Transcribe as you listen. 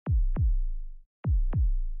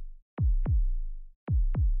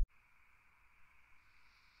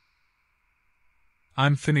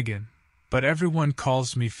I'm Finnegan, but everyone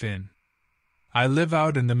calls me Finn. I live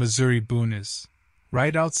out in the Missouri boonies,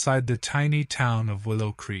 right outside the tiny town of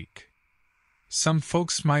Willow Creek. Some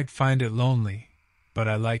folks might find it lonely, but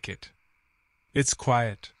I like it. It's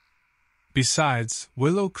quiet. Besides,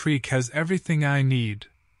 Willow Creek has everything I need: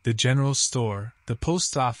 the general store, the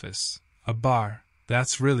post office, a bar.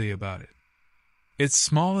 That's really about it. It's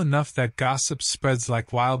small enough that gossip spreads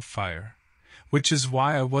like wildfire, which is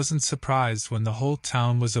why I wasn't surprised when the whole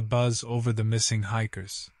town was abuzz over the missing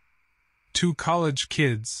hikers. 2 college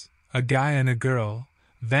kids, a guy and a girl,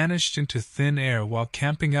 vanished into thin air while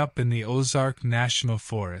camping up in the Ozark National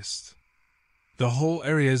Forest. The whole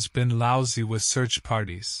area's been lousy with search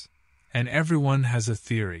parties, and everyone has a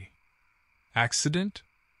theory. Accident?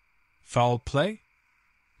 Foul play?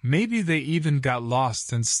 Maybe they even got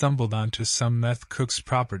lost and stumbled onto some meth cook's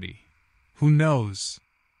property. Who knows?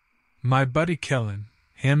 My buddy Kellen,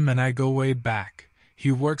 him and I go way back.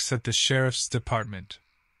 He works at the sheriff's department.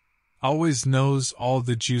 Always knows all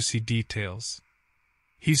the juicy details.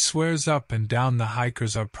 He swears up and down the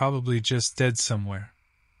hikers are probably just dead somewhere,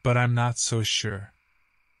 but I'm not so sure.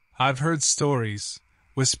 I've heard stories,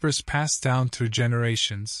 whispers passed down through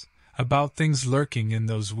generations, about things lurking in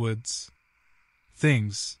those woods.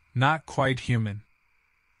 Things not quite human.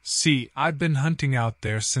 See, I've been hunting out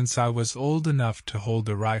there since I was old enough to hold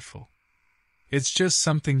a rifle. It's just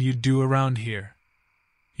something you do around here.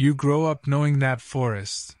 You grow up knowing that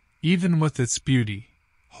forest, even with its beauty,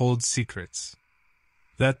 holds secrets.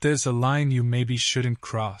 That there's a line you maybe shouldn't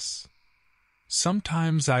cross.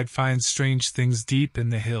 Sometimes I'd find strange things deep in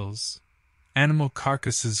the hills. Animal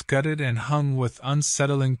carcasses gutted and hung with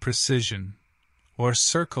unsettling precision, or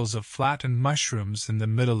circles of flattened mushrooms in the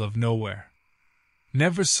middle of nowhere.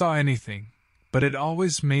 Never saw anything, but it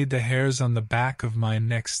always made the hairs on the back of my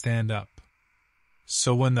neck stand up.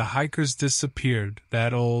 So when the hikers disappeared,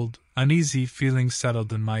 that old, uneasy feeling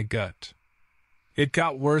settled in my gut. It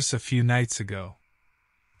got worse a few nights ago.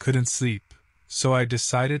 Couldn't sleep, so I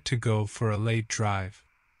decided to go for a late drive.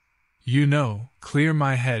 Clear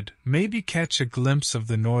my head, maybe catch a glimpse of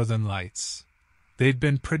the northern lights. They'd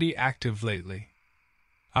been pretty active lately.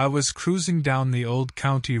 I was cruising down the old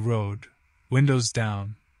county road, windows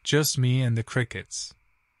down, just me and the crickets.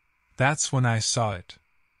 That's when I saw it.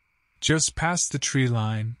 Just past the tree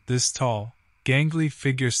line, this tall, gangly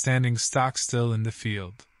figure standing stock still in the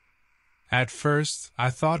field. At first, I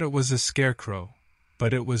thought it was a scarecrow,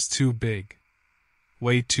 but it was too big.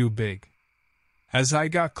 Way too big. As I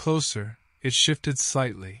got closer, it shifted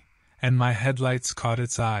slightly, and my headlights caught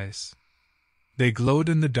its eyes. They glowed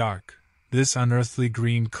in the dark, this unearthly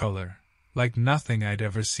green color, like nothing I'd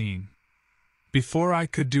ever seen. Before I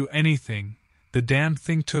could do anything, the damn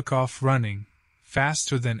thing took off running,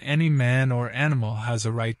 faster than any man or animal has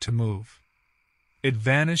a right to move. It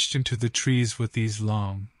vanished into the trees with these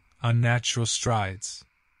long, unnatural strides.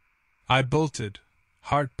 I bolted,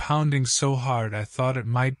 heart pounding so hard I thought it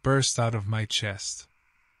might burst out of my chest.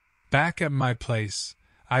 Back at my place,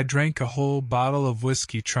 I drank a whole bottle of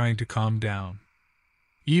whiskey trying to calm down.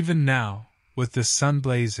 Even now, with the sun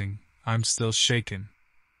blazing, I'm still shaken.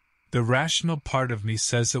 The rational part of me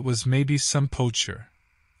says it was maybe some poacher,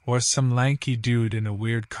 or some lanky dude in a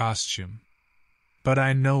weird costume. But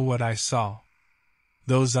I know what I saw.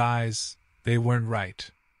 Those eyes, they weren't right.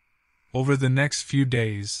 Over the next few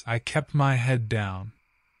days, I kept my head down.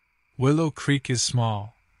 Willow Creek is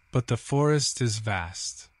small, but the forest is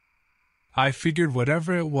vast. I figured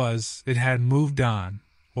whatever it was, it had moved on,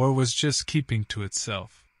 or was just keeping to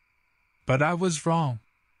itself. But I was wrong.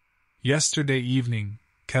 Yesterday evening,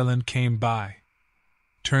 Kellen came by.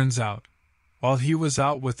 Turns out, while he was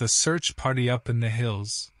out with a search party up in the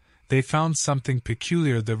hills, they found something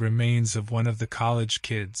peculiar: the remains of one of the college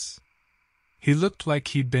kids. He looked like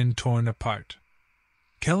he'd been torn apart.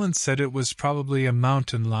 Kellen said it was probably a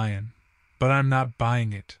mountain lion, but I'm not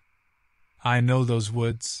buying it. I know those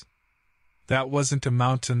woods. That wasn't a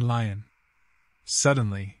mountain lion.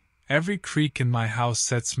 Suddenly, every creak in my house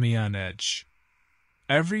sets me on edge.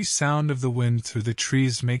 Every sound of the wind through the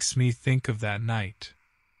trees makes me think of that night.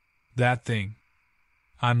 That thing.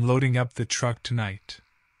 I'm loading up the truck tonight.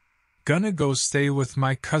 Gonna go stay with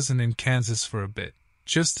my cousin in Kansas for a bit,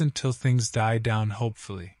 just until things die down,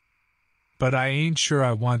 hopefully. But I ain't sure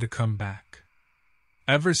I want to come back.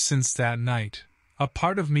 Ever since that night, a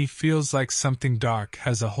part of me feels like something dark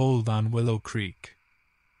has a hold on Willow Creek.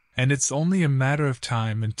 And it's only a matter of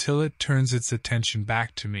time until it turns its attention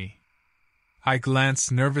back to me. I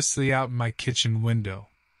glance nervously out my kitchen window.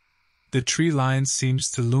 The tree line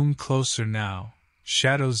seems to loom closer now,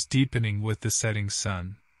 shadows deepening with the setting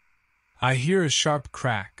sun. I hear a sharp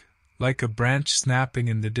crack, like a branch snapping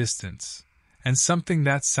in the distance, and something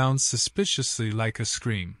that sounds suspiciously like a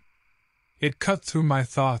scream. It cut through my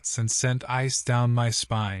thoughts and sent ice down my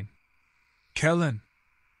spine. Kellen!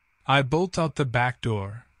 I bolt out the back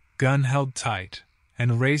door, gun held tight,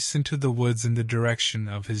 and race into the woods in the direction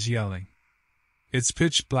of his yelling. It's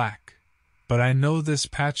pitch black, but I know this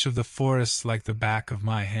patch of the forest like the back of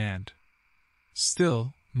my hand.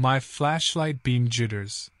 Still, my flashlight beam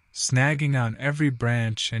jitters, snagging on every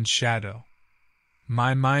branch and shadow.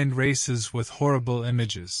 My mind races with horrible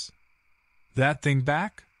images. That thing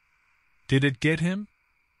back? Did it get him?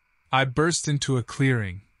 I burst into a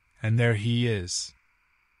clearing, and there he is.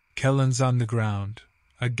 Kellen's on the ground,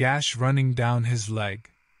 a gash running down his leg.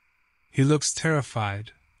 He looks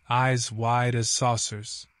terrified, eyes wide as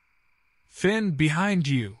saucers. Finn, behind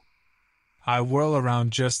you! I whirl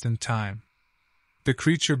around just in time. The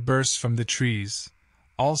creature bursts from the trees,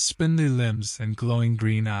 all spindly limbs and glowing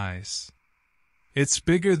green eyes. It's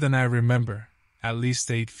bigger than I remember, at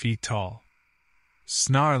least 8 feet tall.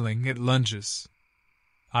 Snarling, it lunges.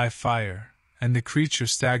 I fire, and the creature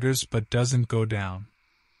staggers but doesn't go down.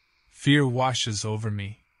 Fear washes over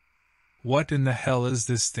me. What in the hell is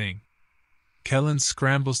this thing? Kellen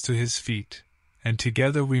scrambles to his feet, and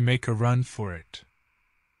together we make a run for it.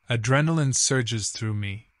 Adrenaline surges through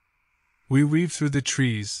me. We weave through the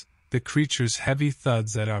trees, the creature's heavy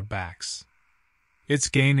thuds at our backs. It's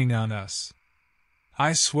gaining on us.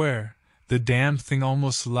 I swear, the damn thing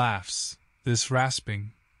almost laughs, this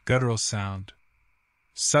rasping, guttural sound.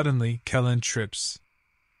 Suddenly, Kellen trips.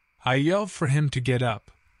 I yell for him to get up,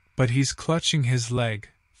 but he's clutching his leg,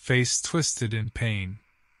 face twisted in pain.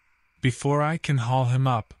 Before I can haul him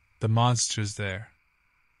up, the monster's there.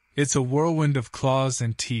 It's a whirlwind of claws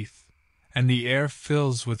and teeth, and the air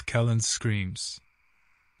fills with Kellen's screams.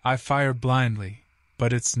 I fire blindly,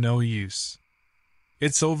 but it's no use.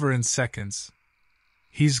 It's over in seconds.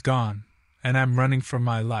 He's gone, and I'm running for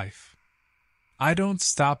my life. I don't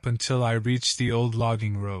stop until I reach the old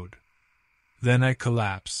logging road. Then I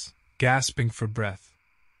collapse, gasping for breath.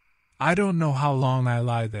 I don't know how long I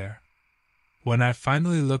lie there. When I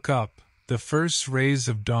finally look up, the first rays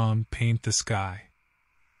of dawn paint the sky.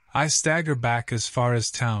 I stagger back as far as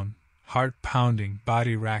town, heart pounding,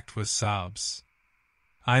 body racked with sobs.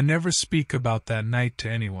 I never speak about that night to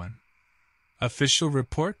anyone. Official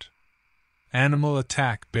report? Animal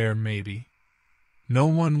attack, bear maybe. No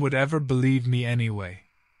one would ever believe me anyway.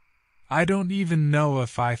 I don't even know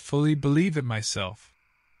if I fully believe it myself.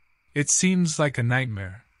 It seems like a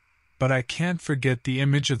nightmare, but I can't forget the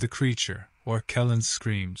image of the creature, or Kellen's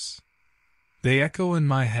screams. They echo in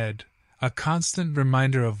my head, a constant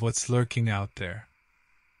reminder of what's lurking out there.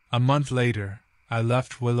 A month later, I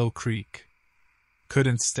left Willow Creek.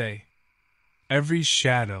 Couldn't stay. Every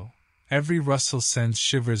shadow, every rustle sends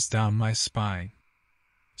shivers down my spine.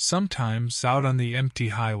 Sometimes, out on the empty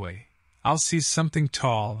highway, I'll see something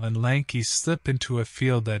tall and lanky slip into a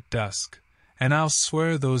field at dusk, and I'll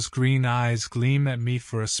swear those green eyes gleam at me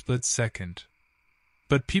for a split second.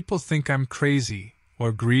 But people think I'm crazy,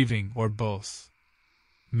 or grieving, or both.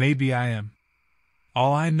 Maybe I am.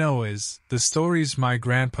 All I know is, the stories my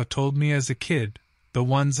grandpa told me as a kid, the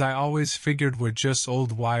ones I always figured were just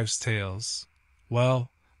old wives' tales, well,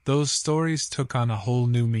 those stories took on a whole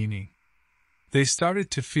new meaning. They started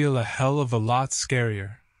to feel a hell of a lot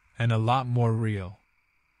scarier, and a lot more real.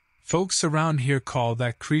 Folks around here call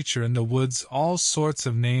that creature in the woods all sorts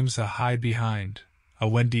of names to hide behind, a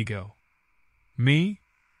Wendigo. Me?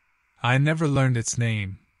 I never learned its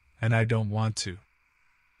name, and I don't want to.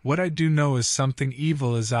 What I do know is something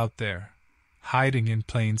evil is out there, hiding in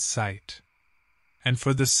plain sight. And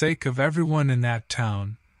for the sake of everyone in that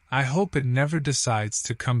town, I hope it never decides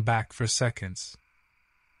to come back for seconds.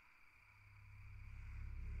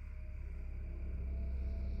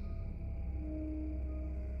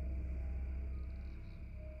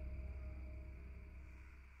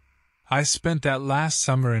 I spent that last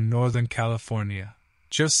summer in Northern California,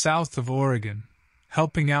 just south of Oregon,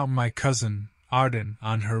 helping out my cousin, Arden,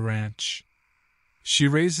 on her ranch. She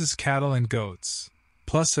raises cattle and goats,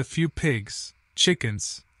 plus a few pigs,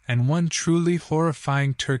 chickens, and one truly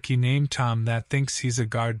horrifying turkey named Tom that thinks he's a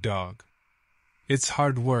guard dog. It's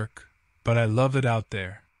hard work, but I love it out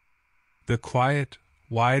there. The quiet,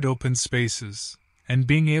 wide open spaces, and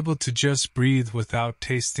being able to just breathe without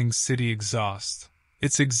tasting city exhaust.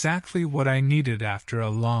 It's exactly what I needed after a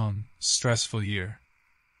long, stressful year.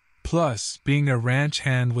 Plus, being a ranch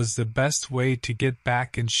hand was the best way to get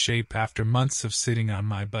back in shape after months of sitting on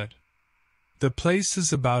my butt. The place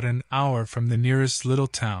is about an hour from the nearest little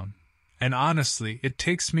town, and honestly, it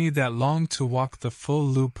takes me that long to walk the full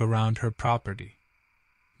loop around her property.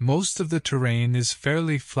 Most of the terrain is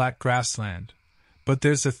fairly flat grassland, but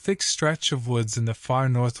there's a thick stretch of woods in the far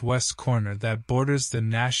northwest corner that borders the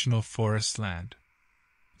National Forest land.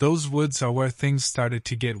 Those woods are where things started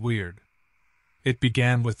to get weird. It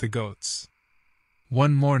began with the goats.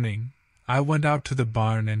 One morning, I went out to the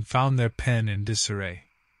barn and found their pen in disarray.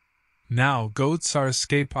 Now, goats are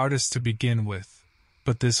escape artists to begin with,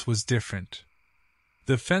 but this was different.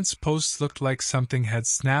 The fence posts looked like something had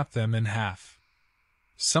snapped them in half.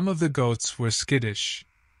 Some of the goats were skittish,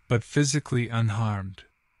 but physically unharmed.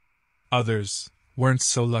 Others weren't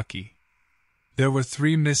so lucky. There were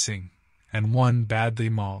 3 missing, and 1 badly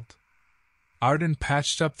mauled. Arden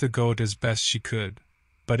patched up the goat as best she could,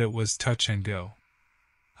 but it was touch and go.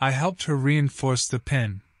 I helped her reinforce the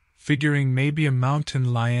pen, figuring maybe a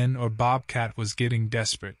mountain lion or bobcat was getting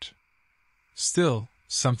desperate. Still,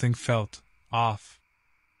 something felt off.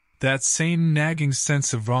 That same nagging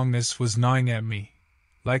sense of wrongness was gnawing at me,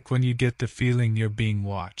 like when you get the feeling you're being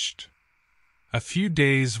watched. A few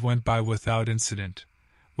days went by without incident,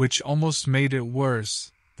 which almost made it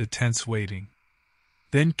worse, the tense waiting.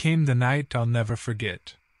 Then came the night I'll never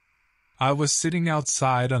forget. I was sitting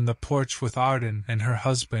outside on the porch with Arden and her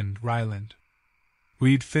husband, Ryland.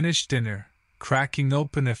 We'd finished dinner, cracking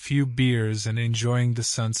open a few beers and enjoying the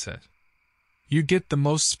sunset. You get the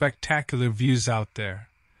most spectacular views out there,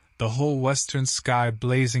 the whole western sky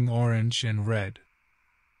blazing orange and red.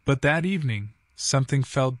 But that evening, something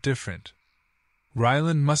felt different.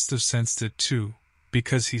 Ryland must have sensed it too,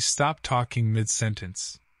 because he stopped talking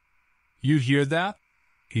mid-sentence. "You hear that?"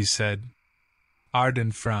 he said.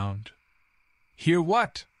 Arden frowned. "Hear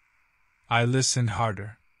what?" I listened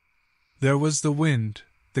harder. There was the wind,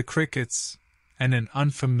 the crickets, and an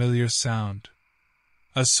unfamiliar sound.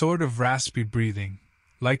 A sort of raspy breathing,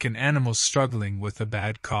 like an animal struggling with a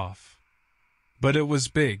bad cough. But it was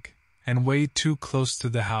big, and way too close to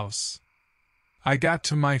the house. I got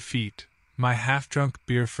to my feet, my half-drunk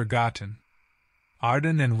beer forgotten.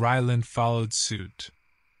 Arden and Ryland followed suit.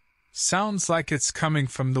 "Sounds like it's coming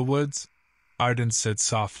from the woods," Arden said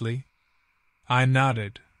softly. I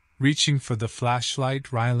nodded, reaching for the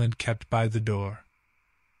flashlight Ryland kept by the door.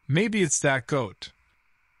 "Maybe it's that goat,"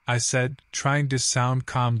 I said, trying to sound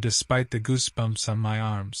calm despite the goosebumps on my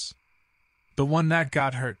arms. "The one that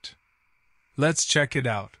got hurt." "Let's check it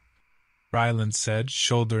out," Ryland said,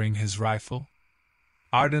 shouldering his rifle.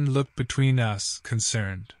 Arden looked between us,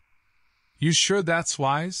 concerned. "You sure that's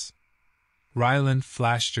wise?" Ryland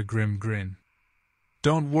flashed a grim grin.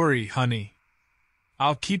 "Don't worry, honey.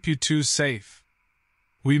 I'll keep you two safe."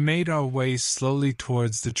 We made our way slowly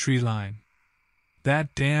towards the tree line.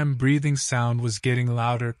 That damn breathing sound was getting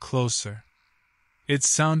louder, closer. It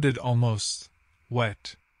sounded almost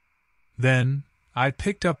wet. Then, I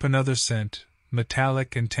picked up another scent,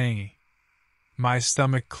 metallic and tangy. My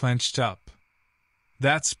stomach clenched up.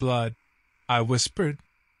 "That's blood," I whispered.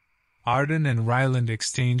 Arden and Ryland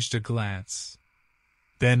exchanged a glance.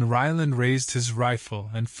 Then Ryland raised his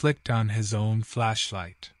rifle and flicked on his own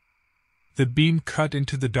flashlight. The beam cut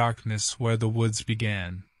into the darkness where the woods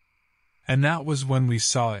began. And that was when we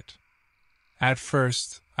saw it. At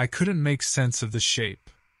first, I couldn't make sense of the shape.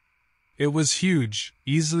 It was huge,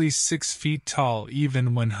 easily 6 feet tall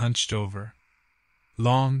even when hunched over.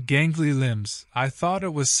 Long, gangly limbs. I thought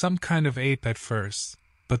it was some kind of ape at first,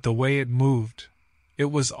 but the way it moved, it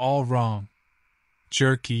was all wrong.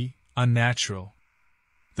 Jerky, unnatural.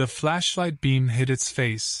 The flashlight beam hit its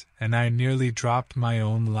face, and I nearly dropped my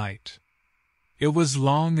own light. It was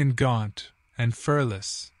long and gaunt, and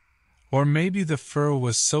furless. Or maybe the fur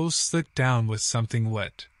was so slicked down with something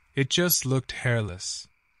wet, it just looked hairless.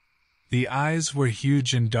 The eyes were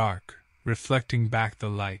huge and dark, reflecting back the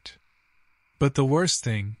light. But the worst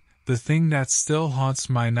thing, the thing that still haunts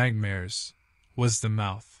my nightmares, was the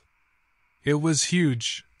mouth. It was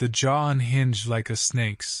huge, the jaw unhinged like a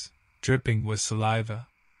snake's, dripping with saliva.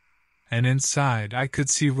 And inside I could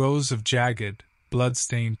see rows of jagged,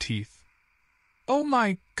 blood-stained teeth. "Oh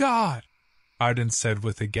my God!" Arden said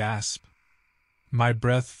with a gasp. My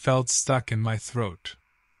breath felt stuck in my throat.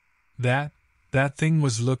 That thing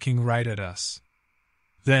was looking right at us.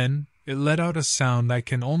 Then, it let out a sound I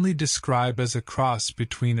can only describe as a cross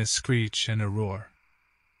between a screech and a roar.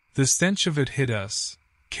 The stench of it hit us,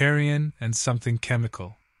 carrion and something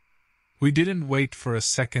chemical. We didn't wait for a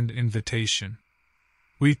second invitation.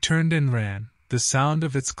 We turned and ran, the sound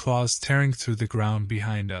of its claws tearing through the ground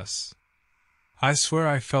behind us. I swear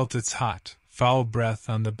I felt its hot, foul breath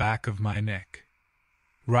on the back of my neck.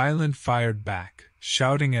 Ryland fired back,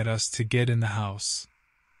 shouting at us to get in the house.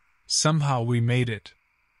 Somehow we made it.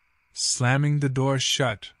 Slamming the door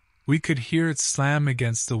shut, we could hear it slam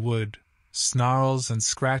against the wood, snarls and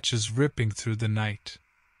scratches ripping through the night.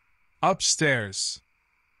 "Upstairs!"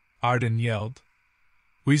 Arden yelled.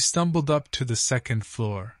 We stumbled up to the second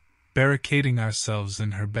floor, barricading ourselves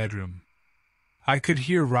in her bedroom. I could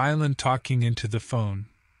hear Ryland talking into the phone,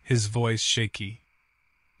 his voice shaky.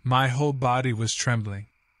 My whole body was trembling.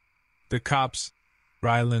 "The cops,"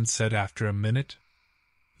 Ryland said after a minute.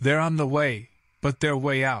 "They're on the way, but they're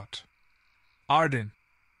way out." "Arden."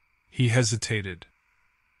 He hesitated.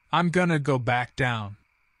 "I'm gonna go back down."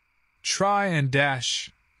 "Try and dash."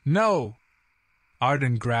 "No!"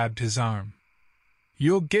 Arden grabbed his arm.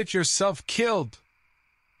 "You'll get yourself killed."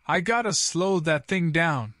 "I gotta slow that thing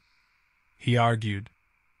down," he argued.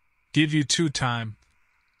 "Give you 2 time.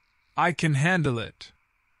 I can handle it."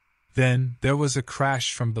 Then there was a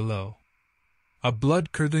crash from below. A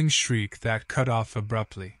blood-curdling shriek that cut off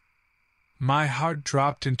abruptly. My heart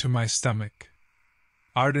dropped into my stomach.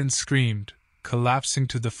 Arden screamed, collapsing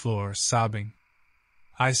to the floor, sobbing.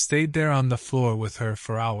 I stayed there on the floor with her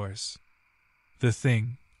for hours. The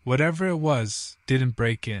thing, whatever it was, didn't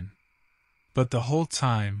break in. But the whole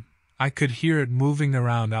time, I could hear it moving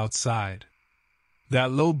around outside.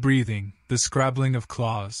 That low breathing, the scrabbling of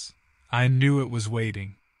claws, I knew it was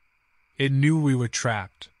waiting. It knew we were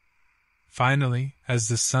trapped. Finally, as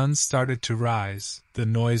the sun started to rise, the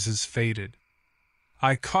noises faded.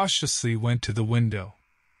 I cautiously went to the window.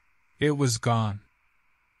 It was gone.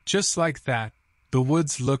 Just like that, the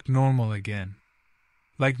woods looked normal again.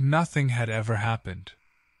 Like nothing had ever happened.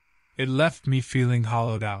 It left me feeling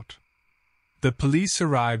hollowed out. The police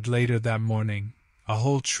arrived later that morning, a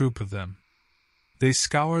whole troop of them. They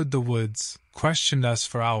scoured the woods, questioned us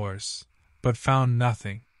for hours, but found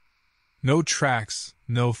nothing. No tracks,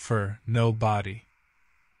 no fur, no body.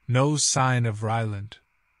 No sign of Ryland.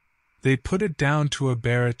 They put it down to a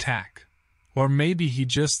bear attack, or maybe he'd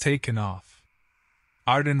just taken off.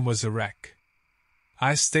 Arden was a wreck.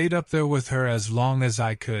 I stayed up there with her as long as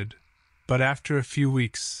I could, but after a few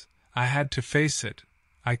weeks, I had to face it.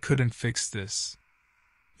 I couldn't fix this.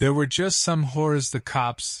 There were just some horrors the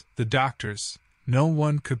cops, the doctors, no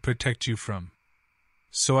one could protect you from.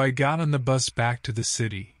 So I got on the bus back to the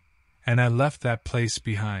city, and I left that place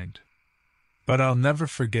behind. But I'll never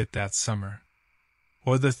forget that summer.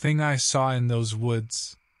 Or the thing I saw in those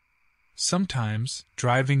woods. Sometimes,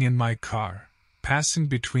 driving in my car, passing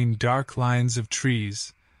between dark lines of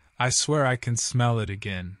trees, I swear I can smell it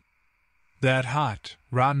again. That hot,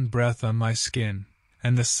 rotten breath on my skin,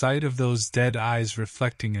 and the sight of those dead eyes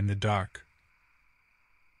reflecting in the dark.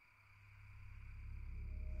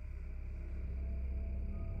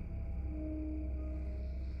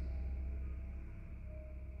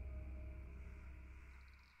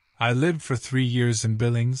 I lived for 3 years in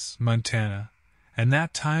Billings, Montana, and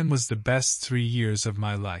that time was the best 3 years of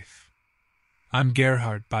my life. I'm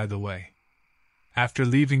Gerhardt, by the way. After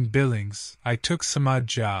leaving Billings, I took some odd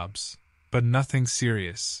jobs, but nothing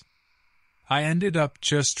serious. I ended up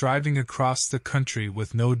just driving across the country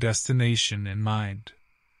with no destination in mind.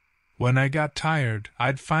 When I got tired,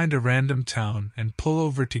 I'd find a random town and pull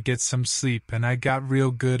over to get some sleep, and I got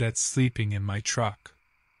real good at sleeping in my truck.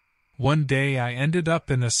 One day I ended up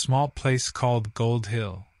in a small place called Gold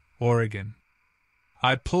Hill, Oregon.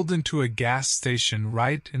 I pulled into a gas station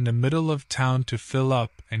right in the middle of town to fill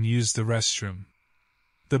up and use the restroom.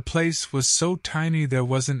 The place was so tiny there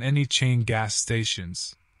wasn't any chain gas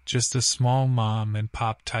stations, just a small mom and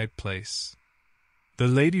pop type place. The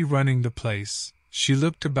lady running the place, she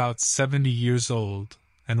looked about 70 years old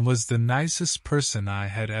and was the nicest person I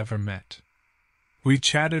had ever met. We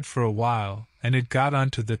chatted for a while, and it got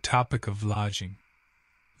onto the topic of lodging.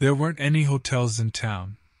 There weren't any hotels in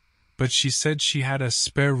town, but she said she had a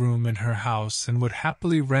spare room in her house and would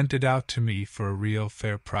happily rent it out to me for a real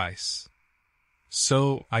fair price.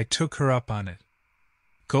 So I took her up on it.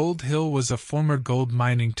 Gold Hill was a former gold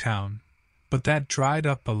mining town, but that dried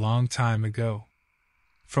up a long time ago.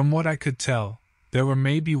 From what I could tell, there were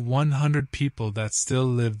maybe 100 people that still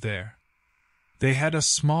lived there. They had a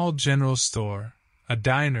small general store, a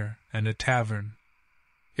diner, and a tavern.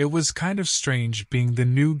 It was kind of strange being the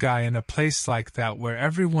new guy in a place like that where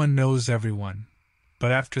everyone knows everyone,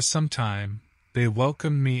 but after some time, they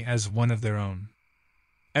welcomed me as one of their own.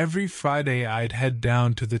 Every Friday I'd head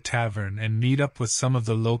down to the tavern and meet up with some of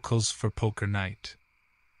the locals for poker night.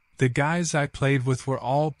 The guys I played with were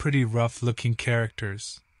all pretty rough-looking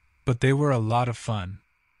characters, but they were a lot of fun.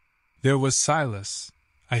 There was Silas,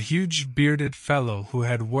 a huge bearded fellow who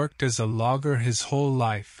had worked as a logger his whole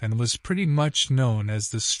life and was pretty much known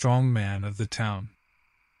as the strong man of the town.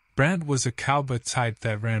 Brant was a cowboy type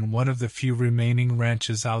that ran one of the few remaining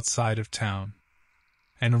ranches outside of town.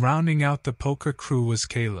 And rounding out the poker crew was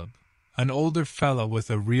Caleb, an older fellow with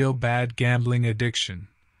a real bad gambling addiction,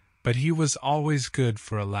 but he was always good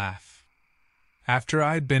for a laugh. After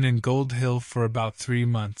I'd been in Gold Hill for about 3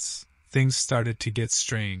 months, things started to get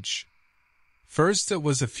strange. First it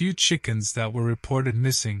was a few chickens that were reported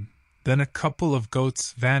missing, then a couple of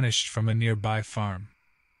goats vanished from a nearby farm.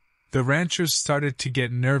 The ranchers started to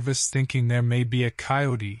get nervous, thinking there may be a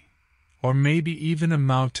coyote, or maybe even a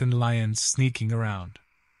mountain lion sneaking around.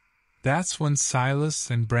 That's when Silas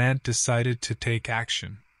and Brant decided to take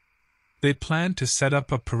action. They planned to set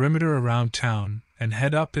up a perimeter around town and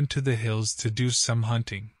head up into the hills to do some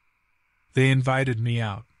hunting. They invited me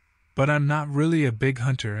out, but I'm not really a big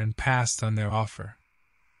hunter and passed on their offer.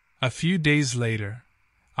 A few days later,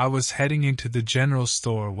 I was heading into the general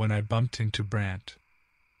store when I bumped into Brant.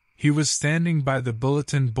 He was standing by the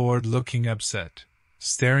bulletin board looking upset,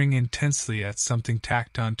 staring intensely at something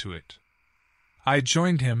tacked onto it. I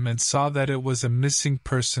joined him and saw that it was a missing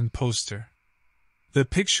person poster. The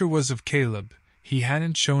picture was of Caleb. He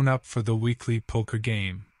hadn't shown up for the weekly poker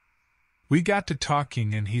game. We got to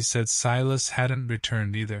talking and he said Silas hadn't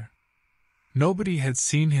returned either. Nobody had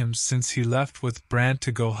seen him since he left with Brant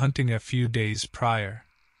to go hunting a few days prior.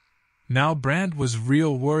 Now Brant was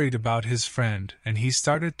real worried about his friend, and he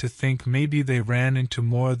started to think maybe they ran into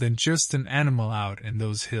more than just an animal out in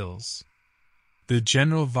those hills. The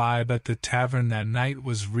general vibe at the tavern that night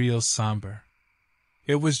was real somber.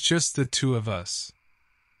 It was just the two of us.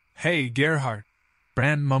 "Hey, Gerhardt,"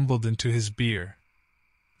 Brant mumbled into his beer.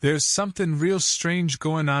 "There's something real strange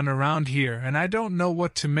going on around here, and I don't know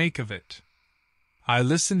what to make of it." I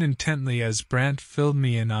listened intently as Brant filled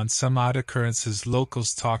me in on some odd occurrences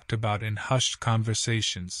locals talked about in hushed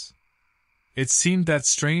conversations. It seemed that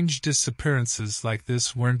strange disappearances like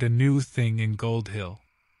this weren't a new thing in Gold Hill.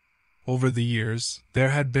 Over the years,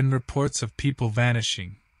 there had been reports of people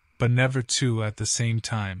vanishing, but never two at the same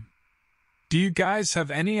time. "Do you guys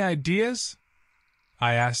have any ideas?"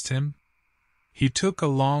 I asked him. He took a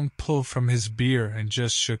long pull from his beer and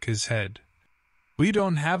just shook his head. "We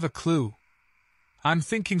don't have a clue. I'm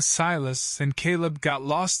thinking Silas and Caleb got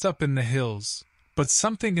lost up in the hills, but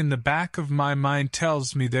something in the back of my mind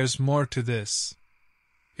tells me there's more to this."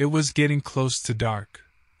 It was getting close to dark,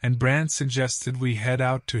 and Brant suggested we head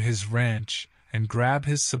out to his ranch and grab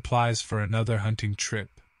his supplies for another hunting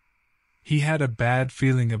trip. He had a bad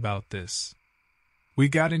feeling about this. We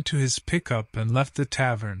got into his pickup and left the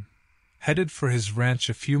tavern, headed for his ranch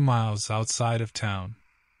a few miles outside of town.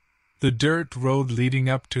 The dirt road leading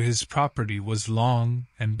up to his property was long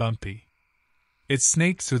and bumpy. It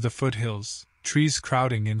snaked through the foothills, trees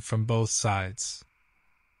crowding in from both sides.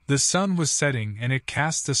 The sun was setting and it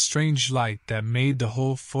cast a strange light that made the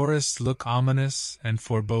whole forest look ominous and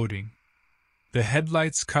foreboding. The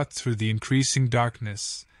headlights cut through the increasing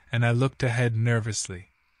darkness, and I looked ahead nervously.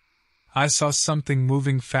 I saw something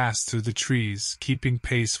moving fast through the trees, keeping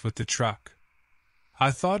pace with the truck. I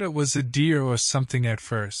thought it was a deer or something at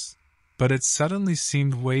first, but it suddenly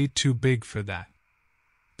seemed way too big for that.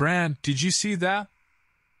 "Brant, did you see that?"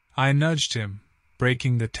 I nudged him,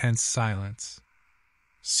 breaking the tense silence.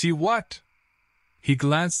 "See what?" He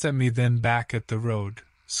glanced at me, then back at the road,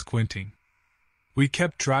 squinting. We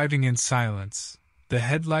kept driving in silence, the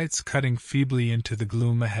headlights cutting feebly into the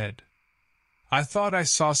gloom ahead. "I thought I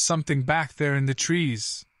saw something back there in the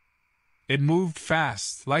trees. It moved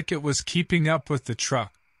fast, like it was keeping up with the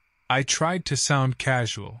truck." I tried to sound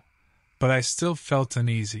casual, but I still felt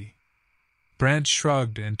uneasy. Brant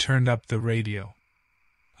shrugged and turned up the radio.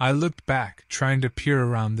 I looked back, trying to peer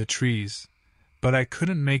around the trees, but I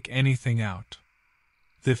couldn't make anything out.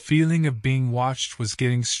 The feeling of being watched was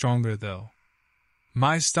getting stronger, though.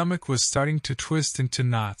 My stomach was starting to twist into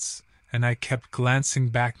knots, and I kept glancing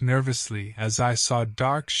back nervously as I saw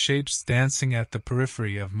dark shapes dancing at the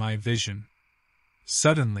periphery of my vision.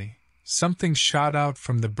 Suddenly, something shot out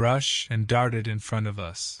from the brush and darted in front of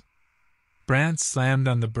us. Brant slammed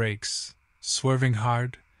on the brakes, swerving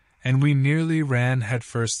hard, and we nearly ran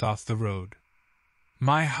headfirst off the road.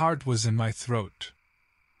 My heart was in my throat.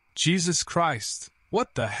 "Jesus Christ,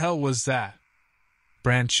 what the hell was that?"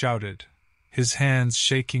 Brant shouted, his hands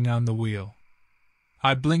shaking on the wheel.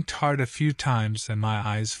 I blinked hard a few times and my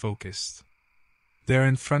eyes focused. There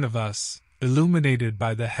in front of us, illuminated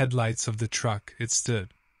by the headlights of the truck, it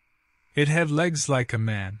stood. It had legs like a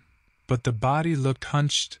man, but the body looked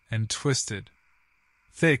hunched and twisted.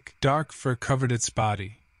 Thick, dark fur covered its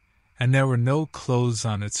body, and there were no clothes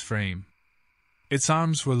on its frame. Its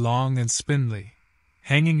arms were long and spindly,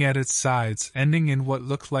 hanging at its sides, ending in what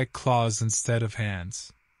looked like claws instead of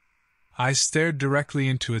hands. I stared directly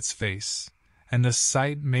into its face, and the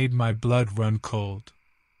sight made my blood run cold.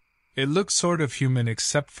 It looked sort of human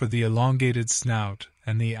except for the elongated snout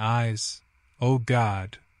and the eyes. Oh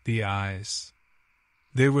God, the eyes.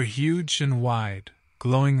 They were huge and wide,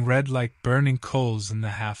 glowing red like burning coals in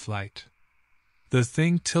the half-light. The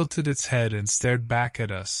thing tilted its head and stared back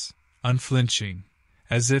at us, unflinching,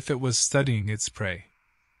 as if it was studying its prey.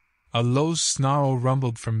 A low snarl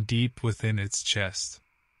rumbled from deep within its chest.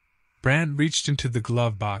 Brant reached into the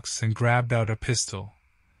glove box and grabbed out a pistol,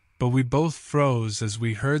 but we both froze as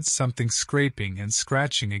we heard something scraping and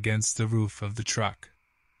scratching against the roof of the truck.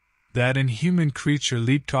 That inhuman creature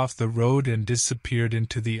leaped off the road and disappeared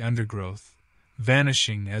into the undergrowth,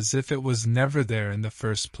 vanishing as if it was never there in the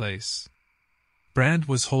first place. Brant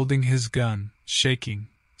was holding his gun, shaking,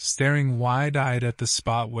 staring wide-eyed at the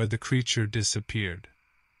spot where the creature disappeared.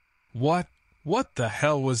 What the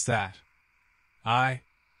hell was that? I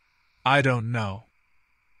don't know.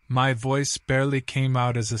 My voice barely came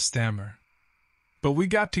out as a stammer. But we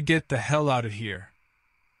got to get the hell out of here.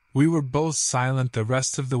 We were both silent the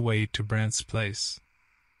rest of the way to Brant's place.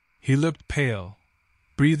 He looked pale,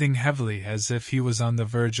 breathing heavily as if he was on the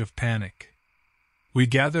verge of panic. We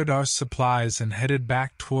gathered our supplies and headed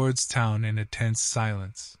back towards town in a tense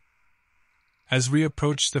silence. As we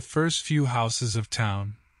approached the first few houses of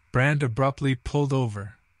town, Brant abruptly pulled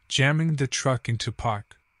over, jamming the truck into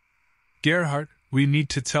park. Gerhardt, we need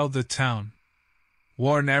to tell the town.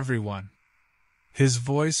 Warn everyone. His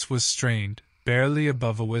voice was strained, barely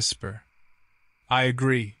above a whisper. I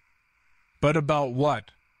agree. But about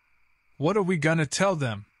what? What are we gonna tell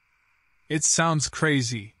them? It sounds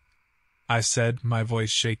crazy, I said, my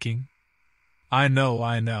voice shaking. I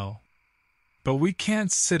know. But we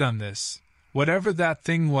can't sit on this. Whatever that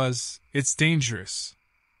thing was, it's dangerous.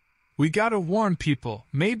 We gotta warn people,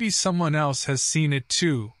 maybe someone else has seen it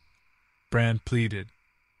too, Brant pleaded.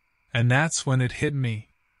 And that's when it hit me.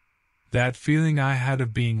 That feeling I had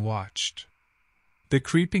of being watched. The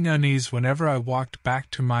creeping unease whenever I walked back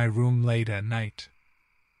to my room late at night.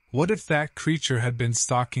 What if that creature had been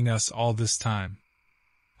stalking us all this time?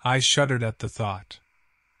 I shuddered at the thought.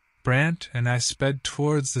 Brant and I sped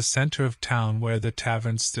towards the center of town where the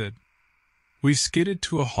tavern stood. We skidded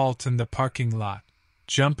to a halt in the parking lot,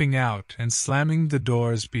 jumping out and slamming the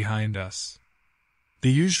doors behind us.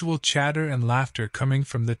 The usual chatter and laughter coming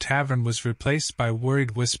from the tavern was replaced by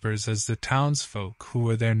worried whispers as the townsfolk who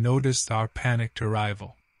were there noticed our panicked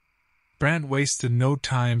arrival. Brant wasted no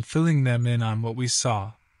time filling them in on what we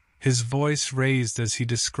saw, his voice raised as he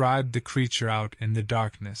described the creature out in the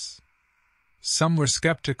darkness. Some were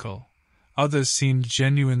skeptical, others seemed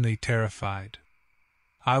genuinely terrified.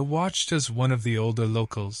 I watched as one of the older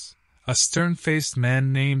locals, a stern-faced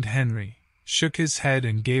man named Henry, shook his head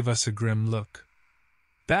and gave us a grim look.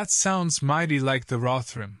 That sounds mighty like the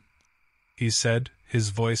Rothram, he said,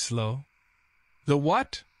 his voice low. The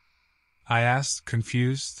what? I asked,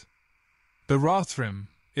 confused. The Rothram,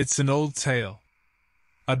 it's an old tale.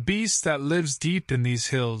 A beast that lives deep in these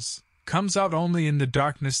hills, comes out only in the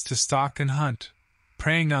darkness to stalk and hunt,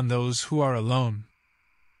 preying on those who are alone.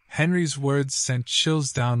 Henry's words sent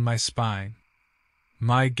chills down my spine.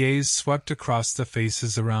 My gaze swept across the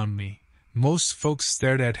faces around me. Most folks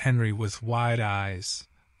stared at Henry with wide eyes,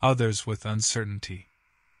 others with uncertainty.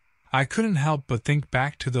 I couldn't help but think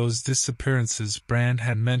back to those disappearances Brand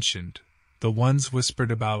had mentioned, the ones whispered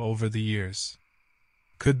about over the years.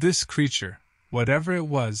 Could this creature, whatever it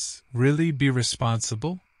was, really be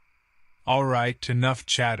responsible? All right, enough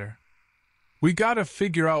chatter. We gotta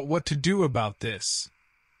figure out what to do about this.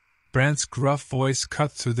 Brant's gruff voice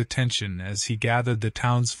cut through the tension as he gathered the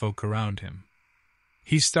townsfolk around him.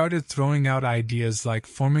 He started throwing out ideas like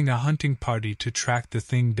forming a hunting party to track the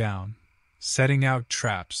thing down, setting out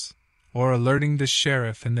traps, or alerting the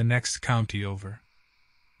sheriff in the next county over.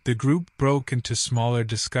 The group broke into smaller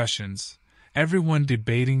discussions, everyone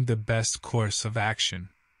debating the best course of action.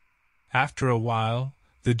 After a while,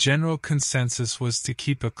 the general consensus was to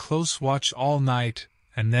keep a close watch all night,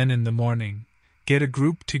 and then in the morning, get a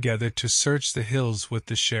group together to search the hills with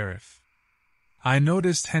the sheriff. I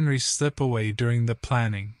noticed Henry slip away during the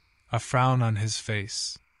planning, a frown on his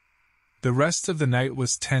face. The rest of the night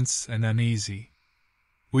was tense and uneasy.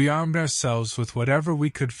 We armed ourselves with whatever we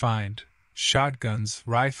could find, shotguns,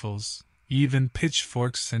 rifles, even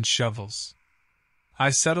pitchforks and shovels. I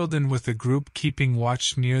settled in with a group keeping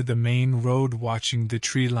watch near the main road watching the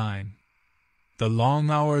tree line. The long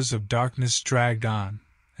hours of darkness dragged on,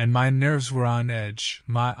 and my nerves were on edge,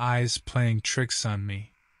 my eyes playing tricks on me.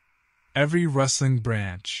 Every rustling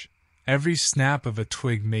branch, every snap of a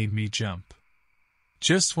twig made me jump.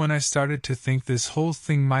 Just when I started to think this whole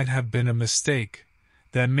thing might have been a mistake,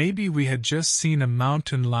 that maybe we had just seen a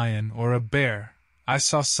mountain lion or a bear, I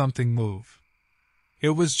saw something move.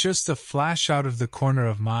 It was just a flash out of the corner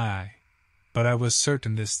of my eye, but I was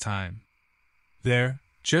certain this time. There,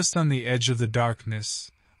 just on the edge of the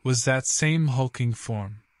darkness, was that same hulking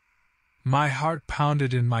form. My heart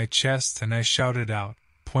pounded in my chest and I shouted out,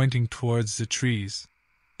 pointing towards the trees.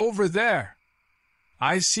 "Over there!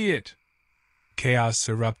 I see it!" Chaos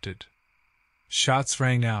erupted. Shots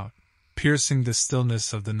rang out, piercing the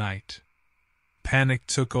stillness of the night. Panic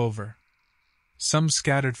took over. Some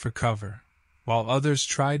scattered for cover, while others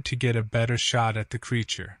tried to get a better shot at the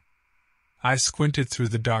creature. I squinted through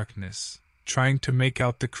the darkness, trying to make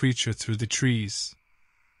out the creature through the trees.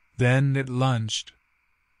 Then it lunged.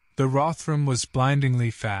 The Rothram was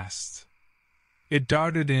blindingly fast. It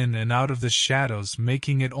darted in and out of the shadows,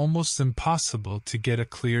 making it almost impossible to get a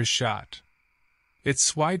clear shot. It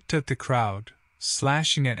swiped at the crowd,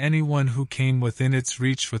 slashing at anyone who came within its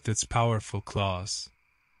reach with its powerful claws.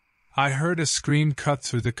 I heard a scream cut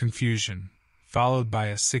through the confusion, followed by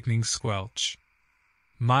a sickening squelch.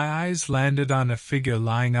 My eyes landed on a figure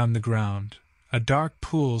lying on the ground, a dark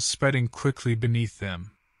pool spreading quickly beneath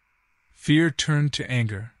them. Fear turned to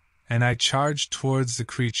anger, and I charged towards the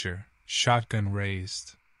creature, shotgun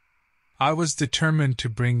raised. I was determined to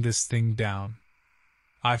bring this thing down.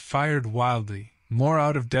 I fired wildly, more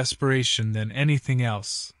out of desperation than anything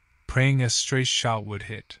else, praying a stray shot would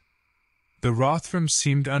hit. The Rothram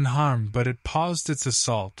seemed unharmed, but it paused its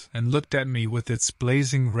assault and looked at me with its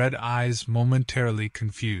blazing red eyes, momentarily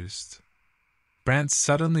confused. Brant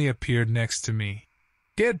suddenly appeared next to me.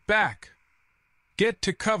 "Get back! Get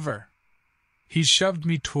to cover!" He shoved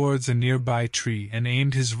me towards a nearby tree and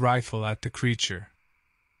aimed his rifle at the creature.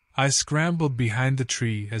 I scrambled behind the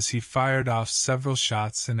tree as he fired off several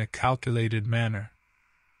shots in a calculated manner.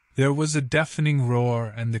 There was a deafening roar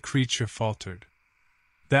and the creature faltered.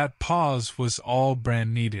 That pause was all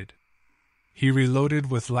Brand needed. He reloaded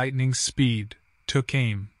with lightning speed, took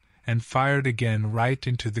aim, and fired again right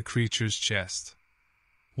into the creature's chest.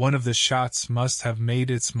 One of the shots must have made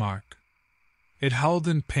its mark. It howled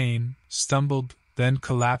in pain, stumbled, then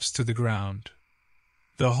collapsed to the ground.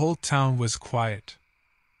 The whole town was quiet.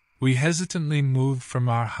 We hesitantly moved from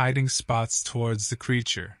our hiding spots towards the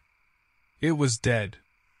creature. It was dead.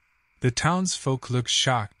 The townsfolk looked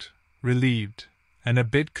shocked, relieved, and a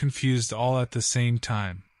bit confused all at the same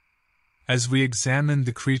time. As we examined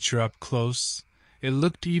the creature up close, it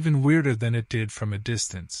looked even weirder than it did from a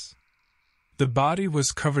distance. The body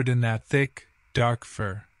was covered in that thick, dark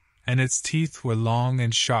fur, and its teeth were long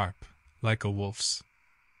and sharp, like a wolf's.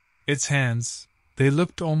 Its hands, they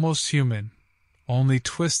looked almost human, only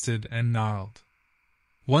twisted and gnarled.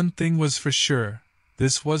 One thing was for sure,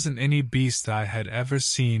 this wasn't any beast I had ever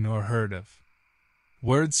seen or heard of.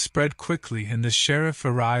 Word spread quickly and the sheriff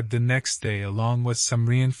arrived the next day along with some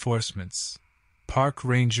reinforcements, park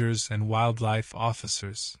rangers and wildlife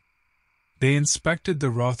officers. They inspected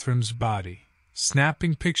the Rothram's body,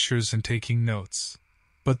 snapping pictures and taking notes,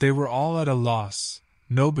 but they were all at a loss.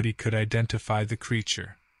 Nobody could identify the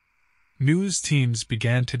creature. News teams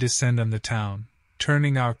began to descend on the town,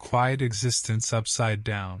 turning our quiet existence upside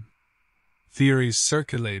down. Theories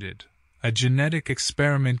circulated, a genetic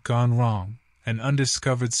experiment gone wrong, an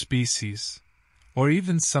undiscovered species, or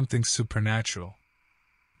even something supernatural.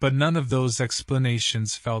 But none of those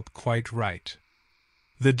explanations felt quite right.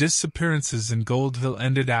 The disappearances in Goldhill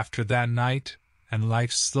ended after that night, and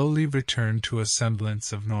life slowly returned to a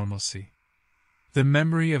semblance of normalcy. The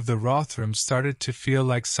memory of the Rothram started to feel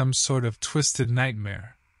like some sort of twisted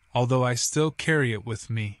nightmare, although I still carry it with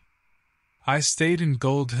me. I stayed in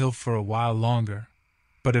Goldhill for a while longer,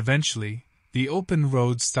 but eventually, the open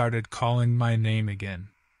road started calling my name again.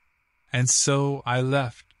 And so I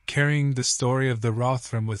left, carrying the story of the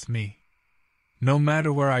Rothram with me. No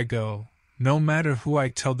matter where I go, no matter who I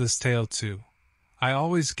tell this tale to, I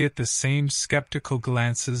always get the same skeptical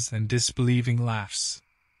glances and disbelieving laughs.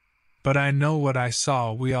 But I know what I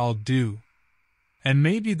saw, we all do. And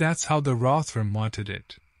maybe that's how the Rothram wanted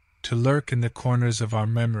it, to lurk in the corners of our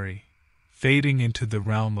memory, fading into the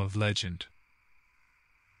realm of legend.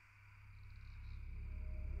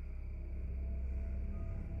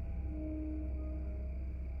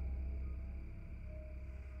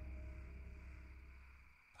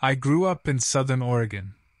 I grew up in southern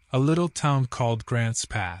Oregon, a little town called Grants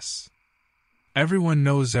Pass. Everyone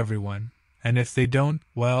knows everyone, and if they don't,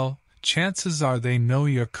 well, chances are they know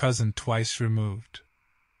your cousin twice removed.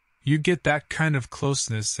 You get that kind of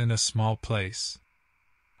closeness in a small place.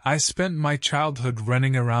 I spent my childhood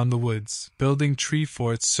running around the woods, building tree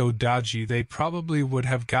forts so dodgy they probably would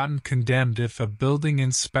have gotten condemned if a building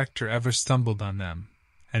inspector ever stumbled on them,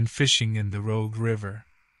 and fishing in the Rogue River.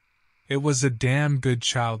 It was a damn good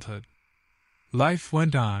childhood. Life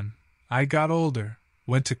went on. I got older,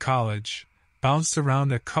 went to college, bounced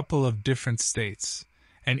around a couple of different states,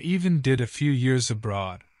 and even did a few years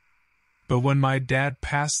abroad. But when my dad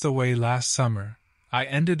passed away last summer, I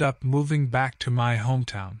ended up moving back to my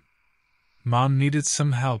hometown. Mom needed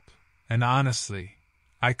some help, and honestly,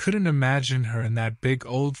 I couldn't imagine her in that big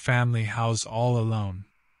old family house all alone.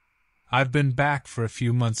 I've been back for a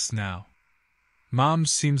few months now. Mom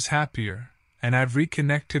seems happier, and I've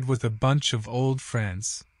reconnected with a bunch of old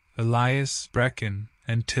friends, Elias, Brecken,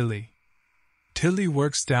 and Tilly. Tilly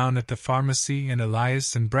works down at the pharmacy, and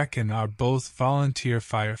Elias and Brecken are both volunteer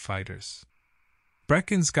firefighters.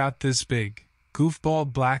 Brecken's got this big,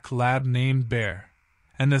 goofball black lab named Bear,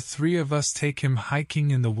 and the three of us take him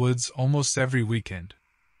hiking in the woods almost every weekend.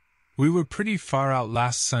 We were pretty far out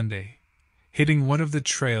last Sunday, hitting one of the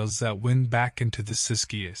trails that wind back into the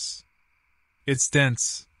Siskiyous. It's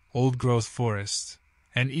dense, old-growth forest,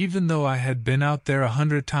 and even though I had been out there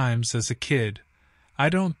 100 times as a kid, I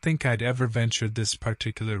don't think I'd ever ventured this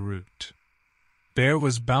particular route. Bear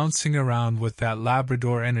was bouncing around with that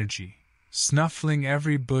Labrador energy, snuffling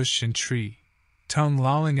every bush and tree, tongue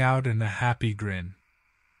lolling out in a happy grin.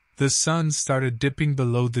 The sun started dipping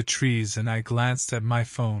below the trees and I glanced at my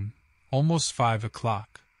phone. Almost 5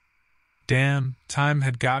 o'clock. Damn, time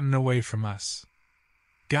had gotten away from us.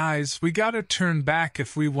 Guys, we gotta turn back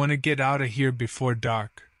if we want to get out of here before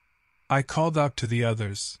dark. I called out to the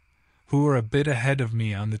others, who were a bit ahead of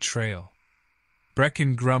me on the trail.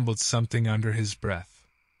 Brecken grumbled something under his breath.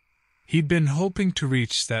 He'd been hoping to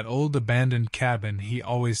reach that old abandoned cabin he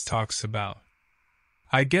always talks about.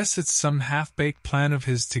 I guess it's some half-baked plan of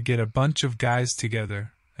his to get a bunch of guys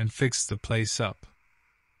together and fix the place up.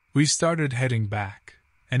 We started heading back,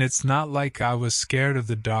 and it's not like I was scared of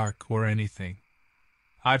the dark or anything.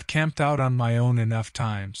 I've camped out on my own enough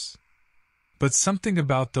times. But something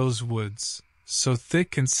about those woods, so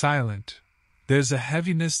thick and silent, there's a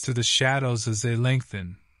heaviness to the shadows as they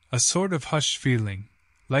lengthen, a sort of hushed feeling,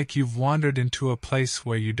 like you've wandered into a place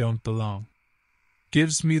where you don't belong.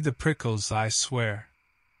 Gives me the prickles, I swear.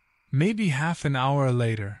 Maybe half an hour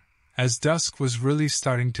later, as dusk was really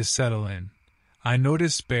starting to settle in, I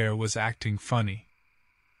noticed Bear was acting funny.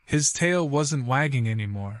 His tail wasn't wagging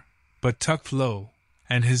anymore, but tucked low,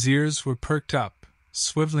 and his ears were perked up,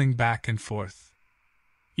 swiveling back and forth.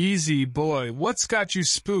 Easy, boy, what's got you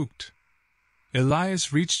spooked?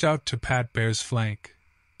 Elias reached out to pat Bear's flank,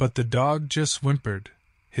 but the dog just whimpered,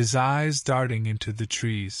 his eyes darting into the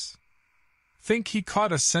trees. Think he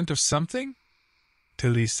caught a scent of something?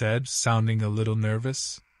 Tilly said, sounding a little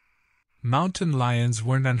nervous. Mountain lions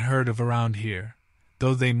weren't unheard of around here,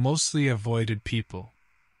 though they mostly avoided people.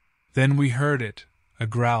 Then we heard it, a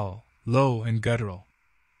growl, low and guttural.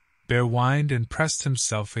 Bear whined and pressed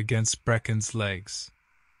himself against Brecken's legs.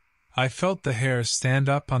 I felt the hair stand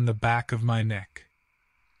up on the back of my neck.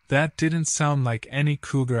 That didn't sound like any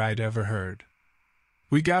cougar I'd ever heard.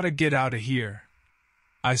 We gotta get out of here,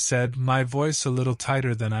 I said, my voice a little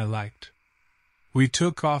tighter than I liked. We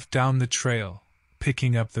took off down the trail,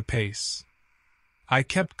 picking up the pace. I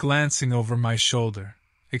kept glancing over my shoulder,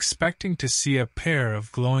 expecting to see a pair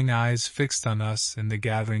of glowing eyes fixed on us in the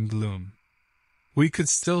gathering gloom. We could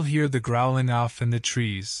still hear the growling off in the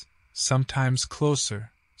trees, sometimes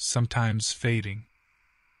closer, sometimes fading.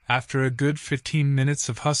 After a good 15 minutes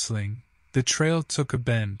of hustling, the trail took a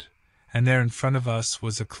bend, and there in front of us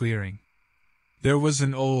was a clearing. There was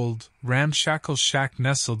an old, ramshackle shack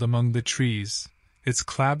nestled among the trees, its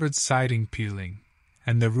clapboard siding peeling,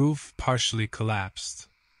 and the roof partially collapsed.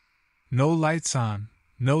 No lights on,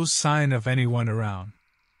 no sign of anyone around.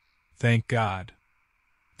 Thank God.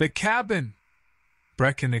 The cabin!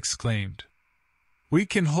 Brecken exclaimed. We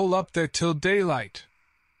can hole up there till daylight.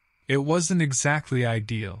 It wasn't exactly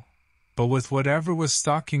ideal, but with whatever was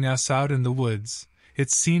stalking us out in the woods, it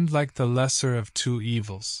seemed like the lesser of two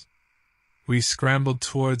evils. We scrambled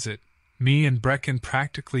towards it, me and Brecken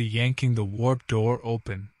practically yanking the warped door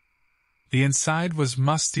open. The inside was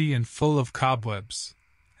musty and full of cobwebs,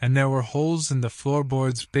 and there were holes in the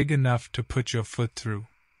floorboards big enough to put your foot through.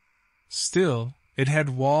 Still, it had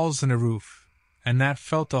walls and a roof, and that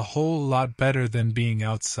felt a whole lot better than being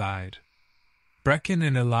outside. Brecken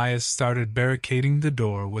and Elias started barricading the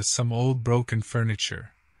door with some old broken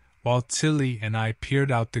furniture, while Tilly and I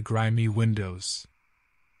peered out the grimy windows.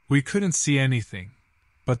 We couldn't see anything,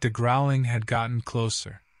 but the growling had gotten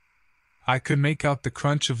closer. I could make out the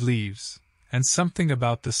crunch of leaves, and something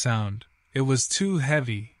about the sound. It was too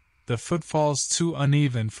heavy, the footfalls too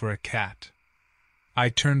uneven for a cat. I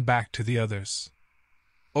turned back to the others.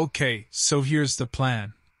 Okay, so here's the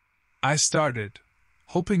plan. I started,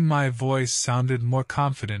 hoping my voice sounded more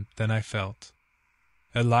confident than I felt.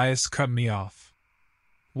 Elias cut me off.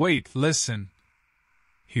 "Wait, listen,"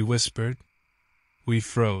 he whispered. We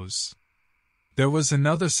froze. There was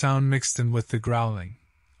another sound mixed in with the growling,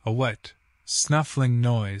 a wet, snuffling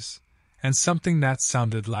noise, and something that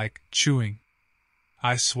sounded like chewing.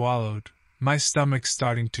 I swallowed, my stomach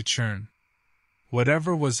starting to churn.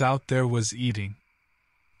 Whatever was out there was eating.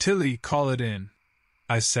 "Tilly, call it in,"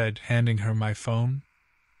 I said, handing her my phone.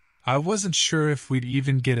 I wasn't sure if we'd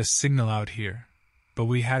even get a signal out here, but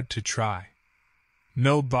we had to try.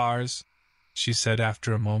 "No bars," she said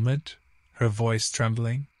after a moment, her voice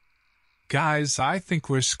trembling. "Guys, I think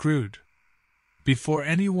we're screwed." Before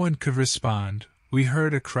anyone could respond, we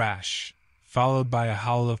heard a crash, followed by a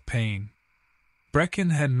howl of pain.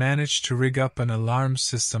 Brecken had managed to rig up an alarm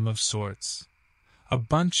system of sorts. A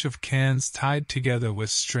bunch of cans tied together with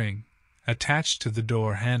string, attached to the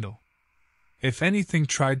door handle. If anything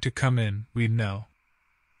tried to come in, we'd know.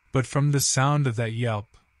 But from the sound of that yelp,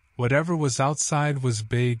 whatever was outside was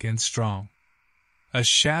big and strong. A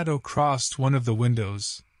shadow crossed one of the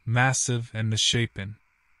windows, massive and misshapen.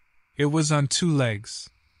 It was on two legs,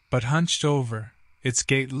 but hunched over, its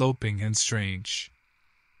gait loping and strange.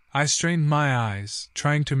 I strained my eyes,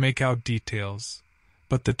 trying to make out details,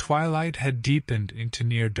 but the twilight had deepened into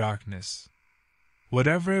near darkness.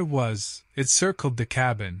 Whatever it was, it circled the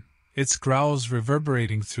cabin, its growls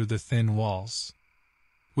reverberating through the thin walls.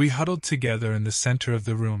 We huddled together in the center of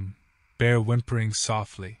the room, Bear whimpering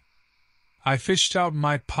softly. I fished out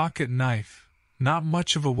my pocket knife, not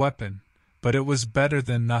much of a weapon, but it was better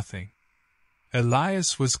than nothing.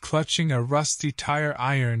 Elias was clutching a rusty tire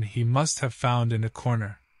iron he must have found in a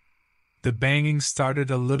corner. The banging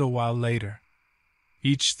started a little while later.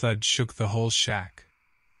 Each thud shook the whole shack.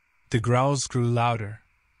 The growls grew louder,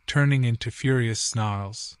 turning into furious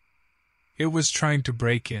snarls. It was trying to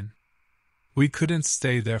break in. We couldn't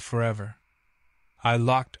stay there forever. I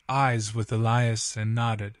locked eyes with Elias and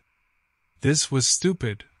nodded. This was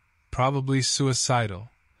stupid, probably suicidal,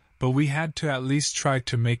 but we had to at least try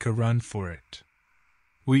to make a run for it.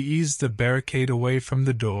 We eased the barricade away from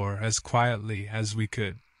the door as quietly as we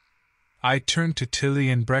could. I turned to Tilly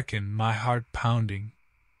and Brecken, my heart pounding.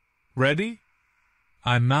 "Ready?"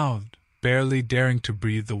 I mouthed, barely daring to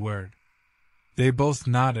breathe the word. They both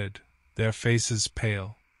nodded, their faces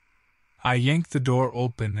pale. I yanked the door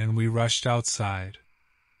open and we rushed outside.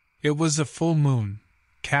 It was a full moon,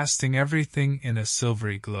 casting everything in a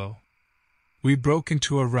silvery glow. We broke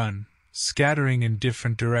into a run, scattering in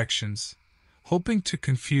different directions, hoping to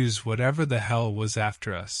confuse whatever the hell was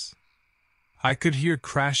after us. I could hear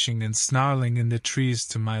crashing and snarling in the trees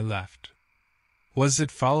to my left. Was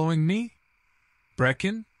it following me?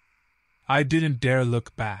 Brecken? I didn't dare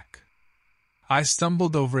look back. I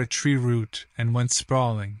stumbled over a tree root and went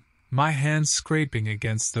sprawling, my hands scraping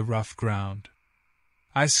against the rough ground.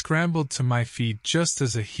 I scrambled to my feet just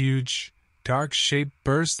as a huge, dark shape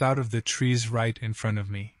burst out of the trees right in front of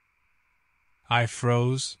me. I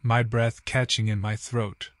froze, my breath catching in my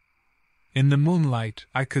throat. In the moonlight,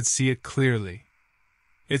 I could see it clearly.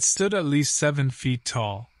 It stood at least 7 feet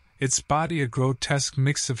tall, its body a grotesque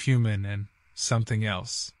mix of human and something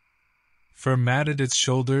else. Fur matted its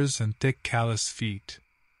shoulders and thick calloused feet.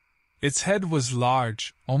 Its head was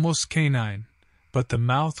large, almost canine, but the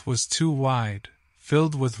mouth was too wide,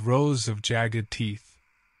 filled with rows of jagged teeth.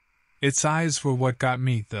 Its eyes were what got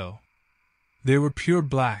me, though. They were pure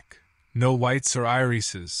black, no whites or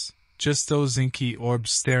irises, just those inky orbs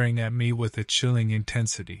staring at me with a chilling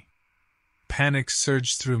intensity. Panic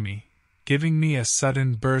surged through me, giving me a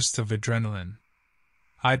sudden burst of adrenaline.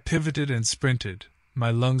 I pivoted and sprinted, my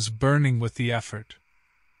lungs burning with the effort.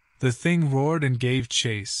 The thing roared and gave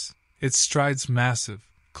chase, its strides massive,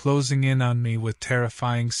 closing in on me with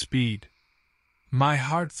terrifying speed. My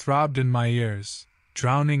heart throbbed in my ears,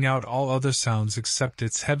 drowning out all other sounds except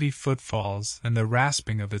its heavy footfalls and the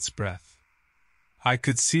rasping of its breath. I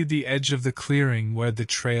could see the edge of the clearing where the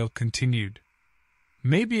trail continued.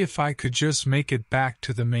 Maybe if I could just make it back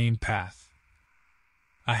to the main path.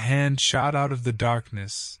 A hand shot out of the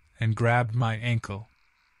darkness and grabbed my ankle.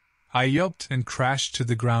 I yelped and crashed to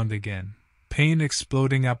the ground again, pain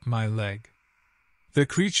exploding up my leg. The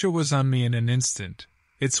creature was on me in an instant,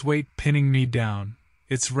 its weight pinning me down,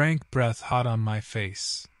 its rank breath hot on my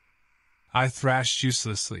face. I thrashed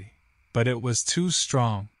uselessly, but it was too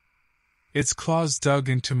strong. Its claws dug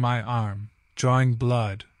into my arm, drawing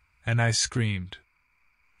blood, and I screamed.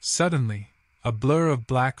 Suddenly, a blur of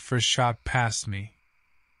black fur shot past me.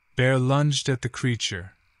 Bear lunged at the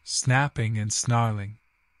creature, snapping and snarling.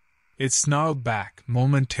 It snarled back,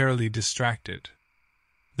 momentarily distracted.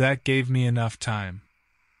 That gave me enough time.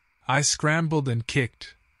 I scrambled and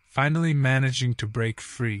kicked, finally managing to break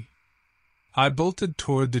free. I bolted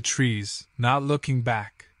toward the trees, not looking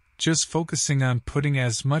back, just focusing on putting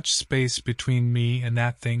as much space between me and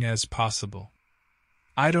that thing as possible.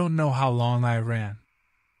 I don't know how long I ran.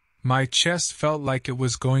 My chest felt like it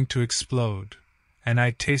was going to explode, and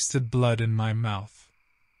I tasted blood in my mouth.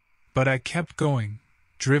 But I kept going,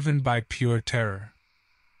 driven by pure terror.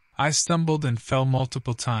 I stumbled and fell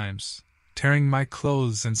multiple times, tearing my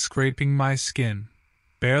clothes and scraping my skin,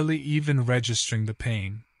 barely even registering the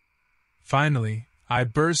pain. Finally, I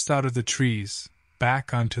burst out of the trees,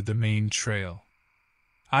 back onto the main trail.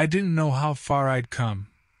 I didn't know how far I'd come,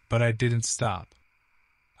 but I didn't stop.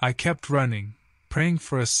 I kept running, praying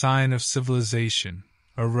for a sign of civilization,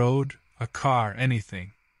 a road, a car,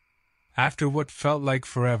 anything. After what felt like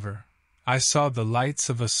forever, I saw the lights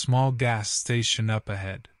of a small gas station up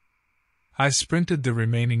ahead. I sprinted the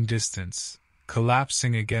remaining distance,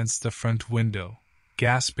 collapsing against the front window,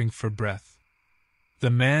 gasping for breath. The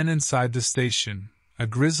man inside the station, a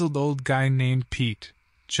grizzled old guy named Pete,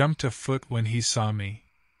 jumped a foot when he saw me.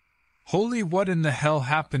 "Holy, what in the hell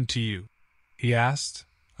happened to you?" he asked,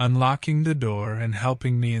 unlocking the door and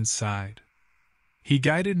helping me inside. He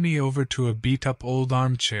guided me over to a beat-up old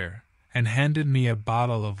armchair and handed me a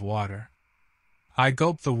bottle of water. I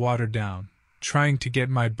gulped the water down, trying to get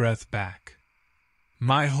my breath back.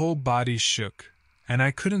 My whole body shook, and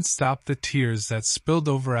I couldn't stop the tears that spilled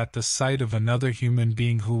over at the sight of another human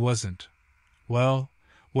being who wasn't, well,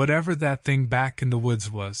 whatever that thing back in the woods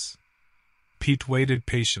was. Pete waited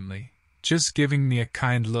patiently, just giving me a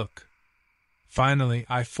kind look. Finally,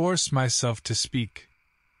 I forced myself to speak.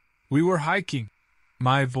 "We were hiking."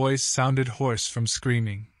 My voice sounded hoarse from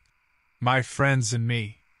screaming. "My friends and me.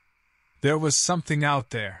 There was something out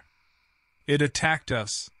there. It attacked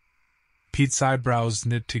us." Pete's eyebrows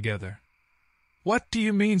knit together. "What do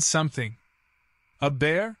you mean something? A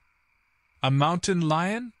bear? A mountain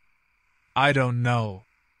lion?" "I don't know,"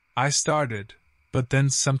 I started, but then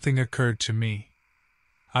something occurred to me.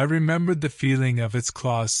 I remembered the feeling of its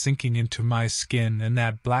claws sinking into my skin and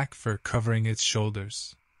that black fur covering its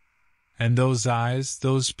shoulders. And those eyes,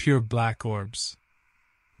 those pure black orbs.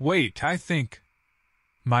 "Wait, I think..."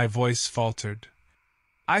 My voice faltered.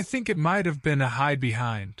 "I think it might have been a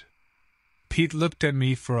hide-behind." Pete looked at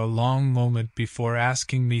me for a long moment before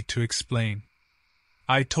asking me to explain.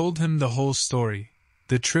 I told him the whole story,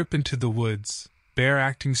 the trip into the woods, bear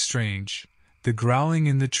acting strange, the growling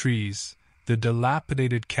in the trees, the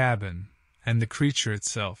dilapidated cabin, and the creature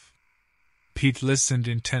itself. Pete listened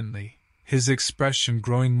intently, his expression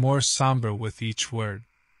growing more somber with each word.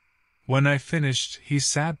 When I finished, he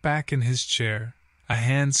sat back in his chair, a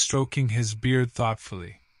hand stroking his beard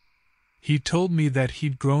thoughtfully. He told me that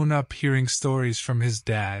he'd grown up hearing stories from his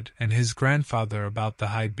dad and his grandfather about the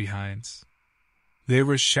hide-behinds. They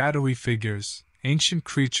were shadowy figures, ancient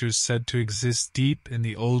creatures said to exist deep in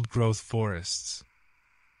the old-growth forests.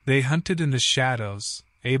 They hunted in the shadows,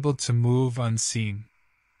 able to move unseen.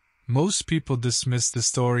 Most people dismissed the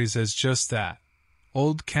stories as just that,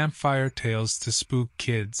 old campfire tales to spook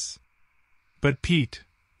kids. But Pete,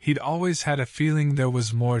 he'd always had a feeling there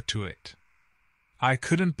was more to it. I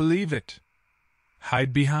couldn't believe it.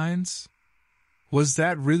 Hide-behinds? Was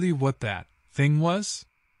that really what that thing was?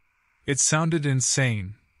 It sounded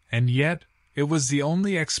insane, and yet it was the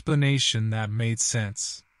only explanation that made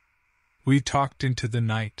sense. We talked into the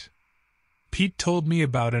night. Pete told me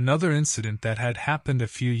about another incident that had happened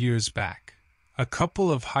a few years back. A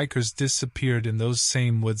couple of hikers disappeared in those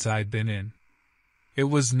same woods I'd been in. It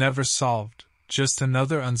was never solved, just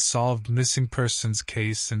another unsolved missing persons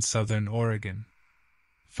case in southern Oregon.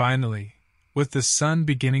 Finally, with the sun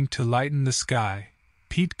beginning to lighten the sky,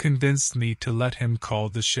 Pete convinced me to let him call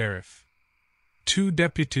the sheriff. 2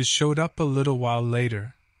 deputies showed up a little while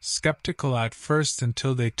later, skeptical at first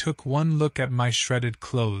until they took one look at my shredded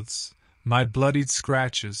clothes, my bloodied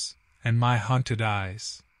scratches, and my haunted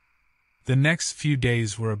eyes. The next few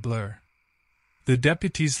days were a blur. The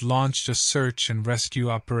deputies launched a search and rescue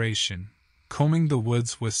operation, combing the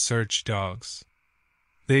woods with search dogs.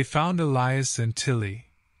 They found Elias and Tilly,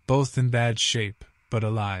 both in bad shape, but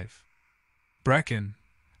alive. Brecken,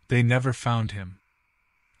 they never found him.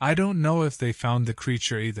 I don't know if they found the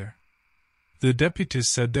creature either. The deputies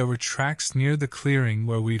said there were tracks near the clearing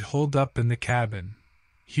where we'd holed up in the cabin.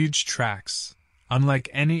 Huge tracks, unlike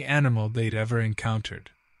any animal they'd ever encountered.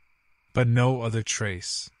 But no other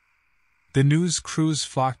trace. The news crews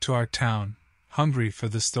flocked to our town, hungry for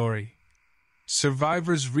the story.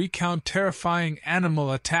 "Survivors recount terrifying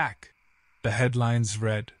animal attack," the headlines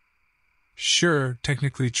read. Sure,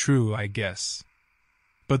 technically true, I guess.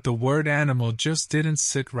 but the word animal just didn't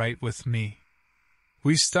sit right with me.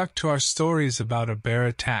 We stuck to our stories about a bear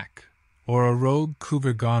attack, or a rogue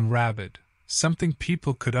cougar gone rabid, something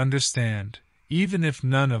people could understand, even if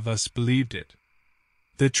none of us believed it.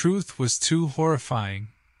 The truth was too horrifying,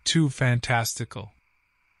 too fantastical.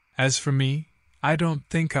 As for me, I don't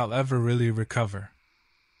think I'll ever really recover.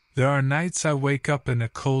 There are nights I wake up in a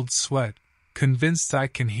cold sweat, convinced I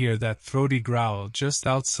can hear that throaty growl just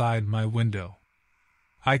outside my window.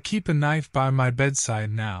 I keep a knife by my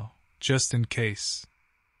bedside now, just in case.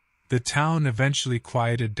 The town eventually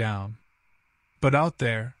quieted down. But out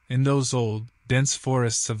there, in those old, dense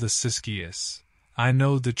forests of the Siskiyous, I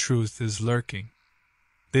know the truth is lurking.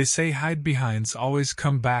 They say hide-behinds always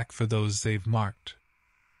come back for those they've marked.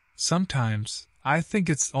 Sometimes, I think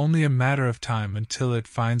it's only a matter of time until it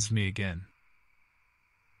finds me again.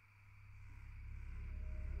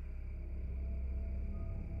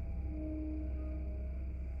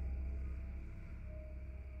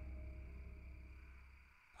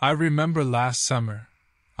 I remember last summer,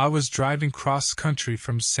 I was driving cross-country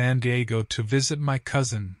from San Diego to visit my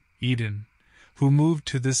cousin, Eden, who moved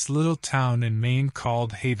to this little town in Maine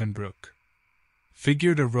called Havenbrook.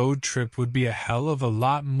 Figured a road trip would be a hell of a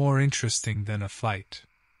lot more interesting than a flight.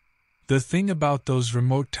 The thing about those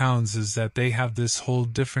remote towns is that they have this whole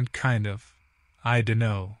different kind of, I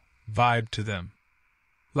dunno, vibe to them.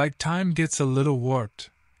 Like time gets a little warped,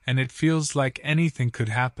 and it feels like anything could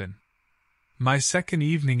happen. My second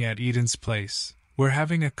evening at Eden's place, we're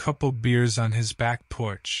having a couple beers on his back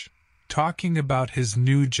porch, talking about his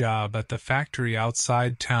new job at the factory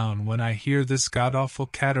outside town when I hear this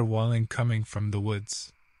god-awful caterwauling coming from the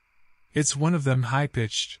woods. It's one of them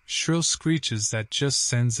high-pitched, shrill screeches that just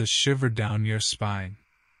sends a shiver down your spine.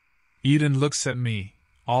 Eden looks at me,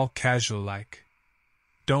 all casual-like.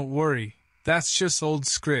 Don't worry, that's just old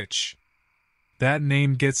Scritch. That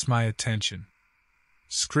name gets my attention.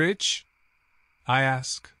 Scritch? I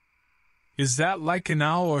ask. Is that like an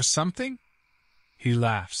owl or something? He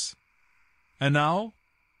laughs. An owl?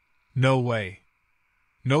 No way.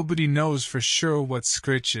 Nobody knows for sure what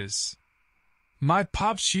Scritch is. My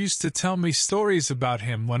pops used to tell me stories about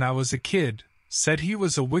him when I was a kid, said he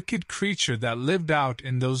was a wicked creature that lived out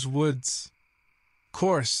in those woods.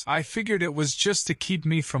 Course, I figured it was just to keep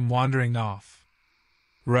me from wandering off.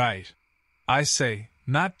 Right. I say,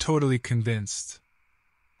 not totally convinced.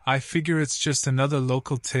 I figure it's just another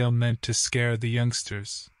local tale meant to scare the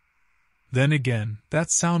youngsters. Then again, that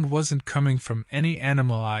sound wasn't coming from any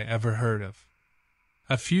animal I ever heard of.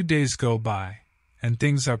 A few days go by, and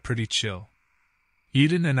things are pretty chill.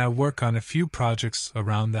 Eden and I work on a few projects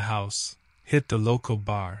around the house, hit the local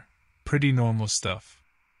bar, pretty normal stuff.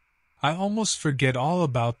 I almost forget all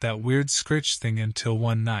about that weird Scritch thing until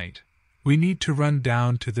one night. We need to run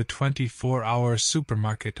down to the 24-hour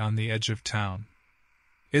supermarket on the edge of town.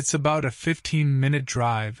 It's about a 15-minute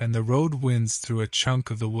drive and the road winds through a chunk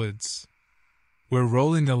of the woods. We're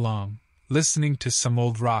rolling along, listening to some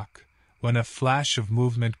old rock, when a flash of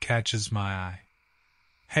movement catches my eye.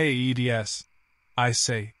 Hey EDS, I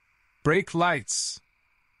say, brake lights!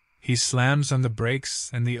 He slams on the brakes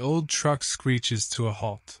and the old truck screeches to a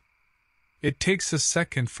halt. It takes a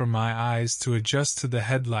second for my eyes to adjust to the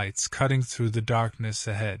headlights cutting through the darkness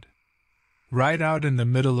ahead. Right out in the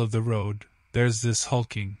middle of the road, there's this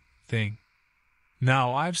hulking thing.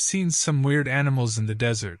 Now, I've seen some weird animals in the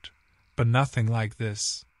desert, but nothing like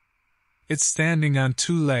this. It's standing on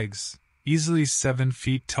two legs, easily 7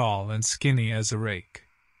 feet tall and skinny as a rake.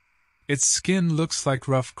 Its skin looks like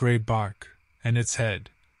rough gray bark, and its head,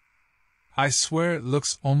 I swear it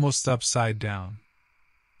looks almost upside down.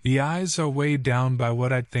 The eyes are weighed down by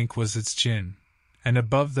what I'd think was its chin, and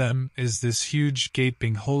above them is this huge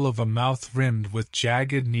gaping hole of a mouth rimmed with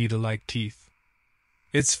jagged needle-like teeth.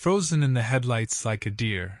 It's frozen in the headlights like a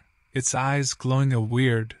deer, its eyes glowing a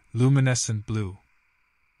weird, luminescent blue.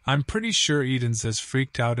 I'm pretty sure Eden's as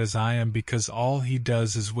freaked out as I am because all he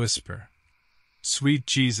does is whisper, "Sweet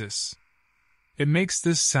Jesus." It makes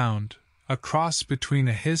this sound, a cross between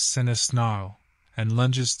a hiss and a snarl, and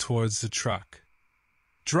lunges towards the truck.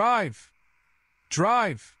 "Drive!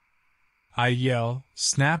 Drive!" I yell,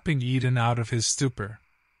 snapping Eden out of his stupor.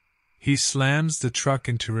 He slams the truck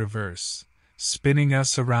into reverse, spinning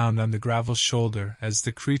us around on the gravel shoulder as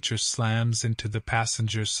the creature slams into the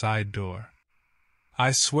passenger side door.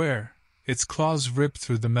 I swear, its claws rip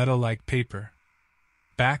through the metal like paper.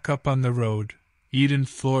 Back up on the road, Eden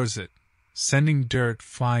floors it, sending dirt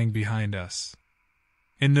flying behind us.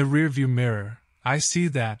 In the rearview mirror, I see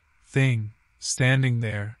that thing, standing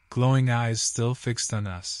there, glowing eyes still fixed on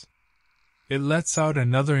us. It lets out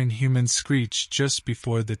another inhuman screech just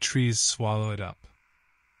before the trees swallow it up.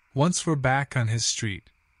 Once we're back on his street,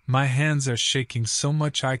 my hands are shaking so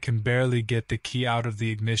much I can barely get the key out of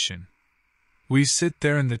the ignition. We sit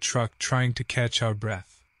there in the truck trying to catch our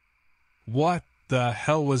breath. What the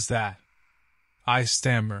hell was that? I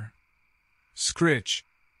stammer. Scritch,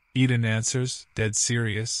 Eden answers, dead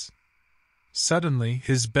serious. Suddenly,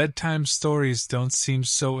 his bedtime stories don't seem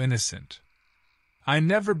so innocent. I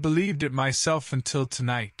never believed it myself until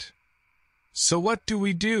tonight. So what do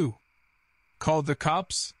we do? Call the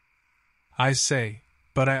cops? I say,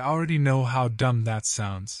 but I already know how dumb that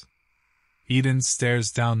sounds. Eden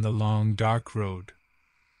stares down the long, dark road.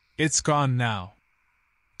 It's gone now.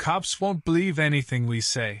 Cops won't believe anything we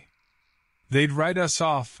say. They'd write us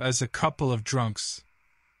off as a couple of drunks.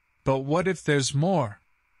 But what if there's more?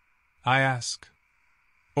 I ask.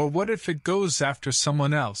 Or what if it goes after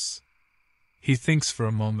someone else? He thinks for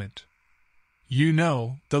a moment. You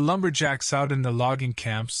know, the lumberjacks out in the logging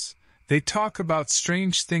camps, they talk about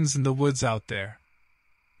strange things in the woods out there.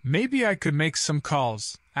 Maybe I could make some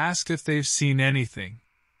calls, ask if they've seen anything.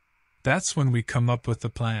 That's when we come up with a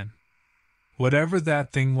plan. Whatever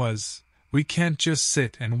that thing was, we can't just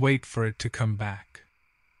sit and wait for it to come back.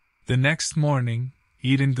 The next morning,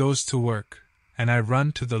 Eden goes to work, and I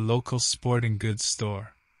run to the local sporting goods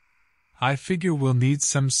store. I figure we'll need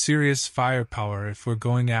some serious firepower if we're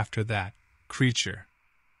going after that creature.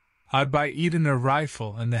 I buy Eden a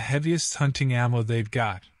rifle and the heaviest hunting ammo they've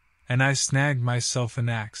got, and I snag myself an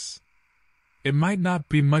axe. It might not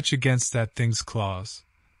be much against that thing's claws,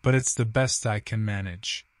 but it's the best I can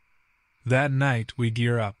manage. That night we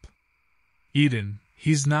gear up. Eden,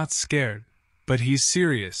 he's not scared, but he's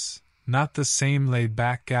serious, not the same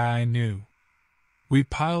laid-back guy I knew. We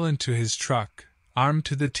pile into his truck, armed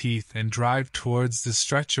to the teeth, and drive towards the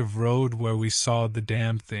stretch of road where we saw the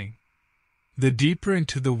damn thing. The deeper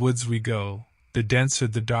into the woods we go, the denser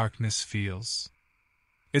the darkness feels.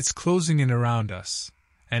 It's closing in around us,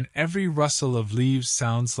 and every rustle of leaves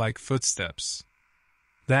sounds like footsteps.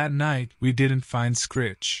 That night we didn't find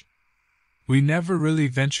Scritch. We never really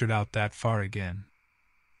ventured out that far again.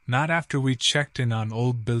 Not after we checked in on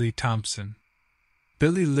old Billy Thompson.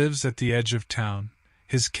 Billy lives at the edge of town,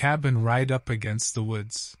 his cabin right up against the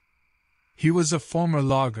woods. He was a former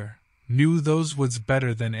logger, knew those woods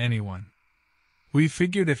better than anyone. We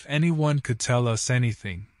figured if anyone could tell us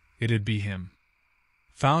anything, it'd be him.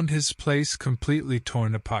 Found his place completely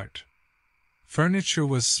torn apart. Furniture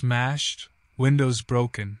was smashed, windows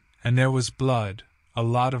broken, and there was blood, a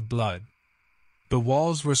lot of blood. The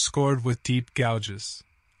walls were scored with deep gouges,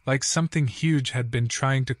 like something huge had been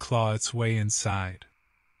trying to claw its way inside.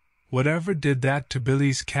 Whatever did that to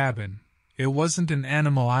Billy's cabin, it wasn't an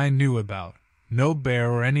animal I knew about, no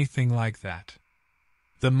bear or anything like that.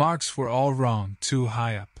 The marks were all wrong, too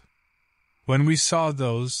high up. When we saw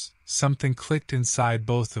those, something clicked inside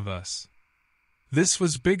both of us. This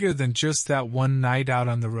was bigger than just that one night out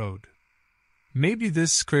on the road. Maybe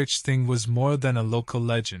this Scritch thing was more than a local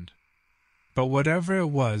legend. But whatever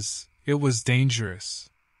it was dangerous.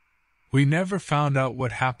 We never found out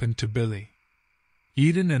what happened to Billy.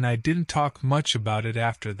 Eden and I didn't talk much about it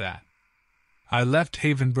after that. I left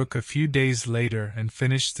Havenbrook a few days later and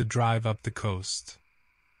finished the drive up the coast.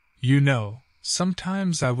 You know,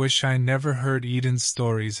 sometimes I wish I never heard Eden's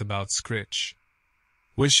stories about Scritch.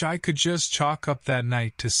 Wish I could just chalk up that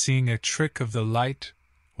night to seeing a trick of the light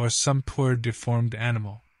or some poor deformed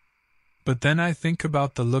animal. But then I think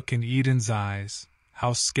about the look in Eden's eyes,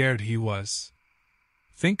 how scared he was.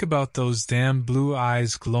 Think about those damn blue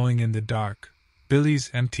eyes glowing in the dark,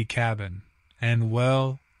 Billy's empty cabin, and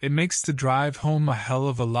well, it makes the drive home a hell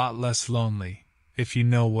of a lot less lonely, if you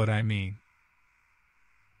know what I mean.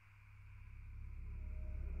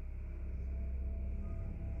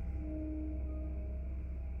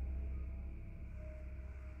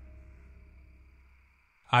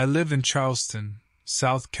 I live in Charleston,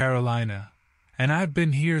 South Carolina, and I've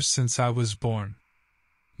been here since I was born.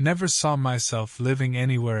 Never saw myself living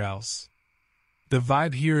anywhere else. The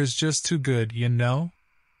vibe here is just too good, you know?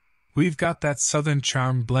 We've got that southern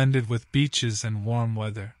charm blended with beaches and warm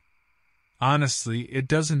weather. Honestly, it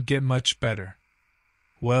doesn't get much better.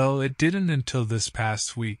 Well, it didn't until this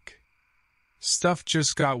past week. Stuff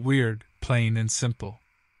just got weird, plain and simple.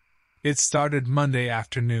 It started Monday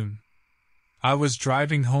afternoon. I was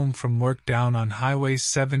driving home from work down on Highway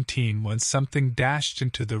 17 when something dashed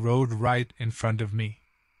into the road right in front of me.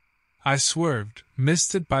 I swerved,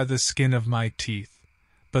 missed it by the skin of my teeth,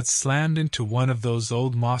 but slammed into one of those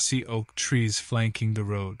old mossy oak trees flanking the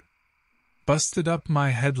road. Busted up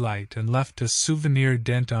my headlight and left a souvenir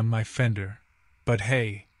dent on my fender, but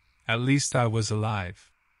hey, at least I was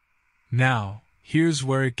alive. Now, here's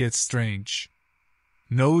where it gets strange.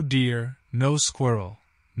 No deer, no squirrel,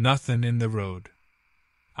 nothin' in the road.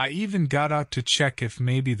 I even got out to check if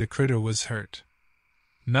maybe the critter was hurt.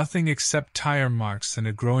 Nothing except tire marks and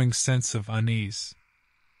a growing sense of unease.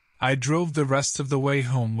 I drove the rest of the way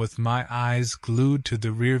home with my eyes glued to the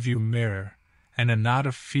rearview mirror and a knot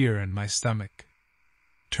of fear in my stomach.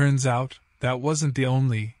 Turns out, that wasn't the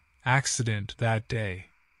only accident that day.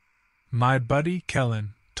 My buddy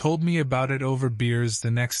Kellen told me about it over beers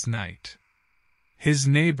the next night. His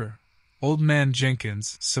neighbor, Old Man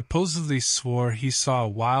Jenkins, supposedly swore he saw a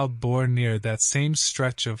wild boar near that same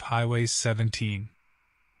stretch of Highway 17.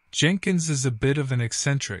 Jenkins is a bit of an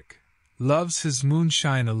eccentric, loves his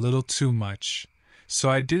moonshine a little too much, so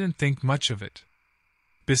I didn't think much of it.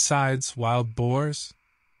 Besides, wild boars?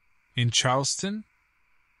 In Charleston?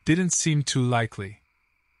 Didn't seem too likely.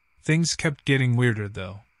 Things kept getting weirder,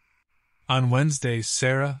 though. On Wednesday,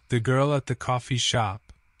 Sarah, the girl at the coffee shop,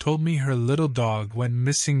 told me her little dog went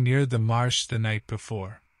missing near the marsh the night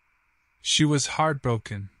before. She was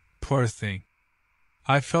heartbroken, poor thing.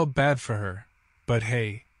 I felt bad for her, but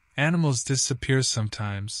hey, animals disappear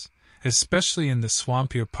sometimes, especially in the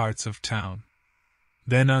swampier parts of town.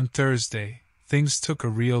 Then on Thursday, things took a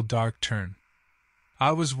real dark turn.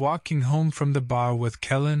 I was walking home from the bar with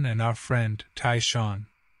Kellen and our friend, Tyshawn.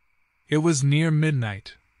 It was near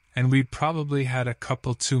midnight, and we'd probably had a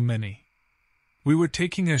couple too many. We were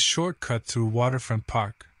taking a shortcut through Waterfront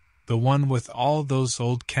Park, the one with all those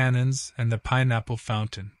old cannons and the pineapple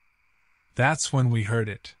fountain. That's when we heard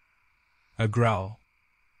it. A growl.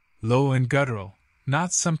 Low and guttural,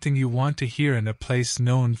 not something you want to hear in a place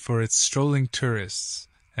known for its strolling tourists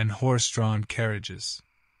and horse-drawn carriages.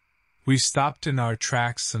 We stopped in our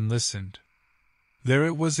tracks and listened. There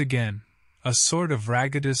it was again, a sort of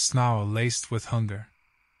ragged snarl laced with hunger.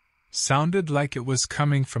 Sounded like it was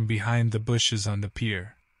coming from behind the bushes on the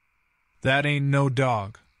pier. "That ain't no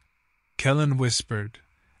dog," Kellen whispered,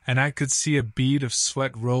 and I could see a bead of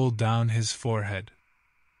sweat roll down his forehead.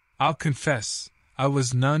 I'll confess, I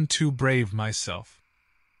was none too brave myself.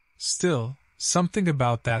 Still, something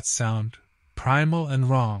about that sound, primal and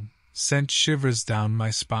wrong, sent shivers down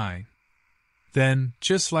my spine. Then,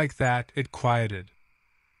 just like that, it quieted.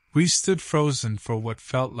 We stood frozen for what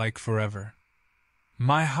felt like forever.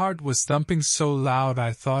 My heart was thumping so loud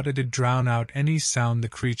I thought it'd drown out any sound the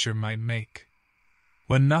creature might make.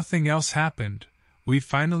 When nothing else happened, we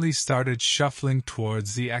finally started shuffling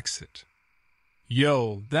towards the exit.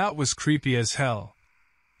 "Yo, that was creepy as hell,"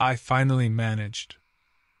 I finally managed.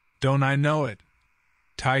 "Don't I know it?"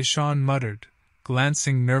 Tyshawn muttered,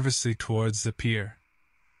 glancing nervously towards the pier.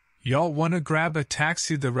 "Y'all want to grab a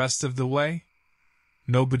taxi the rest of the way?"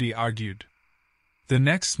 Nobody argued. The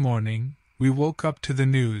next morning, we woke up to the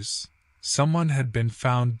news. Someone had been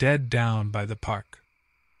found dead down by the park.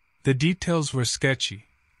 The details were sketchy,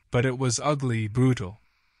 but it was ugly, brutal.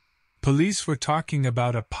 Police were talking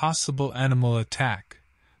about a possible animal attack,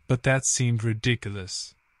 but that seemed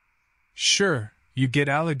ridiculous. Sure, you get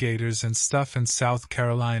alligators and stuff in South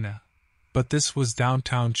Carolina, but this was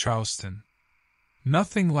downtown Charleston.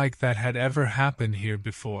 Nothing like that had ever happened here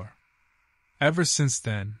before. Ever since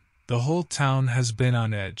then, the whole town has been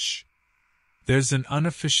on edge. There's an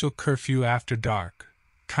unofficial curfew after dark,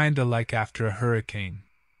 kinda like after a hurricane.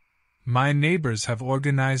 My neighbors have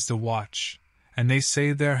organized a watch, and they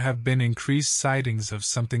say there have been increased sightings of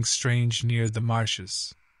something strange near the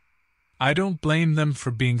marshes. I don't blame them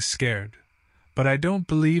for being scared, but I don't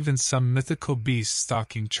believe in some mythical beast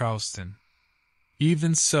stalking Charleston.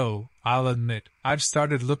 Even so, I'll admit, I've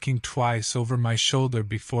started looking twice over my shoulder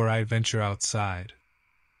before I venture outside.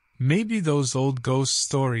 Maybe those old ghost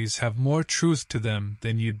stories have more truth to them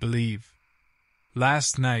than you'd believe.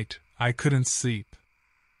 Last night, I couldn't sleep.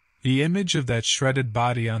 The image of that shredded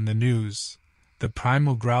body on the news, the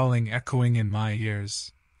primal growling echoing in my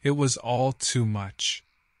ears, it was all too much.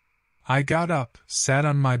 I got up, sat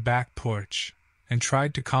on my back porch, and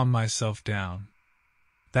tried to calm myself down.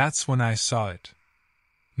 That's when I saw it.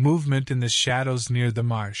 Movement in the shadows near the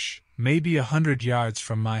marsh, maybe 100 yards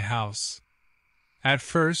from my house. At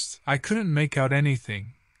first, I couldn't make out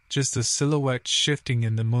anything, just a silhouette shifting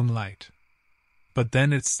in the moonlight. But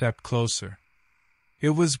then it stepped closer.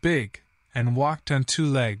 It was big, and walked on two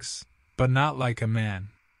legs, but not like a man.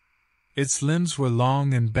 Its limbs were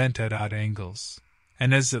long and bent at odd angles,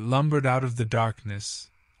 and as it lumbered out of the darkness,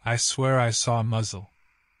 I swear I saw a muzzle.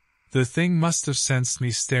 The thing must have sensed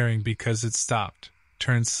me staring because it stopped,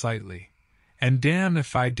 turned slightly, and damn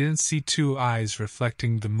if I didn't see two eyes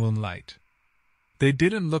reflecting the moonlight. They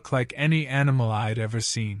didn't look like any animal I'd ever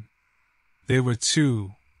seen. They were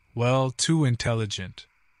too intelligent.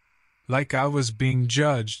 Like I was being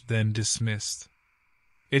judged, then dismissed.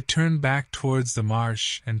 It turned back towards the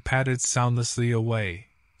marsh and padded soundlessly away,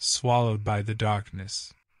 swallowed by the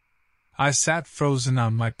darkness. I sat frozen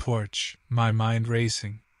on my porch, my mind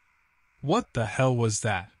racing. What the hell was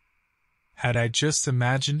that? Had I just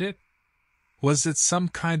imagined it? Was it some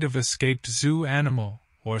kind of escaped zoo animal,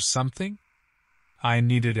 or something? I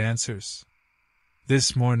needed answers.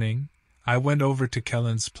 This morning, I went over to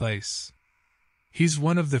Kellen's place. He's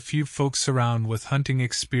one of the few folks around with hunting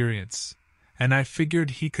experience, and I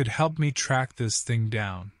figured he could help me track this thing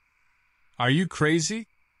down. "Are you crazy?"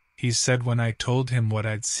 he said when I told him what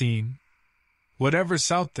I'd seen.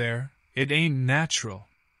 "Whatever's out there, it ain't natural."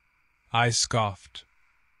 I scoffed.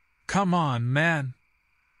 "Come on, man.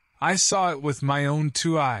 I saw it with my own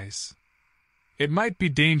 2 eyes. It might be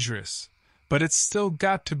dangerous, but it's still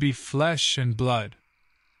got to be flesh and blood."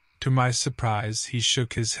 To my surprise, he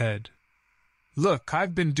shook his head. "Look,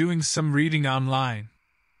 I've been doing some reading online.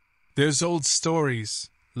 There's old stories,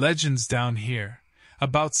 legends down here,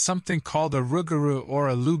 about something called a rugaru or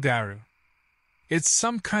a lugaru. It's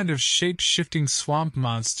some kind of shape-shifting swamp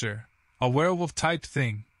monster, a werewolf-type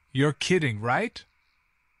thing. You're kidding, right?"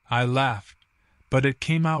 I laughed, but it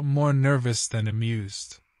came out more nervous than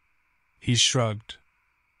amused. He shrugged.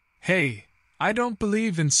 "Hey, I don't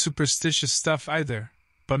believe in superstitious stuff either,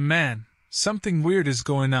 but man, something weird is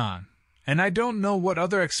going on, and I don't know what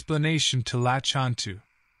other explanation to latch onto.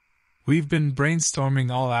 We've been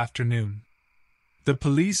brainstorming all afternoon. The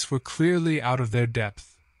police were clearly out of their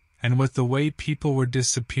depth, and with the way people were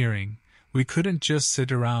disappearing, we couldn't just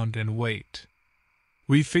sit around and wait.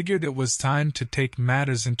 We figured it was time to take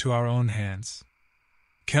matters into our own hands."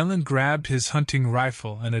 Kellen grabbed his hunting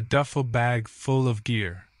rifle and a duffel bag full of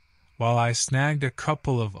gear, while I snagged a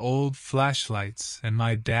couple of old flashlights and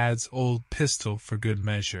my dad's old pistol for good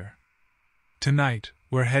measure. "Tonight,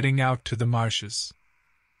 we're heading out to the marshes.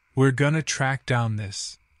 We're gonna track down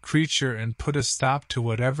this creature and put a stop to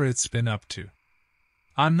whatever it's been up to.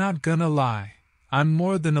 I'm not gonna lie, I'm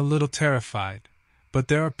more than a little terrified, but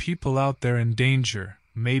there are people out there in danger,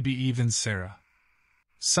 maybe even Sarah.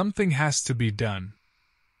 Something has to be done.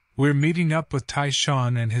 We're meeting up with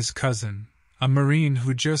Tyshawn and his cousin, a Marine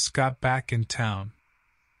who just got back in town.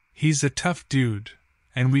 He's a tough dude,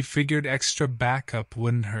 and we figured extra backup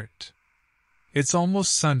wouldn't hurt. It's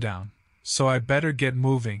almost sundown, so I better get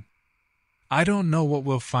moving. I don't know what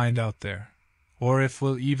we'll find out there, or if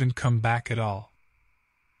we'll even come back at all.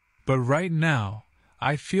 But right now,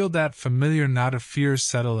 I feel that familiar knot of fear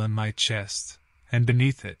settle in my chest, and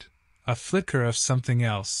beneath it, a flicker of something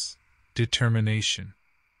else, determination.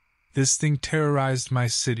 This thing terrorized my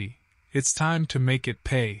city. It's time to make it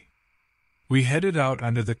pay." We headed out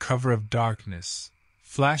under the cover of darkness,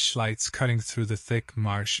 flashlights cutting through the thick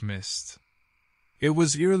marsh mist. It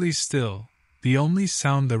was eerily still, the only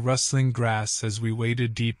sound the rustling grass as we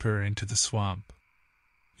waded deeper into the swamp.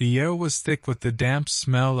 The air was thick with the damp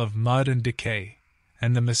smell of mud and decay,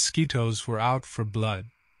 and the mosquitoes were out for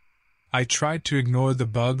blood. I tried to ignore the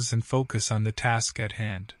bugs and focus on the task at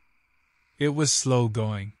hand. It was slow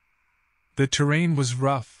going. The terrain was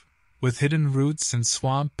rough, with hidden roots and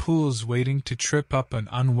swamp pools waiting to trip up an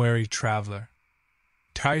unwary traveler.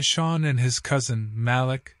 Tyshawn and his cousin,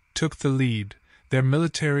 Malik, took the lead, their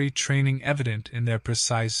military training evident in their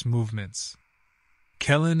precise movements.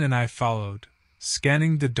 Kellen and I followed,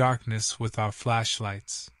 scanning the darkness with our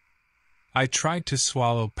flashlights. I tried to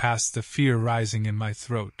swallow past the fear rising in my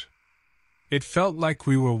throat. It felt like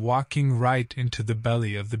we were walking right into the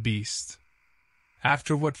belly of the beast.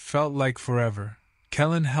 After what felt like forever,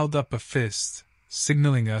 Kellen held up a fist,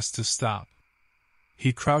 signaling us to stop.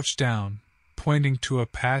 He crouched down, pointing to a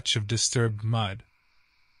patch of disturbed mud.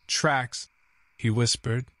 "Tracks," he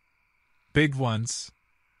whispered. "Big ones."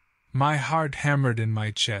 My heart hammered in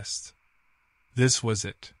my chest. This was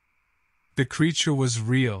it. The creature was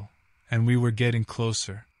real, and we were getting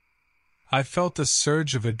closer. I felt a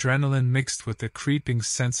surge of adrenaline mixed with a creeping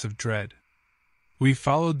sense of dread. We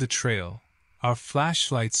followed the trail, our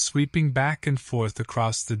flashlights sweeping back and forth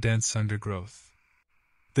across the dense undergrowth.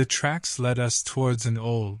 The tracks led us towards an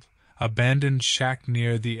old, abandoned shack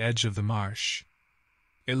near the edge of the marsh.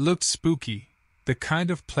 It looked spooky, the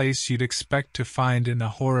kind of place you'd expect to find in a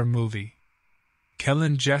horror movie.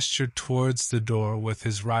 Kellen gestured towards the door with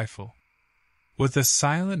his rifle. With a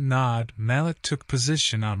silent nod, Malik took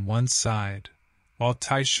position on one side, while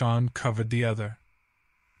Tyshawn covered the other.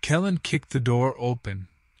 Kellen kicked the door open,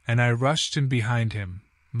 and I rushed in behind him,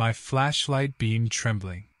 my flashlight beam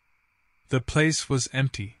trembling. The place was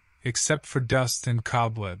empty, except for dust and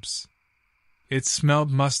cobwebs. It smelled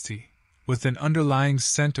musty, with an underlying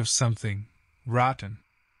scent of something rotten.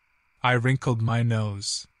 I wrinkled my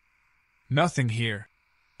nose. "Nothing here,"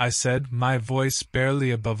 I said, my voice barely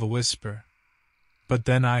above a whisper. But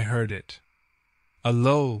then I heard it. A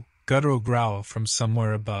low, guttural growl from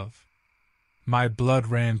somewhere above. My blood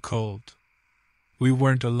ran cold. We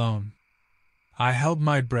weren't alone. I held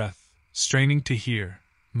my breath, straining to hear,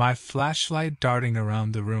 my flashlight darting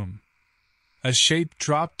around the room. A shape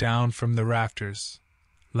dropped down from the rafters,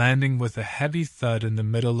 landing with a heavy thud in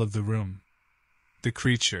the middle of the room. The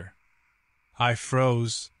creature. I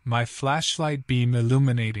froze, my flashlight beam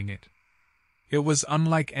illuminating it. It was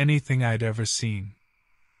unlike anything I'd ever seen.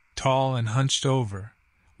 Tall and hunched over,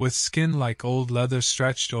 with skin like old leather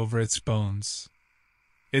stretched over its bones.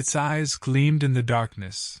 Its eyes gleamed in the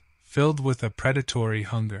darkness, filled with a predatory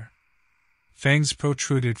hunger. Fangs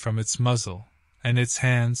protruded from its muzzle, and its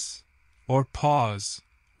hands, or paws,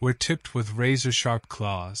 were tipped with razor-sharp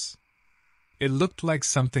claws. It looked like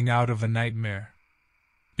something out of a nightmare.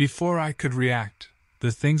 Before I could react,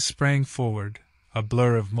 the thing sprang forward, a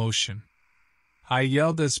blur of motion. I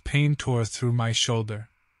yelled as pain tore through my shoulder.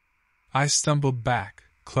 I stumbled back,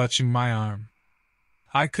 clutching my arm.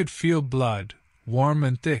 I could feel blood, warm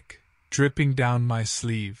and thick, dripping down my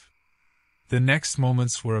sleeve. The next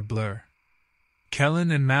moments were a blur. Kellen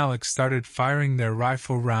and Malik started firing their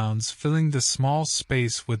rifle rounds, filling the small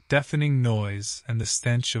space with deafening noise and the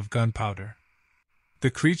stench of gunpowder. The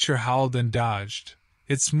creature howled and dodged,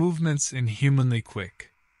 its movements inhumanly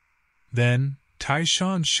quick. Then,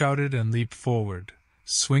 Tyshawn shouted and leaped forward,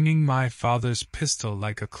 swinging my father's pistol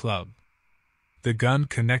like a club. The gun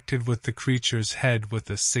connected with the creature's head with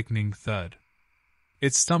a sickening thud.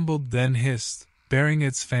 It stumbled, then hissed, baring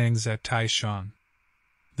its fangs at Tyshawn.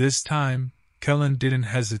 This time, Kellen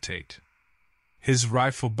didn't hesitate. His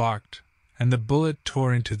rifle barked, and the bullet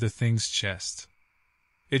tore into the thing's chest.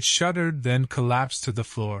 It shuddered, then collapsed to the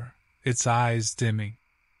floor, its eyes dimming.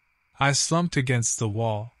 I slumped against the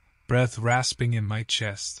wall, breath rasping in my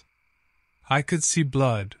chest. I could see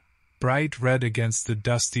blood, bright red against the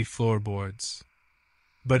dusty floorboards.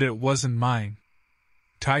 But it wasn't mine.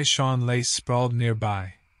 Tyshawn lay sprawled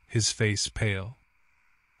nearby, his face pale.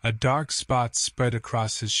 A dark spot spread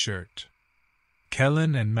across his shirt.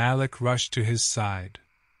 Kellen and Malik rushed to his side.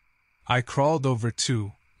 I crawled over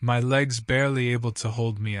too, my legs barely able to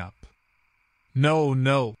hold me up. No,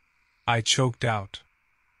 no, I choked out.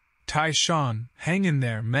 Tyshawn, hang in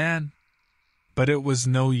there, man. But it was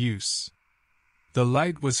no use. The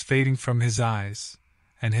light was fading from his eyes,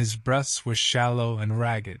 and his breaths were shallow and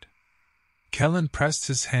ragged. Kellen pressed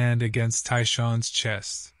his hand against Tyshawn's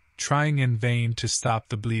chest, trying in vain to stop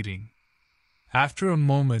the bleeding. After a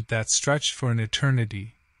moment that stretched for an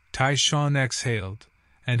eternity, Tyshawn exhaled,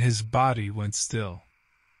 and his body went still.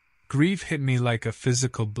 Grief hit me like a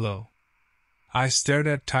physical blow. I stared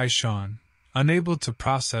at Tyshawn, unable to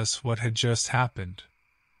process what had just happened.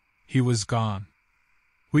 He was gone.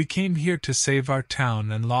 We came here to save our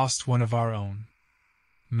town and lost one of our own.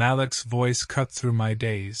 Malik's voice cut through my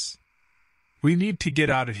daze. We need to get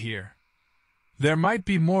out of here. There might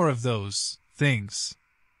be more of those things.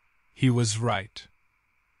 He was right.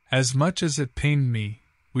 As much as it pained me,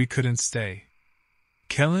 we couldn't stay.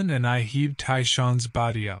 Kellen and I heaved Tyshawn's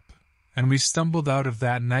body up, and we stumbled out of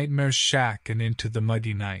that nightmare shack and into the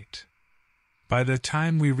muddy night. By the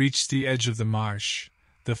time we reached the edge of the marsh,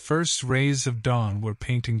 the first rays of dawn were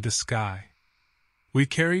painting the sky. We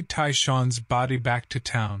carried Tyshawn's body back to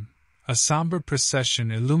town, a somber procession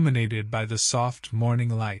illuminated by the soft morning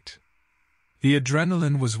light. The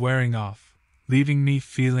adrenaline was wearing off, leaving me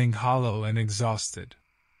feeling hollow and exhausted.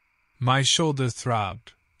 My shoulder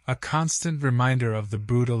throbbed, a constant reminder of the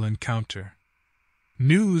brutal encounter.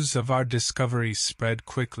 News of our discovery spread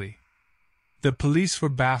quickly. The police were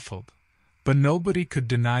baffled, but nobody could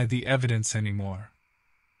deny the evidence anymore.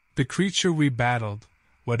 The creature we battled,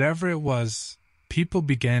 whatever it was, people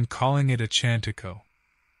began calling it a Chantico.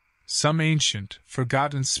 Some ancient,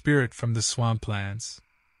 forgotten spirit from the swamplands.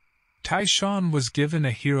 Tyshawn was given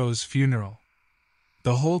a hero's funeral.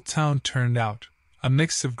 The whole town turned out, a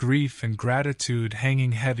mix of grief and gratitude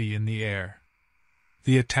hanging heavy in the air.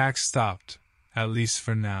 The attack stopped, at least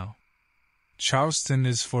for now. Charleston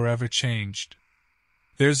is forever changed.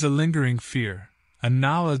 There's a lingering fear, a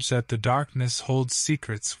knowledge that the darkness holds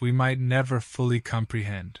secrets we might never fully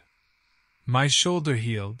comprehend. My shoulder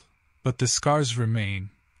healed, but the scars remain,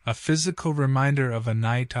 a physical reminder of a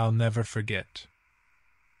night I'll never forget.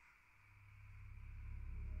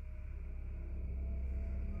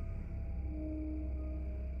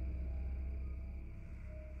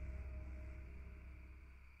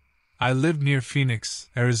 I lived near Phoenix,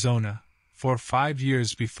 Arizona, for 5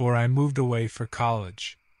 years before I moved away for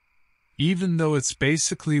college. Even though it's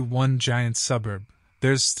basically one giant suburb,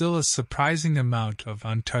 there's still a surprising amount of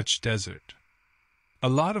untouched desert. A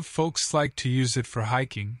lot of folks like to use it for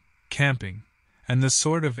hiking, camping, and the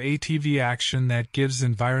sort of ATV action that gives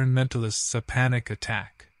environmentalists a panic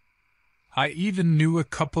attack. I even knew a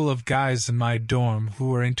couple of guys in my dorm who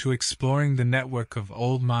were into exploring the network of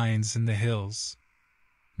old mines in the hills.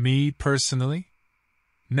 Me, personally,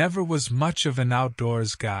 never was much of an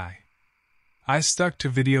outdoors guy. I stuck to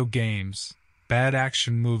video games, bad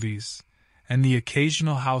action movies, and the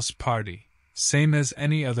occasional house party, same as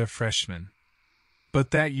any other freshman.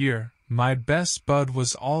 But that year, my best bud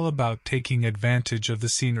was all about taking advantage of the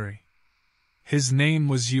scenery. His name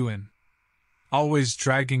was Ewan, always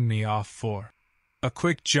dragging me off for a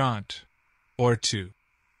quick jaunt, or to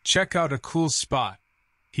check out a cool spot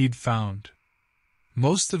he'd found.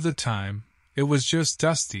 Most of the time, it was just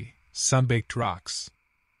dusty, sun-baked rocks.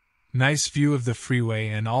 Nice view of the freeway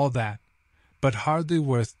and all that, but hardly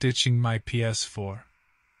worth ditching my PS4.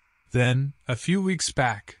 Then, a few weeks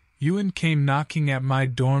back, Ewan came knocking at my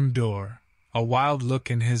dorm door, a wild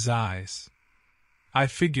look in his eyes. I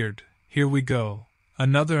figured, here we go,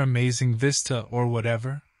 another amazing vista or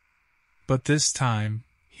whatever. But this time,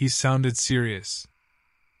 he sounded serious.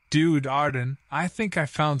 Dude, Arden, I think I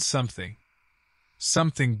found something.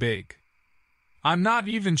 Something big. I'm not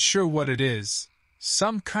even sure what it is,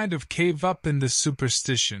 some kind of cave up in the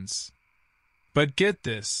superstitions. But get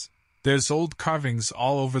this, there's old carvings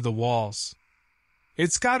all over the walls.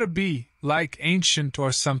 It's gotta be, like, ancient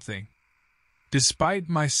or something. Despite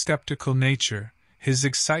my skeptical nature, his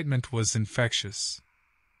excitement was infectious.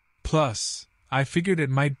 Plus, I figured it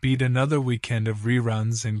might beat another weekend of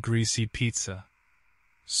reruns and greasy pizza.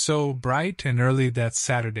 So, bright and early that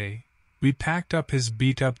Saturday, we packed up his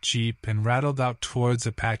beat-up Jeep and rattled out towards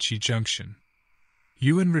Apache Junction.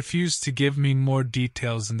 Ewan refused to give me more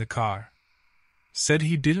details in the car. Said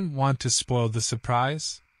he didn't want to spoil the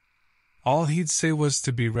surprise. All he'd say was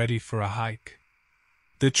to be ready for a hike.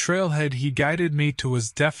 The trailhead he guided me to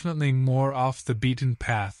was definitely more off the beaten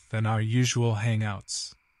path than our usual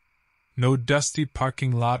hangouts. No dusty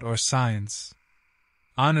parking lot or signs.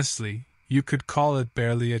 Honestly, you could call it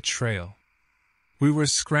barely a trail. We were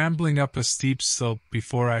scrambling up a steep slope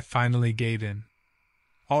before I finally gave in.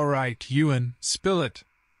 All right, Ewan, spill it.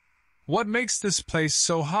 What makes this place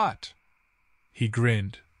so hot? He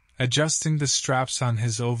grinned, adjusting the straps on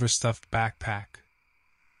his overstuffed backpack.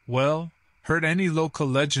 Well, heard any local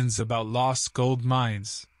legends about lost gold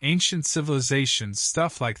mines, ancient civilizations,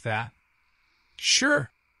 stuff like that?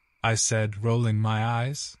 Sure, I said, rolling my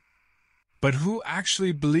eyes. But who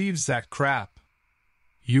actually believes that crap?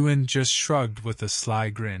 Ewan just shrugged with a sly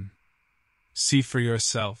grin. See for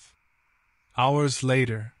yourself. Hours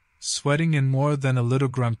later, sweating and more than a little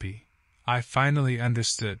grumpy, I finally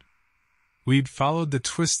understood. We'd followed the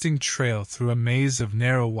twisting trail through a maze of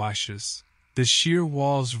narrow washes, the sheer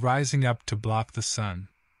walls rising up to block the sun.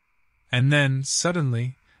 And then,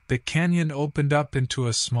 suddenly, the canyon opened up into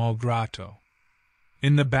a small grotto.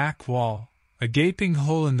 In the back wall, a gaping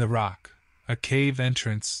hole in the rock, a cave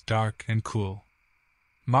entrance dark and cool.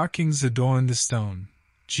 Markings adorned the stone,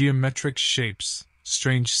 geometric shapes,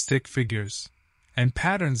 strange stick figures, and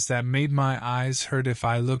patterns that made my eyes hurt if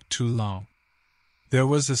I looked too long. There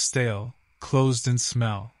was a stale, closed-in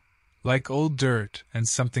smell, like old dirt and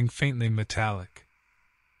something faintly metallic.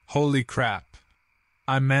 Holy crap!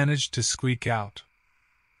 I managed to squeak out.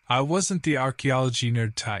 I wasn't the archaeology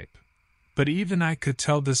nerd type, but even I could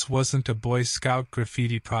tell this wasn't a Boy Scout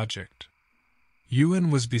graffiti project. Ewan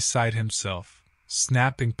was beside himself,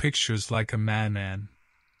 snapping pictures like a madman.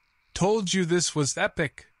 Told you this was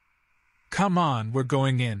epic! Come on, we're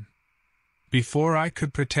going in. Before I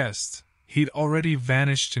could protest, he'd already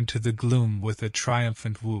vanished into the gloom with a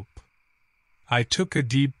triumphant whoop. I took a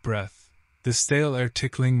deep breath, the stale air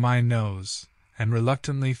tickling my nose, and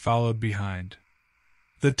reluctantly followed behind.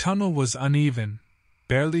 The tunnel was uneven,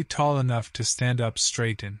 barely tall enough to stand up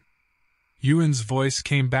straight in. Ewan's voice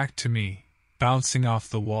came back to me, bouncing off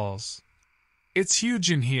the walls. It's huge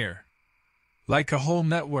in here. Like a whole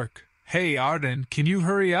network. Hey, Arden, can you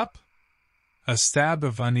hurry up? A stab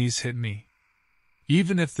of unease hit me.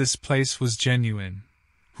 Even if this place was genuine,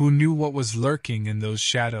 who knew what was lurking in those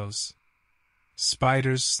shadows?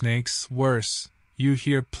 Spiders, snakes, worse, you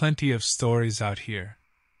hear plenty of stories out here.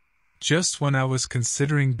 Just when I was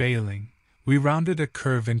considering bailing, we rounded a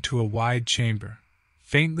curve into a wide chamber,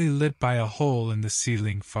 faintly lit by a hole in the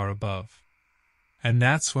ceiling far above. And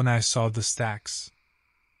that's when I saw the stacks.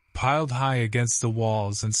 Piled high against the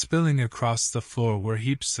walls and spilling across the floor were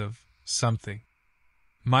heaps of something.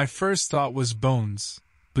 My first thought was bones,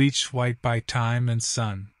 bleached white by time and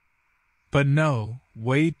sun. But no,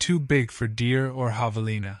 way too big for deer or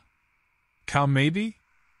javelina. Cow maybe?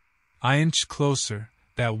 I inched closer,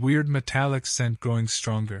 that weird metallic scent growing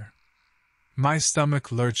stronger. My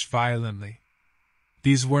stomach lurched violently.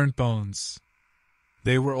 These weren't bones.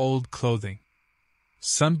 They were old clothing.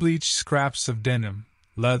 Sun-bleached scraps of denim,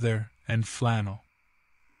 leather, and flannel.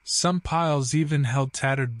 Some piles even held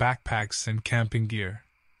tattered backpacks and camping gear.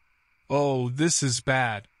 "Oh, this is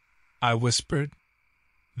bad," I whispered.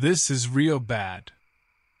 "This is real bad."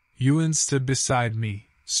 Ewan stood beside me,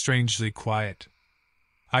 strangely quiet.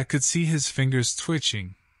 I could see his fingers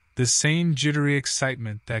twitching, the same jittery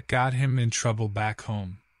excitement that got him in trouble back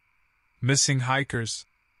home. "Missing hikers,"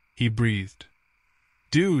 he breathed.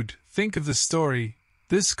 "Dude, think of the story.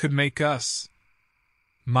 This could make us."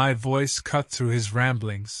 My voice cut through his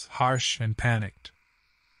ramblings, harsh and panicked.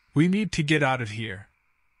 "We need to get out of here.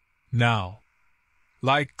 Now.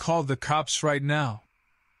 Like, call the cops right now."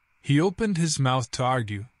 He opened his mouth to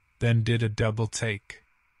argue, then did a double take.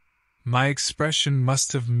 My expression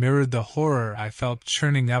must have mirrored the horror I felt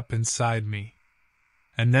churning up inside me.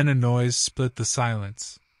 And then a noise split the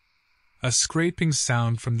silence. A scraping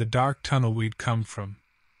sound from the dark tunnel we'd come from.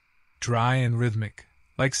 Dry and rhythmic,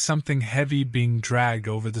 like something heavy being dragged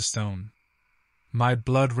over the stone. My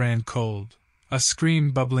blood ran cold, a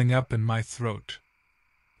scream bubbling up in my throat.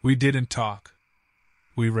 We didn't talk.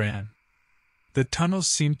 We ran. The tunnel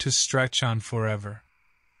seemed to stretch on forever.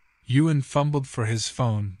 Ewan fumbled for his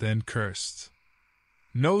phone, then cursed.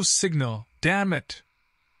 "No signal, damn it!"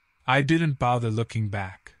 I didn't bother looking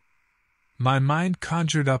back. My mind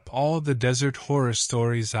conjured up all the desert horror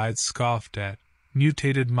stories I'd scoffed at,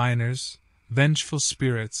 mutated miners, vengeful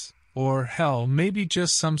spirits, or hell, maybe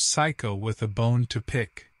just some psycho with a bone to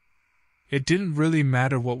pick. It didn't really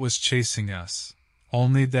matter what was chasing us,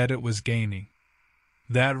 only that it was gaining.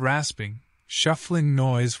 That rasping, shuffling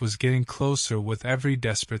noise was getting closer with every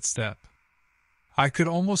desperate step. I could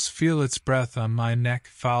almost feel its breath on my neck,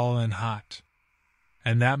 foul and hot.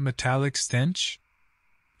 And that metallic stench?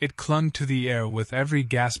 It clung to the air with every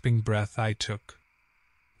gasping breath I took.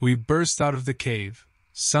 We burst out of the cave,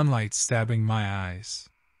 sunlight stabbing my eyes.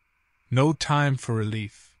 No time for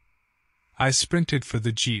relief. I sprinted for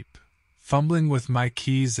the jeep, fumbling with my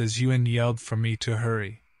keys as Ewan yelled for me to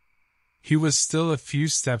hurry. He was still a few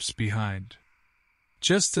steps behind.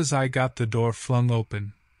 Just as I got the door flung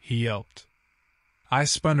open, he yelped. I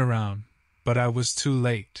spun around, but I was too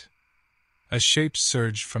late. A shape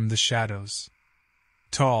surged from the shadows.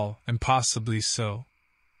 Tall, impossibly so.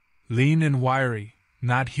 Lean and wiry,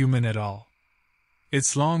 not human at all.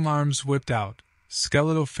 Its long arms whipped out,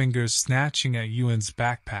 skeletal fingers snatching at Ewan's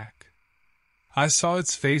backpack. I saw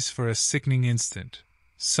its face for a sickening instant,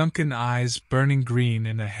 sunken eyes burning green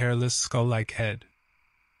in a hairless skull-like head.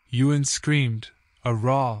 Ewan screamed, a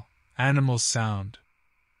raw, animal sound.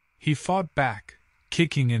 He fought back,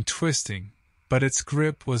 kicking and twisting, but its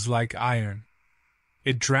grip was like iron.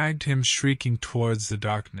 It dragged him shrieking towards the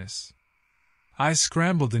darkness. I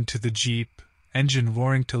scrambled into the jeep, engine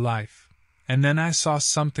roaring to life, and then I saw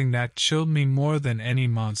something that chilled me more than any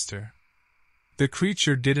monster. The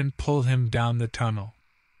creature didn't pull him down the tunnel.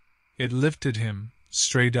 It lifted him,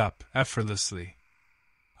 straight up, effortlessly.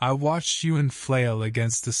 I watched Ewan flail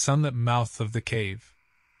against the sunlit mouth of the cave.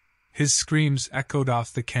 His screams echoed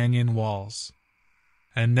off the canyon walls.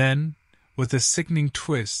 And then, with a sickening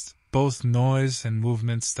twist, both noise and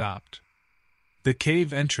movement stopped. The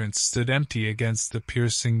cave entrance stood empty against the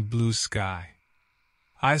piercing blue sky.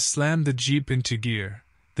 I slammed the jeep into gear,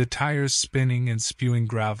 the tires spinning and spewing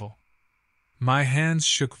gravel. My hands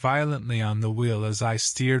shook violently on the wheel as I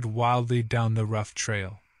steered wildly down the rough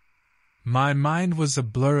trail. My mind was a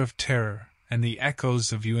blur of terror and the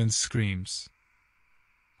echoes of Ewan's screams.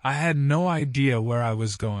 I had no idea where I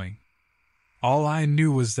was going. All I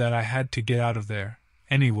knew was that I had to get out of there,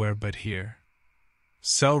 anywhere but here.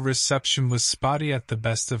 Cell reception was spotty at the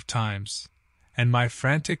best of times, and my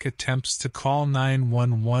frantic attempts to call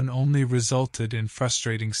 911 only resulted in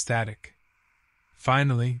frustrating static.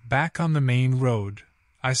 Finally, back on the main road,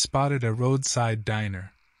 I spotted a roadside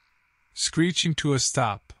diner. Screeching to a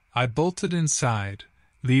stop, I bolted inside,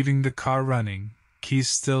 leaving the car running, keys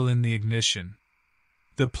still in the ignition.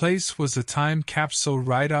 The place was a time capsule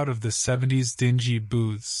right out of the 70s, dingy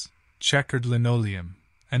booths, checkered linoleum,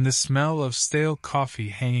 and the smell of stale coffee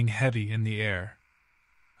hanging heavy in the air.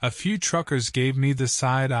 A few truckers gave me the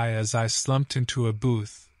side eye as I slumped into a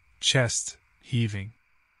booth, chest heaving.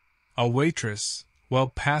 A waitress, well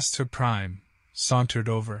past her prime, sauntered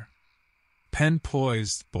over. Pen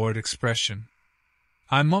poised, bored expression.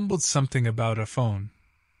 I mumbled something about a phone.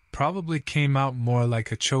 Probably came out more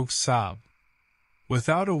like a choked sob.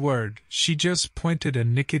 Without a word, she just pointed a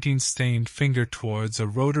nicotine-stained finger towards a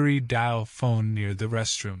rotary dial phone near the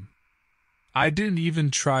restroom. I didn't even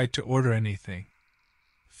try to order anything.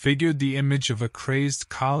 Figured the image of a crazed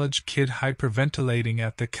college kid hyperventilating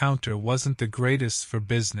at the counter wasn't the greatest for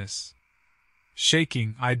business.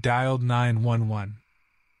 Shaking, I dialed 911.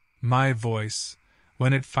 My voice,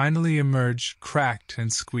 when it finally emerged, cracked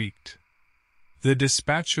and squeaked. The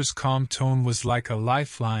dispatcher's calm tone was like a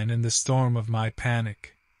lifeline in the storm of my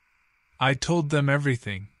panic. I told them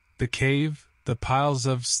everything: the cave, the piles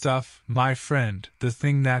of stuff, my friend, the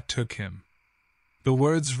thing that took him. The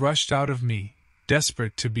words rushed out of me,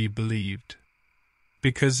 desperate to be believed.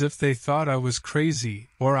 Because if they thought I was crazy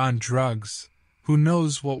or on drugs, who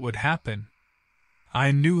knows what would happen?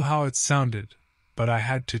 I knew how it sounded, but I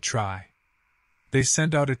had to try. They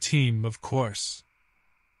sent out a team, of course.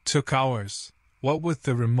 Took hours, what with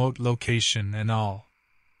the remote location and all.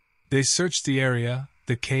 They searched the area,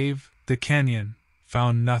 the cave, the canyon,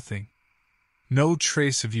 found nothing. No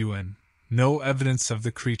trace of Ewan, no evidence of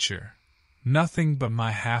the creature. Nothing but my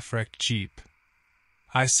half-wrecked Jeep.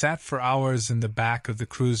 I sat for hours in the back of the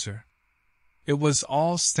cruiser. It was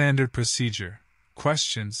all standard procedure.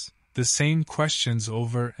 Questions, the same questions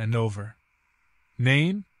over and over.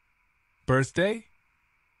 Name? Birthday?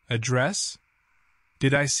 Address?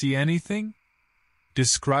 Did I see anything?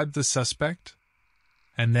 Describe the suspect?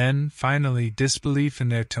 And then, finally, disbelief in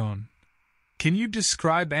their tone. Can you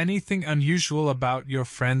describe anything unusual about your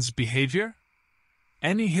friend's behavior?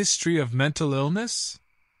 Any history of mental illness?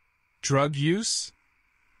 Drug use?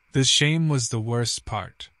 The shame was the worst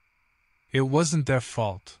part. It wasn't their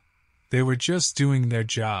fault. They were just doing their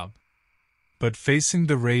job. But facing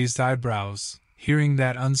the raised eyebrows, hearing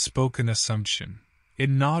that unspoken assumption, it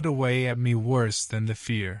gnawed away at me worse than the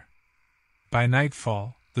fear. By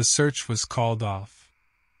nightfall, the search was called off.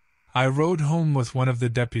 I rode home with one of the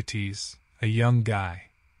deputies, a young guy,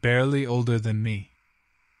 barely older than me.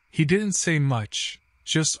 He didn't say much,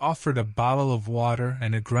 just offered a bottle of water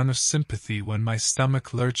and a grunt of sympathy when my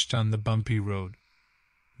stomach lurched on the bumpy road.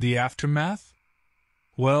 The aftermath?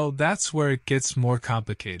 Well, that's where it gets more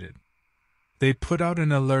complicated. They put out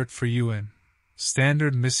an alert for Ewan,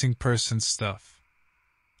 standard missing person stuff.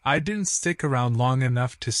 I didn't stick around long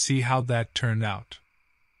enough to see how that turned out.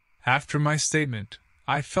 After my statement,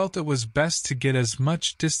 I felt it was best to get as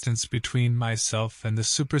much distance between myself and the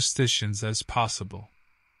superstitions as possible.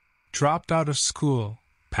 Dropped out of school,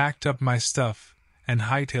 packed up my stuff, and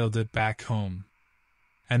hightailed it back home.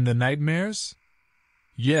 And the nightmares?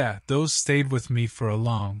 Yeah, those stayed with me for a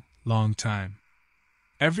long, long time.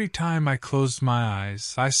 Every time I closed my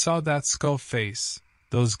eyes, I saw that skull face,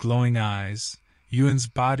 those glowing eyes, Ewan's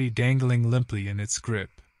body dangling limply in its grip.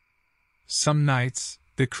 Some nights,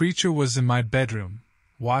 the creature was in my bedroom,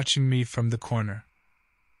 watching me from the corner.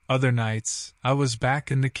 Other nights, I was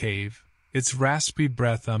back in the cave, its raspy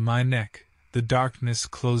breath on my neck, the darkness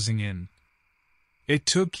closing in. It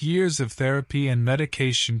took years of therapy and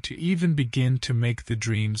medication to even begin to make the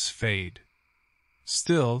dreams fade.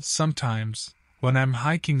 Still, sometimes, when I'm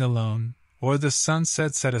hiking alone, or the sun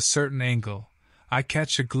sets at a certain angle, I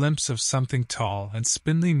catch a glimpse of something tall and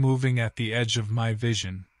spindly moving at the edge of my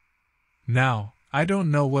vision. Now, I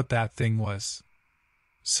don't know what that thing was.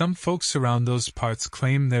 Some folks around those parts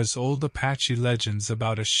claim there's old Apache legends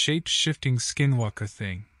about a shape-shifting skinwalker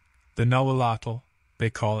thing, the Nahuatl, they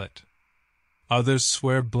call it. Others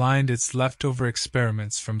swear blind it's leftover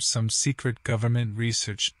experiments from some secret government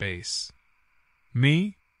research base.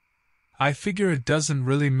 Me? I figure it doesn't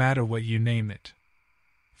really matter what you name it.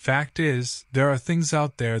 Fact is, there are things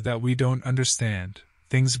out there that we don't understand,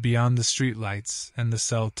 things beyond the streetlights and the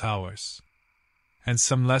cell towers. And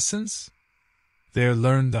some lessons? They're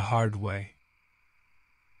learned the hard way.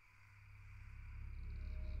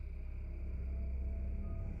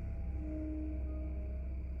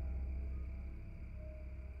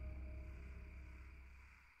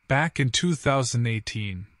 Back in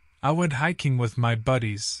 2018, I went hiking with my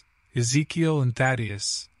buddies, Ezekiel and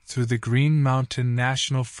Thaddeus, through the Green Mountain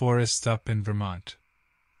National Forest up in Vermont.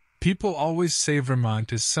 People always say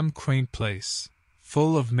Vermont is some quaint place,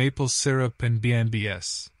 full of maple syrup and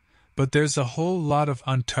BNBS, but there's a whole lot of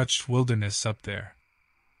untouched wilderness up there.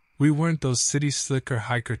 We weren't those city slicker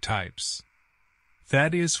hiker types.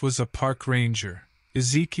 Thaddeus was a park ranger,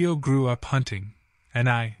 Ezekiel grew up hunting, and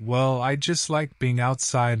I just like being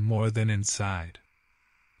outside more than inside.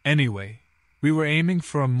 Anyway, we were aiming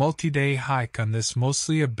for a multi-day hike on this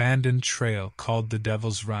mostly abandoned trail called the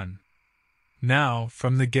Devil's Run. Now,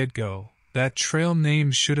 from the get-go, that trail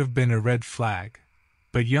name should have been a red flag,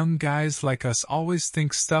 but young guys like us always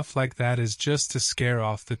think stuff like that is just to scare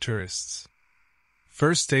off the tourists.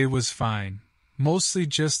 First day was fine, mostly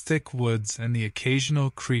just thick woods and the occasional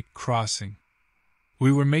creek crossing.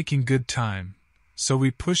 We were making good time, so we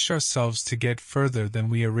pushed ourselves to get further than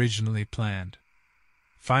we originally planned.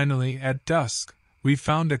 Finally, at dusk, we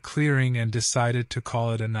found a clearing and decided to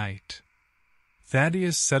call it a night.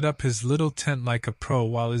 Thaddeus set up his little tent like a pro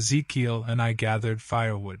while Ezekiel and I gathered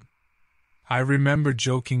firewood. I remember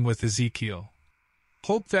joking with Ezekiel.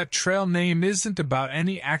 Hope that trail name isn't about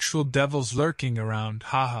any actual devils lurking around,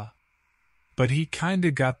 haha. But he kinda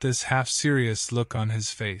got this half-serious look on his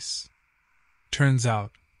face. Turns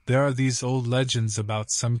out, there are these old legends about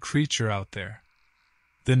some creature out there.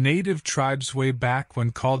 The native tribes way back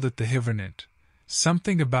when called it the Hivernant,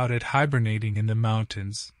 something about it hibernating in the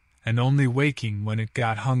mountains, and only waking when it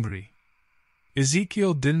got hungry.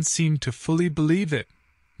 Ezekiel didn't seem to fully believe it,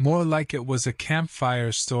 more like it was a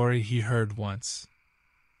campfire story he heard once.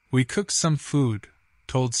 We cooked some food,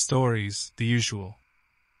 told stories, the usual.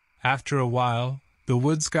 After a while, the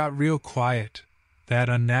woods got real quiet, that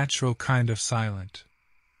unnatural kind of silent.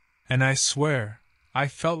 And I swear, I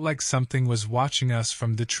felt like something was watching us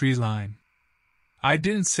from the tree line. I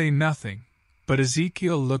didn't say nothing, but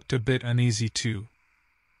Ezekiel looked a bit uneasy too.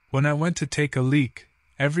 When I went to take a leak,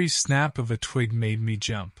 every snap of a twig made me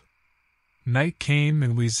jump. Night came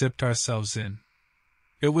and we zipped ourselves in.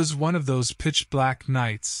 It was one of those pitch-black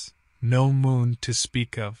nights, no moon to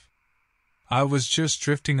speak of. I was just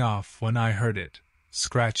drifting off when I heard it,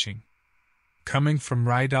 scratching, coming from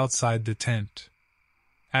right outside the tent.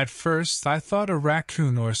 At first I thought a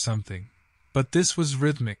raccoon or something, but this was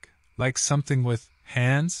rhythmic, like something with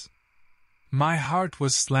hands. My heart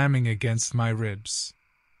was slamming against my ribs.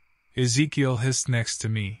 Ezekiel hissed next to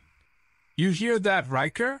me. "You hear that,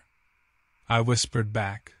 Riker?" I whispered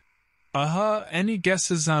back. Any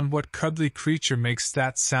guesses on what cuddly creature makes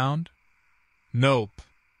that sound?" "Nope."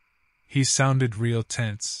 He sounded real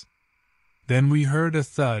tense. Then we heard a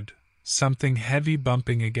thud, something heavy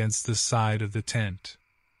bumping against the side of the tent.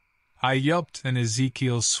 I yelped and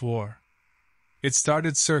Ezekiel swore. It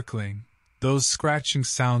started circling, those scratching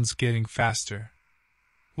sounds getting faster.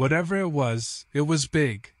 Whatever it was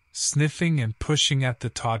big, sniffing and pushing at the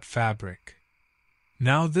taut fabric.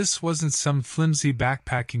 Now this wasn't some flimsy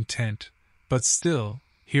backpacking tent, but still,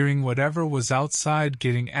 hearing whatever was outside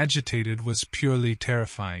getting agitated was purely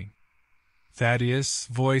terrifying. Thaddeus,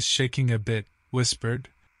 voice shaking a bit, whispered,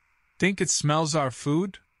 "Think it smells our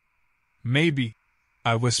food?" "Maybe,"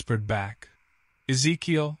 I whispered back.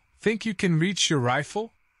 "Ezekiel, think you can reach your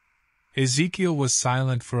rifle?" Ezekiel was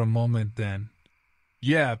silent for a moment then.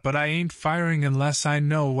 "Yeah, but I ain't firing unless I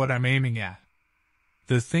know what I'm aiming at."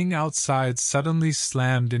 The thing outside suddenly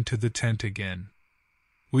slammed into the tent again.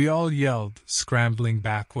 We all yelled, scrambling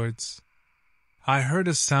backwards. I heard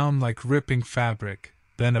a sound like ripping fabric,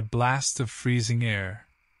 then a blast of freezing air.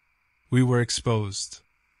 We were exposed.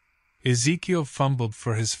 Ezekiel fumbled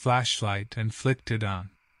for his flashlight and flicked it on.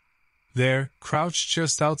 There, crouched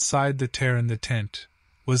just outside the tear in the tent,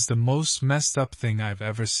 was the most messed up thing I've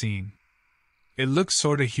ever seen. It looked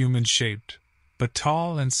sorta human-shaped, but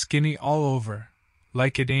tall and skinny all over,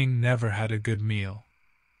 like it ain't never had a good meal.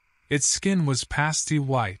 Its skin was pasty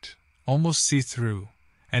white, almost see-through,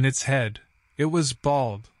 and its head, it was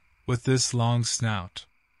bald, with this long snout.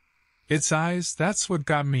 Its eyes, that's what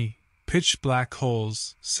got me, pitch-black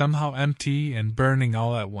holes, somehow empty and burning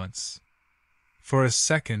all at once. For a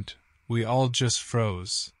second, we all just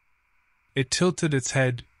froze. It tilted its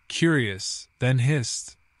head, curious, then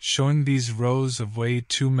hissed, showing these rows of way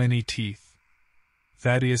too many teeth.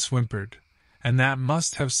 Thaddeus whimpered, and that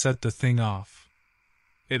must have set the thing off.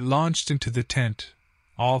 It launched into the tent,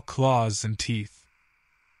 all claws and teeth.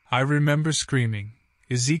 I remember screaming,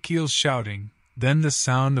 Ezekiel shouting, then the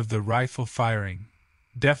sound of the rifle firing,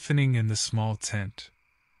 deafening in the small tent.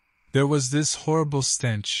 There was this horrible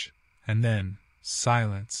stench, and then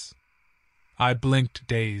silence. I blinked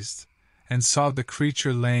dazed, and saw the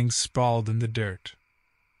creature laying sprawled in the dirt.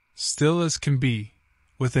 Still as can be,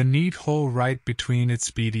 with a neat hole right between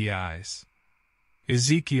its beady eyes.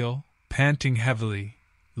 Ezekiel, panting heavily,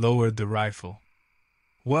 lowered the rifle.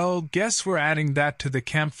 "Well, guess we're adding that to the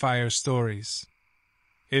campfire stories.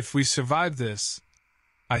 If we survive this,"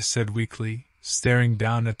 I said weakly, staring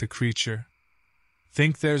down at the creature.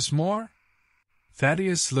 "Think there's more?"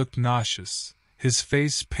 Thaddeus looked nauseous, his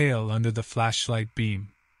face pale under the flashlight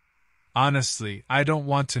beam. "Honestly, I don't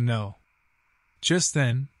want to know." Just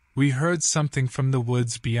then, we heard something from the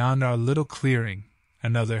woods beyond our little clearing,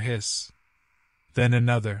 another hiss. Then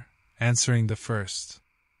another, answering the first.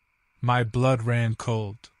 My blood ran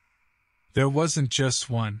cold. There wasn't just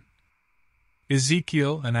one.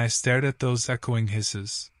 Ezekiel and I stared at those echoing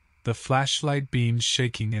hisses, the flashlight beams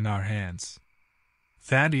shaking in our hands.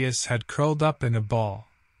 Thaddeus had curled up in a ball,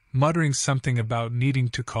 muttering something about needing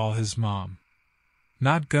to call his mom.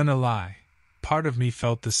 Not gonna lie, part of me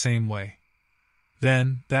felt the same way.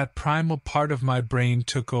 Then, that primal part of my brain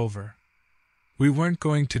took over. We weren't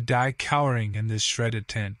going to die cowering in this shredded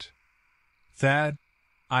tent. Thad,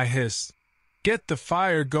 I hissed, get the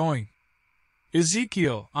fire going!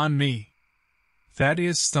 Ezekiel, on me!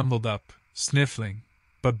 Thaddeus stumbled up, sniffling,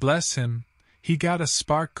 but bless him, he got a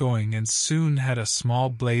spark going and soon had a small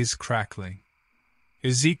blaze crackling.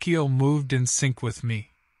 Ezekiel moved in sync with me.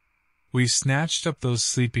 We snatched up those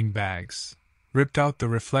sleeping bags, ripped out the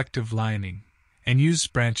reflective lining, and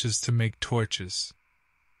used branches to make torches.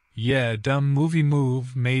 Yeah, dumb movie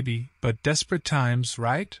move, maybe, but desperate times,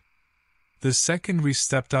 right? The second we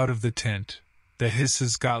stepped out of the tent, the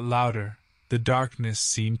hisses got louder, the darkness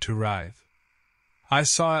seemed to writhe. I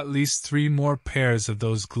saw at least 3 more pairs of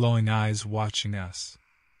those glowing eyes watching us.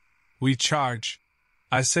 We charge,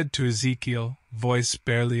 I said to Ezekiel, voice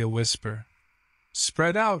barely a whisper.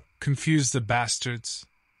 Spread out, confuse the bastards.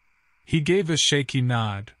 He gave a shaky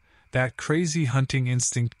nod, that crazy hunting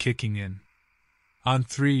instinct kicking in. On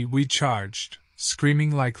 3 we charged,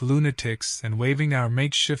 screaming like lunatics and waving our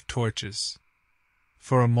makeshift torches.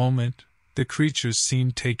 For a moment, the creatures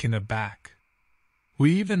seemed taken aback.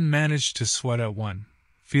 We even managed to sweat at one,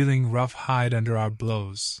 feeling rough-hide under our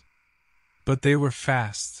blows. But they were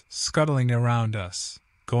fast, scuttling around us,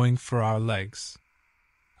 going for our legs.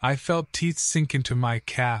 I felt teeth sink into my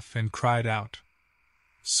calf and cried out.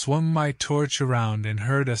 Swung my torch around and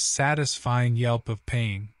heard a satisfying yelp of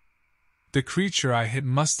pain. The creature I hit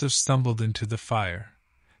must have stumbled into the fire,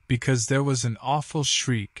 because there was an awful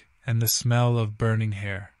shriek and the smell of burning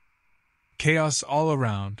hair. Chaos all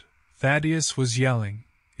around. Thaddeus was yelling.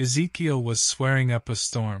 Ezekiel was swearing up a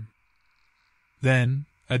storm. Then,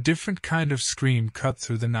 a different kind of scream cut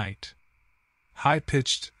through the night.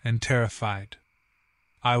 High-pitched and terrified.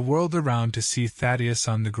 I whirled around to see Thaddeus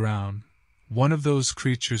on the ground, one of those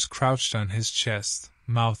creatures crouched on his chest,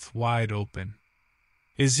 mouth wide open.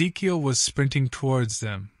 Ezekiel was sprinting towards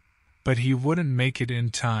them, but he wouldn't make it in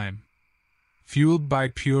time. Fueled by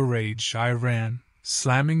pure rage, I ran,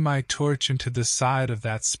 slamming my torch into the side of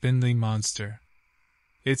that spindly monster.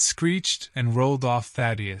 It screeched and rolled off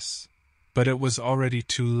Thaddeus, but it was already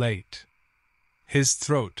too late. His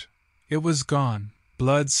throat, it was gone,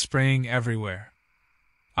 blood spraying everywhere.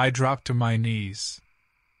 I dropped to my knees.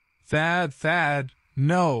 Thad,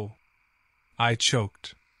 no! I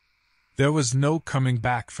choked. There was no coming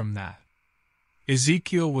back from that.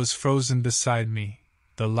 Ezekiel was frozen beside me,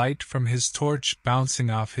 the light from his torch bouncing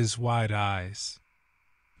off his wide eyes.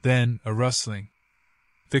 Then, a rustling.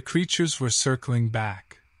 The creatures were circling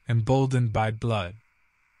back, emboldened by blood.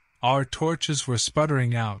 Our torches were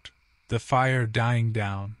sputtering out, the fire dying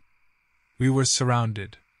down. We were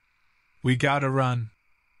surrounded. We gotta run,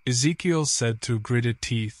 Ezekiel said through gritted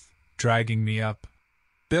teeth, dragging me up.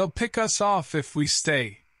 They'll pick us off if we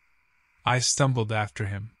stay. I stumbled after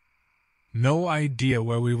him. No idea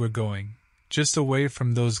where we were going, just away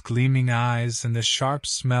from those gleaming eyes and the sharp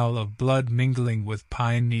smell of blood mingling with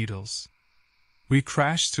pine needles. We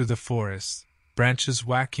crashed through the forest, branches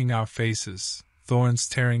whacking our faces, thorns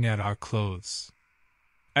tearing at our clothes.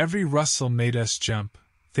 Every rustle made us jump,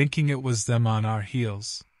 thinking it was them on our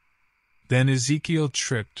heels. Then Ezekiel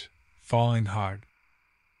tripped, falling hard.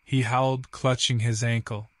 He howled, clutching his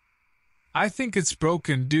ankle. I think it's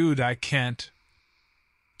broken, dude, I can't.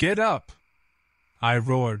 Get up! I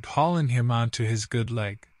roared, hauling him onto his good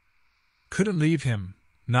leg. Couldn't leave him,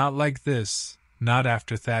 not like this, not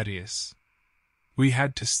after Thaddeus. We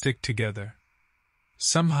had to stick together.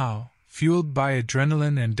 Somehow, fueled by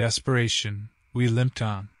adrenaline and desperation, we limped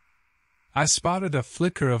on. I spotted a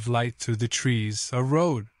flicker of light through the trees, a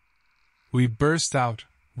road. We burst out,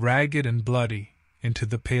 ragged and bloody, into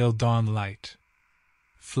the pale dawn light.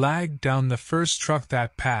 Flagged down the first truck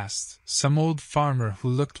that passed, some old farmer who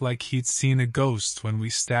looked like he'd seen a ghost when we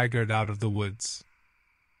staggered out of the woods.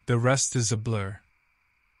 The rest is a blur.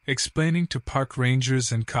 Explaining to park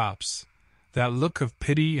rangers and cops, that look of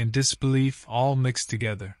pity and disbelief all mixed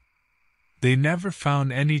together. They never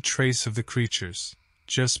found any trace of the creatures,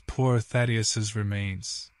 just poor Thaddeus's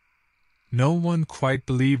remains. No one quite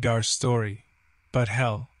believed our story, but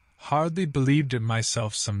hell, hardly believed it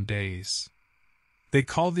myself some days. They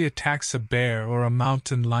call the attacks a bear or a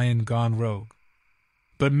mountain lion gone rogue.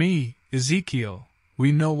 But me, Ezekiel,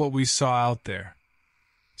 we know what we saw out there.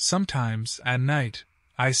 Sometimes, at night,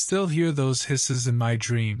 I still hear those hisses in my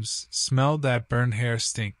dreams, smell that burnt hair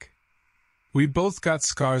stink. We both got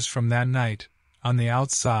scars from that night, on the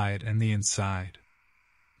outside and the inside.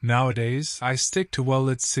 Nowadays, I stick to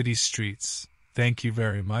well-lit city streets, thank you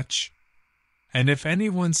very much. And if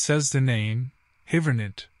anyone says the name,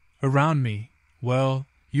 Hivernant, around me, well,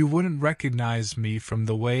 you wouldn't recognize me from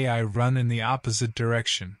the way I run in the opposite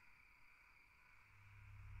direction.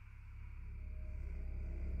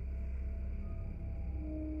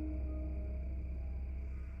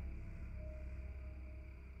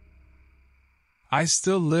 I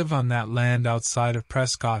still live on that land outside of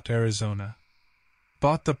Prescott, Arizona.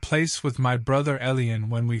 Bought the place with my brother Elian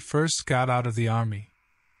when we first got out of the army.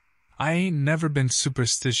 I ain't never been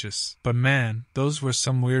superstitious, but man, those were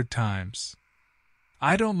some weird times.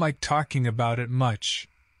 I don't like talking about it much,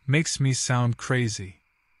 makes me sound crazy.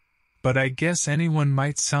 But I guess anyone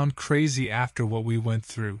might sound crazy after what we went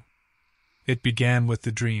through. It began with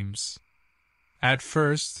the dreams. At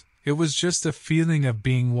first, it was just a feeling of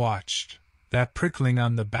being watched, that prickling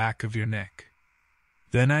on the back of your neck.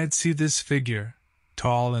 Then I'd see this figure,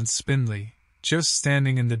 tall and spindly, just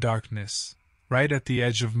standing in the darkness, right at the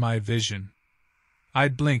edge of my vision.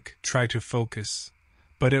 I'd blink, try to focus,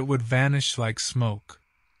 but it would vanish like smoke.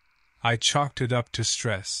 I chalked it up to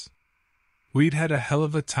stress. We'd had a hell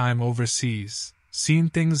of a time overseas, seen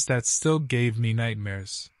things that still gave me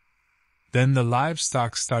nightmares. Then the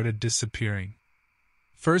livestock started disappearing.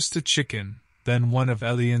 First a chicken, then one of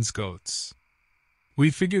Elian's goats. We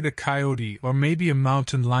figured a coyote or maybe a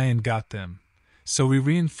mountain lion got them, so we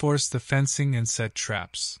reinforced the fencing and set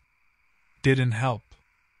traps. Didn't help.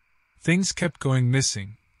 Things kept going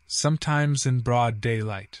missing, sometimes in broad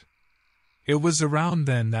daylight. It was around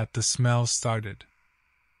then that the smell started.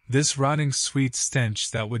 This rotting sweet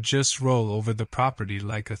stench that would just roll over the property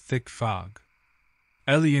like a thick fog.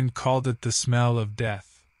 Elian called it the smell of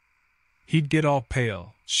death. He'd get all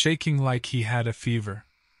pale, shaking like he had a fever.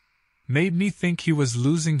 Made me think he was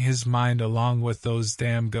losing his mind along with those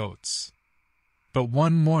damn goats. But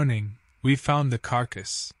one morning, we found the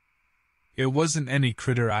carcass. It wasn't any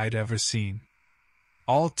critter I'd ever seen.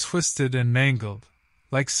 All twisted and mangled,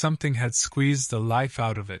 like something had squeezed the life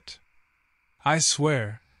out of it. I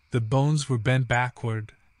swear, the bones were bent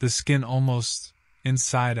backward, the skin almost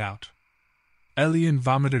inside out. Elian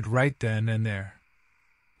vomited right then and there.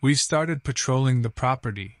 We started patrolling the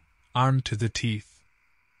property, armed to the teeth.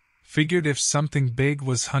 Figured if something big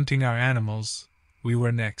was hunting our animals, we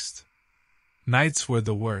were next. Nights were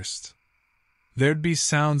the worst. There'd be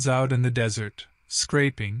sounds out in the desert,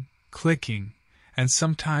 scraping, clicking, and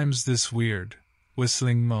sometimes this weird,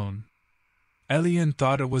 whistling moan. Elian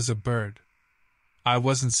thought it was a bird. I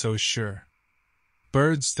wasn't so sure.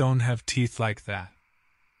 Birds don't have teeth like that.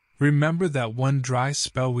 Remember that one dry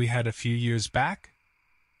spell we had a few years back?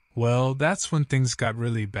 Well, that's when things got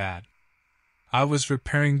really bad. I was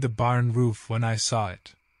repairing the barn roof when I saw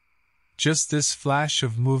it. Just this flash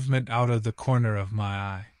of movement out of the corner of my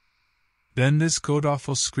eye. Then this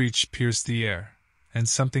god-awful screech pierced the air, and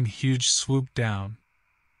something huge swooped down.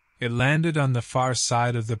 It landed on the far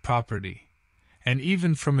side of the property, and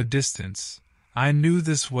even from a distance, I knew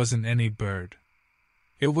this wasn't any bird.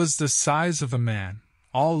 It was the size of a man,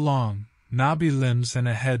 all long, knobby limbs and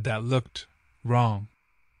a head that looked wrong.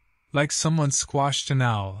 Like someone squashed an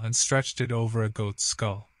owl and stretched it over a goat's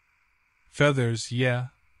skull. Feathers, yeah,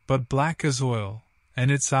 but black as oil, and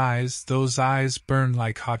its eyes, those eyes burned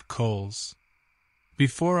like hot coals.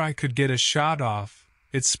 Before I could get a shot off,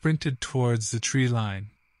 it sprinted towards the tree line.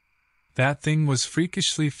 That thing was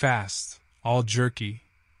freakishly fast, all jerky,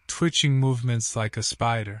 twitching movements like a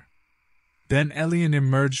spider. Then Elian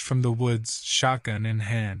emerged from the woods, shotgun in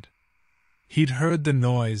hand. He'd heard the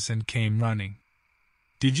noise and came running.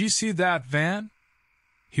 "Did you see that, Van?"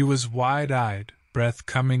 He was wide-eyed, breath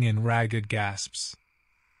coming in ragged gasps.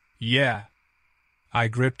 "Yeah." I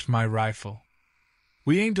gripped my rifle.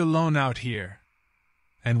 "We ain't alone out here."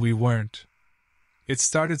 And we weren't. It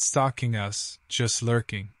started stalking us, just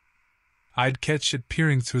lurking. I'd catch it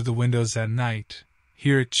peering through the windows at night,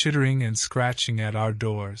 hear it chittering and scratching at our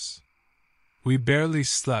doors. We barely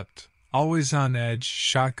slept, always on edge,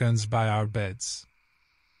 shotguns by our beds.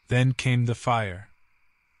 Then came the fire.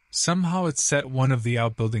 Somehow it set one of the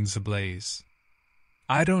outbuildings ablaze.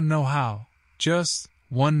 I don't know how, just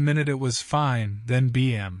 1 minute it was fine, then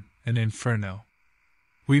BM, an inferno.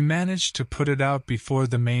 We managed to put it out before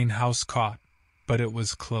the main house caught, but it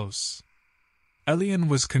was close. Elian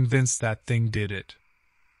was convinced that thing did it.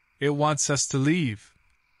 "It wants us to leave,"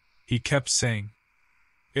 he kept saying.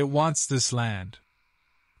 "It wants this land.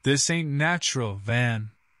 This ain't natural,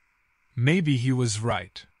 Van." Maybe he was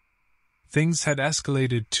right. Things had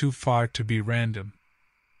escalated too far to be random.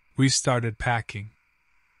 We started packing.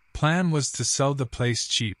 Plan was to sell the place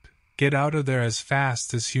cheap, get out of there as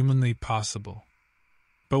fast as humanly possible.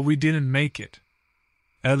 But we didn't make it.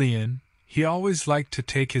 Elian, he always liked to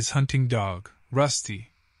take his hunting dog,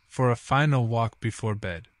 Rusty, for a final walk before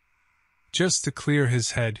bed. Just to clear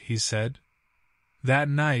his head, he said. That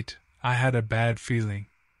night, I had a bad feeling.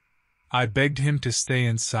 I begged him to stay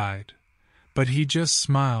inside, but he just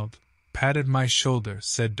smiled, patted my shoulder,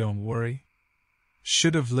 said don't worry.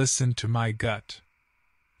 Should have listened to my gut.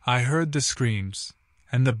 I heard the screams,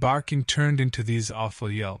 and the barking turned into these awful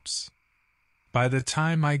yelps. By the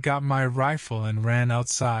time I got my rifle and ran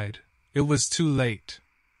outside, it was too late.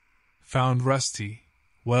 Found Rusty.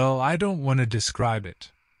 Well, I don't want to describe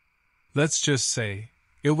it. Let's just say,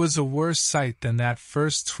 it was a worse sight than that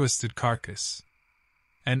first twisted carcass.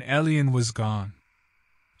 And Elian was gone.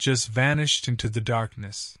 Just vanished into the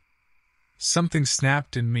darkness. Something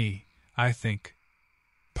snapped in me, I think.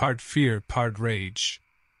 Part fear, part rage.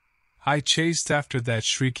 I chased after that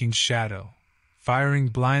shrieking shadow, firing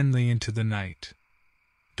blindly into the night.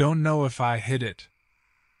 Don't know if I hit it.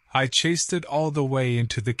 I chased it all the way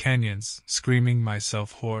into the canyons, screaming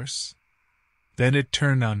myself hoarse. Then it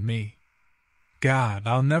turned on me. God,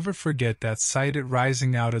 I'll never forget that sight, it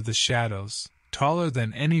rising out of the shadows, taller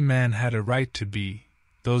than any man had a right to be,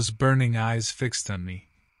 those burning eyes fixed on me.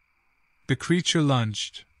 The creature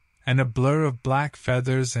lunged, and a blur of black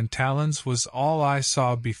feathers and talons was all I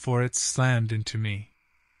saw before it slammed into me.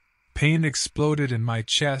 Pain exploded in my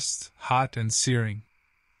chest, hot and searing.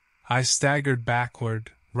 I staggered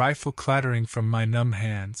backward, rifle clattering from my numb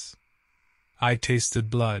hands. I tasted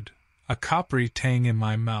blood, a coppery tang in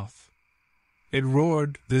my mouth. It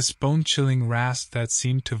roared, this bone-chilling rasp that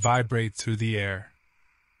seemed to vibrate through the air.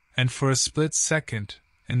 And for a split second,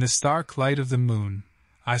 in the stark light of the moon,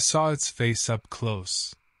 I saw its face up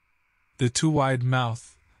close. The too wide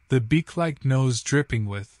mouth, the beak-like nose dripping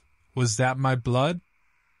with, was that my blood?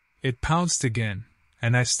 It pounced again,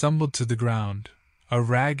 and I stumbled to the ground, a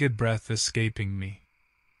ragged breath escaping me.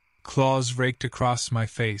 Claws raked across my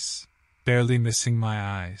face, barely missing my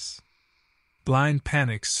eyes. Blind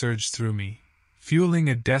panic surged through me, fueling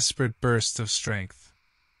a desperate burst of strength.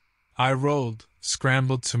 I rolled,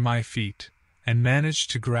 scrambled to my feet, and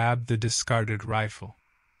managed to grab the discarded rifle.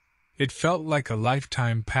 It felt like a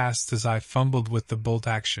lifetime passed as I fumbled with the bolt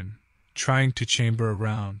action, trying to chamber a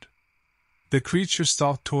round. The creature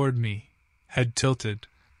stalked toward me, head tilted,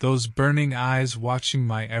 those burning eyes watching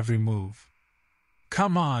my every move.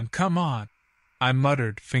 Come on, I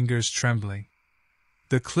muttered, fingers trembling.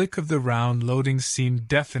 The click of the round loading seemed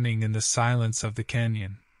deafening in the silence of the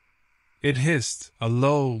canyon. It hissed, a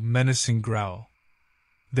low, menacing growl.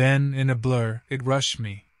 Then, in a blur, it rushed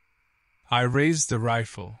me. I raised the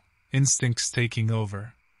rifle, instincts taking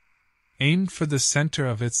over. Aimed for the center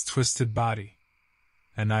of its twisted body.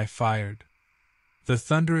 And I fired. The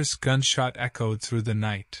thunderous gunshot echoed through the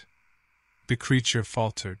night. The creature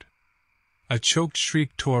faltered. A choked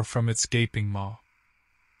shriek tore from its gaping maw.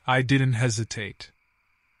 I didn't hesitate.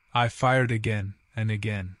 I fired again and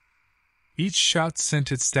again. Each shot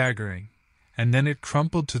sent it staggering, and then it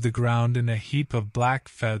crumpled to the ground in a heap of black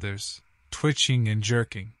feathers, twitching and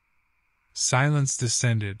jerking. Silence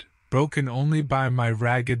descended, broken only by my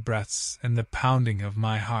ragged breaths and the pounding of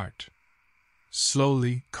my heart.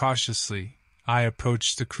 Slowly, cautiously, I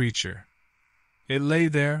approached the creature. It lay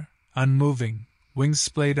there, unmoving, wings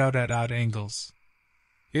splayed out at odd angles.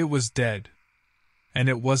 It was dead. And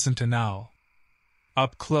it wasn't an owl.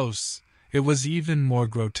 Up close, it was even more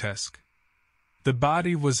grotesque. The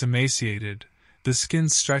body was emaciated, the skin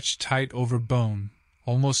stretched tight over bone,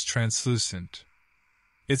 almost translucent.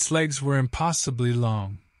 Its legs were impossibly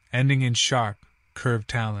long, ending in sharp, curved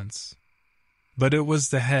talons. But it was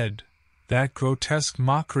the head, that grotesque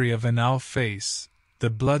mockery of an owl face, the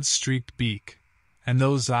blood-streaked beak, and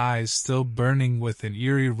those eyes still burning with an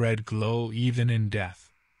eerie red glow even in death.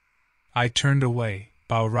 I turned away,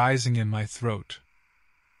 bow rising in my throat.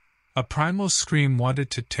 A primal scream wanted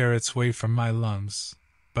to tear its way from my lungs,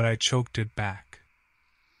 but I choked it back.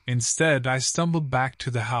 Instead, I stumbled back to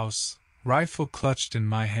the house, rifle clutched in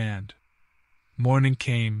my hand. Morning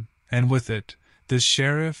came, and with it, the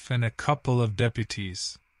sheriff and a couple of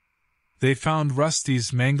deputies. They found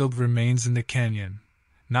Rusty's mangled remains in the canyon,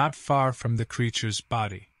 not far from the creature's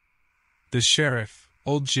body. The sheriff,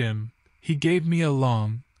 old Jim, he gave me a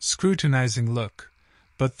long, scrutinizing look,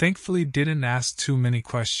 but thankfully didn't ask too many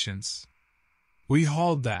questions. We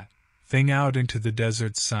hauled that thing out into the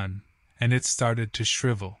desert sun, and it started to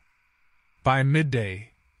shrivel. By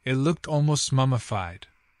midday, it looked almost mummified.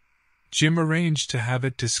 Jim arranged to have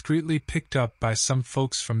it discreetly picked up by some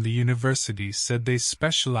folks from the university, said they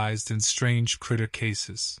specialized in strange critter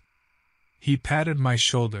cases. He patted my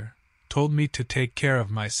shoulder, told me to take care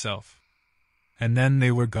of myself. and then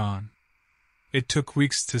they were gone. It took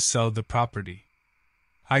weeks to sell the property.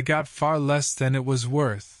 I got far less than it was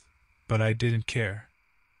worth, but I didn't care.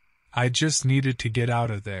 I just needed to get out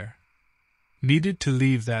of there. Needed to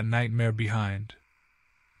leave that nightmare behind.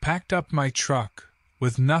 Packed up my truck,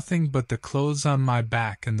 with nothing but the clothes on my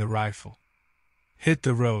back and the rifle. Hit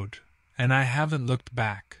the road, and I haven't looked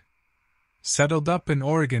back. Settled up in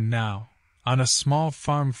Oregon now, on a small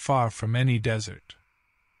farm far from any desert.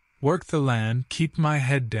 Work the land, keep my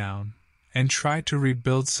head down, and try to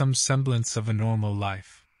rebuild some semblance of a normal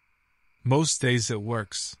life. Most days it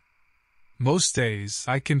works. Most days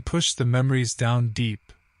I can push the memories down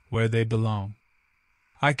deep, where they belong.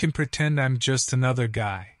 I can pretend I'm just another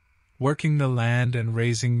guy, working the land and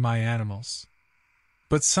raising my animals.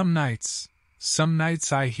 But some nights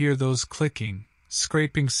I hear those clicking,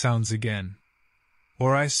 scraping sounds again.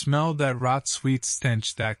 Or I smell that rot-sweet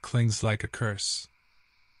stench that clings like a curse.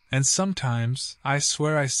 And sometimes I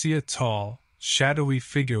swear I see a tall, shadowy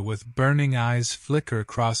figure with burning eyes flicker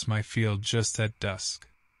across my field just at dusk.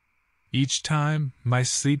 Each time, my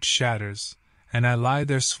sleep shatters, and I lie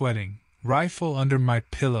there sweating, rifle under my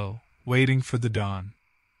pillow, waiting for the dawn.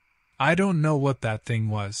 I don't know what that thing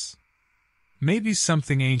was. Maybe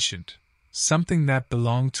something ancient, something that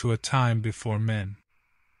belonged to a time before men.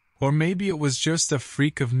 Or maybe it was just a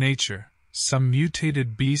freak of nature, some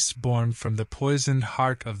mutated beast born from the poisoned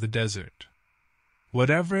heart of the desert.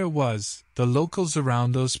 Whatever it was, the locals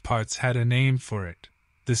around those parts had a name for it,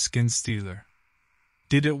 the skin stealer.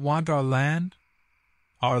 Did it want our land?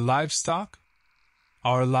 Our livestock?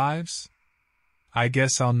 Our lives? I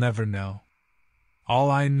guess I'll never know.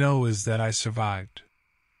 All I know is that I survived.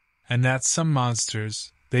 And that some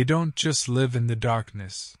monsters, they don't just live in the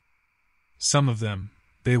darkness. Some of them,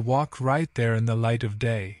 they walk right there in the light of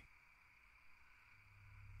day.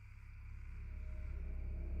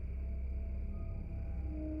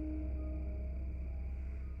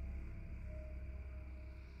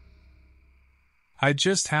 I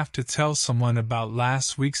just have to tell someone about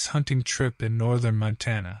last week's hunting trip in northern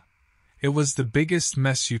Montana. It was the biggest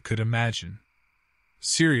mess you could imagine.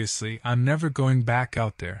 Seriously, I'm never going back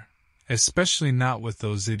out there, especially not with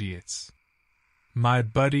those idiots. My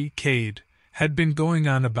buddy, Cade, had been going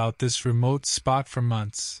on about this remote spot for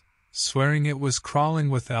months, swearing it was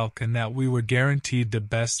crawling with elk and that we were guaranteed the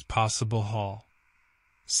best possible haul.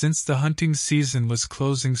 Since the hunting season was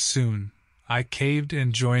closing soon, I caved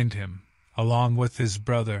and joined him, along with his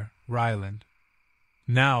brother, Ryland.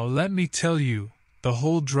 Now, let me tell you, the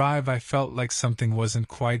whole drive I felt like something wasn't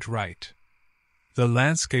quite right. The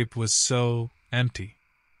landscape was so empty.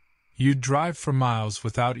 You'd drive for miles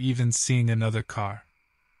without even seeing another car.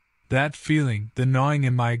 That feeling, the gnawing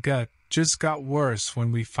in my gut, just got worse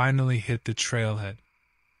when we finally hit the trailhead.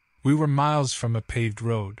 We were miles from a paved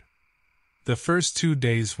road. The first 2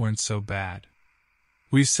 days weren't so bad.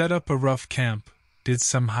 We set up a rough camp, did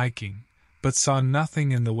some hiking, but saw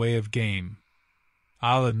nothing in the way of game.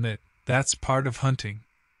 I'll admit, that's part of hunting.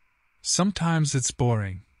 Sometimes it's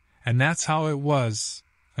boring, and that's how it was,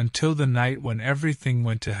 until the night when everything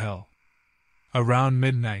went to hell. Around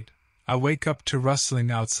midnight, I wake up to rustling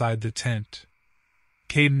outside the tent.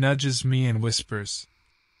 Cade nudges me and whispers,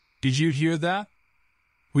 "Did you hear that?"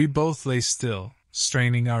 We both lay still,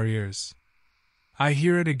 straining our ears. I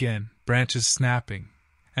hear it again, branches snapping,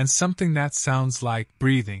 and something that sounds like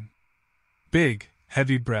breathing. Big,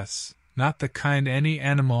 heavy breaths, not the kind any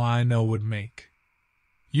animal I know would make.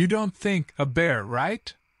 "You don't think a bear,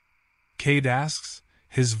 right?" Cade asks,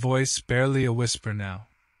 his voice barely a whisper now.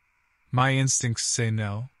 My instincts say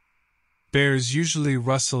no. Bears usually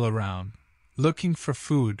rustle around, looking for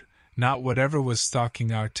food, not whatever was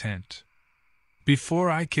stalking our tent. Before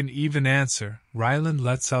I can even answer, Ryland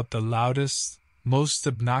lets out the loudest, most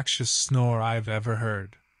obnoxious snore I've ever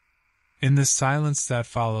heard. In the silence that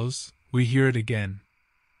follows, we hear it again.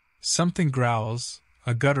 Something growls,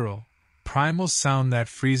 a guttural, primal sound that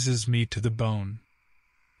freezes me to the bone.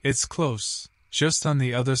 It's close, just on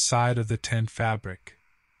the other side of the tent fabric.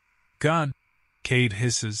 "Gun!" Cade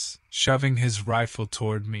hisses, shoving his rifle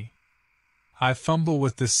toward me. I fumble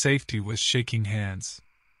with the safety with shaking hands.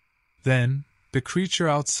 Then, the creature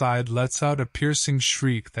outside lets out a piercing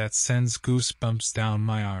shriek that sends goosebumps down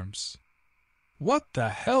my arms. "What the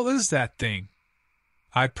hell is that thing?"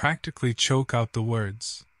 I practically choke out the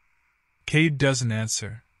words. Cade doesn't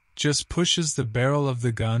answer, just pushes the barrel of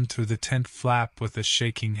the gun through the tent flap with a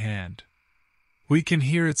shaking hand. We can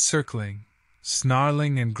hear it circling,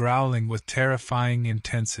 snarling and growling with terrifying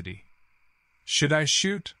intensity. "Should I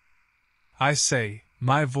shoot?" I say,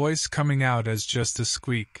 my voice coming out as just a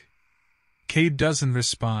squeak. Cade doesn't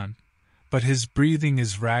respond, but his breathing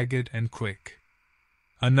is ragged and quick.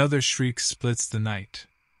 Another shriek splits the night.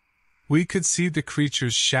 We could see the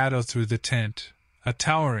creature's shadow through the tent, a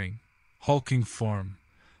towering, hulking form,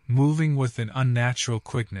 moving with an unnatural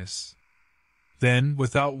quickness. Then,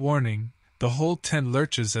 without warning, the whole tent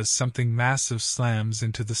lurches as something massive slams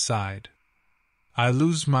into the side. I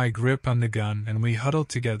lose my grip on the gun and we huddle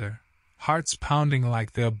together, hearts pounding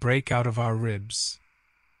like they'll break out of our ribs.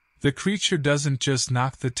 The creature doesn't just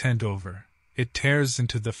knock the tent over, it tears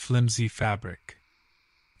into the flimsy fabric.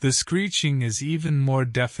 The screeching is even more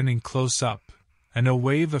deafening close up, and a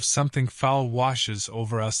wave of something foul washes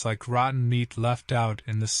over us like rotten meat left out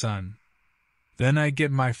in the sun. Then I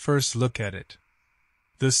get my first look at it.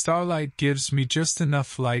 The starlight gives me just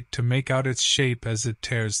enough light to make out its shape as it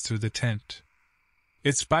tears through the tent.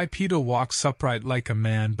 Its bipedal walks upright like a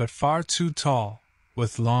man but far too tall,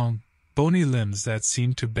 with long, bony limbs that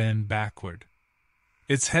seem to bend backward.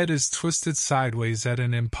 Its head is twisted sideways at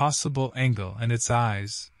an impossible angle and its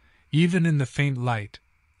eyes, even in the faint light,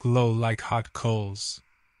 glow like hot coals.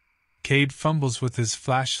 Cade fumbles with his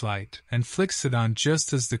flashlight and flicks it on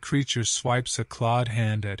just as the creature swipes a clawed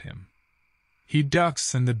hand at him. He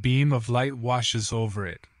ducks and the beam of light washes over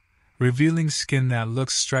it, revealing skin that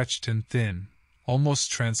looks stretched and thin,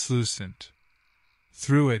 almost translucent.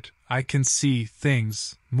 Through it, I can see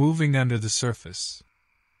things moving under the surface.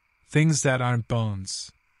 Things that aren't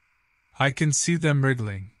bones. I can see them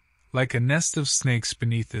wriggling, like a nest of snakes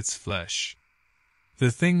beneath its flesh. The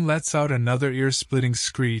thing lets out another ear-splitting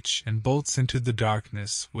screech and bolts into the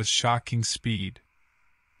darkness with shocking speed.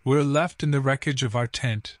 We're left in the wreckage of our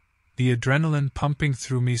tent, the adrenaline pumping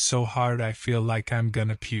through me so hard I feel like I'm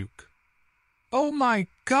gonna puke. "Oh my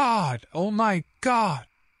God! Oh my God!"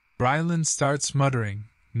 Ryland starts muttering,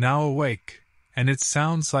 now awake, and it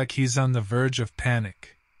sounds like he's on the verge of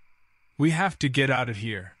panic. "We have to get out of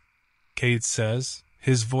here," Cade says,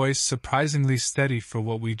 his voice surprisingly steady for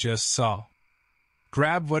what we just saw.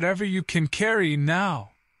 "Grab whatever you can carry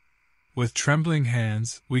now." With trembling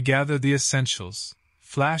hands, we gather the essentials: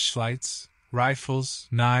 flashlights, rifles,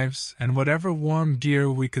 knives, and whatever warm gear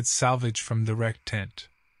we could salvage from the wrecked tent.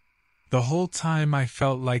 The whole time I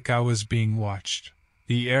felt like I was being watched,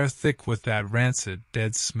 the air thick with that rancid,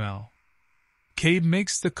 dead smell. Cade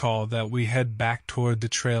makes the call that we head back toward the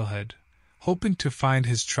trailhead, hoping to find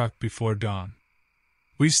his truck before dawn.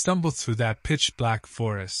 We stumble through that pitch-black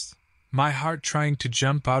forest, my heart trying to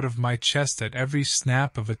jump out of my chest at every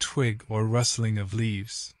snap of a twig or rustling of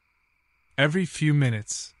leaves. Every few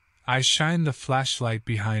minutes, I shine the flashlight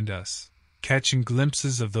behind us, catching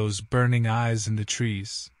glimpses of those burning eyes in the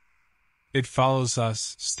trees. It follows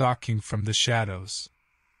us, stalking from the shadows.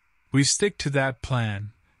 We stick to that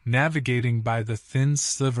plan, navigating by the thin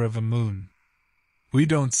sliver of a moon. We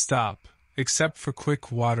don't stop, except for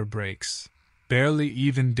quick water breaks, barely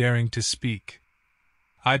even daring to speak.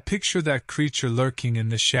 I picture that creature lurking in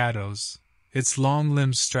the shadows, its long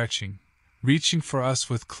limbs stretching, reaching for us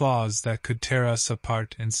with claws that could tear us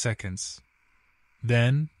apart in seconds.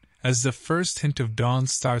 Then, as the first hint of dawn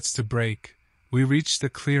starts to break, we reach the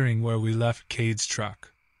clearing where we left Cade's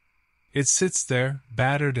truck. It sits there,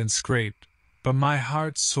 battered and scraped, but my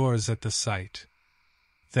heart soars at the sight.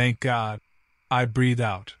 Thank God, I breathe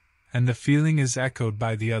out, and the feeling is echoed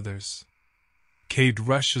by the others. Cade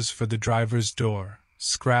rushes for the driver's door,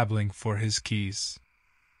 scrabbling for his keys.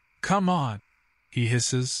 "Come on," he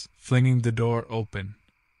hisses, flinging the door open.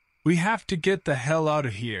 "We have to get the hell out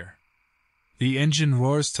of here." The engine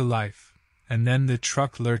roars to life, and then the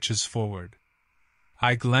truck lurches forward.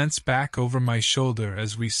 I glance back over my shoulder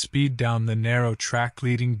as we speed down the narrow track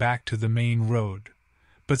leading back to the main road,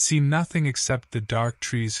 but see nothing except the dark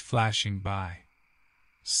trees flashing by.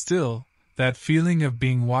 Still, that feeling of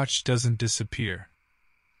being watched doesn't disappear.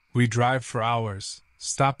 We drive for hours,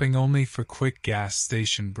 stopping only for quick gas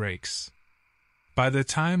station breaks. By the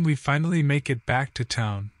time we finally make it back to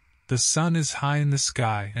town, the sun is high in the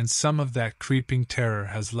sky and some of that creeping terror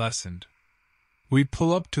has lessened. We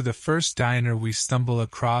pull up to the first diner we stumble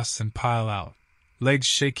across and pile out, legs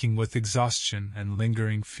shaking with exhaustion and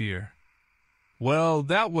lingering fear. "Well,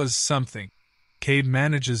 that was something." Cade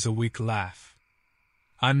manages a weak laugh.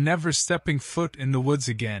 "I'm never stepping foot in the woods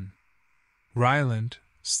again." Ryland,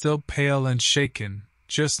 still pale and shaken,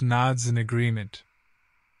 just nods in agreement.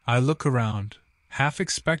 I look around, half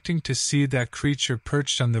expecting to see that creature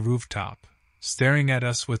perched on the rooftop, staring at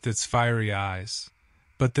us with its fiery eyes.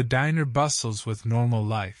 But the diner bustles with normal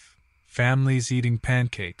life, families eating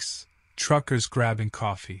pancakes, truckers grabbing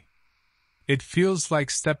coffee. It feels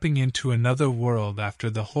like stepping into another world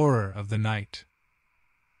after the horror of the night.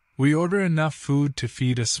 We order enough food to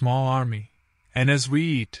feed a small army, and as we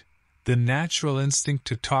eat, the natural instinct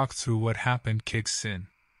to talk through what happened kicks in.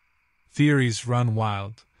 Theories run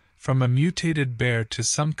wild, from a mutated bear to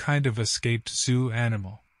some kind of escaped zoo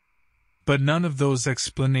animal. But none of those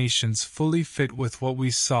explanations fully fit with what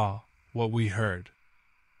we saw, what we heard.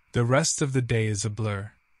 The rest of the day is a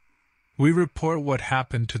blur. We report what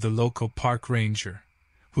happened to the local park ranger,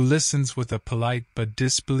 who listens with a polite but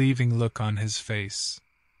disbelieving look on his face.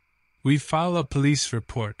 We file a police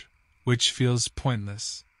report, which feels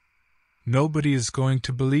pointless. Nobody is going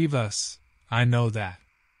to believe us, I know that.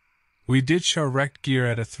 We ditch our wrecked gear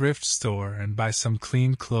at a thrift store and buy some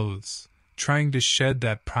clean clothes, trying to shed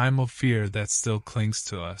that primal fear that still clings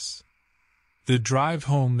to us. The drive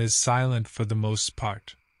home is silent for the most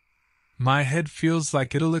part. My head feels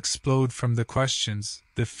like it'll explode from the questions,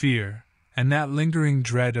 the fear, and that lingering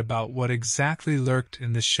dread about what exactly lurked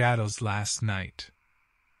in the shadows last night.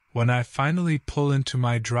 When I finally pull into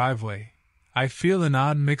my driveway, I feel an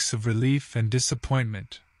odd mix of relief and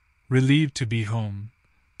disappointment. Relieved to be home,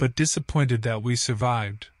 but disappointed that we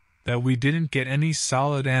survived, that we didn't get any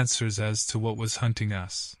solid answers as to what was hunting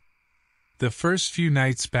us. The first few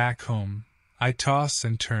nights back home, I toss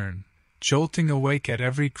and turn, jolting awake at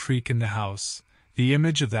every creak in the house. The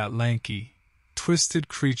image of that lanky, twisted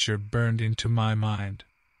creature burned into my mind.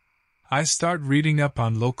 I start reading up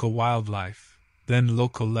on local wildlife, then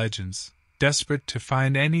local legends, desperate to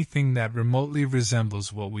find anything that remotely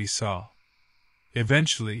resembles what we saw.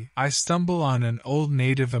 Eventually, I stumble on an old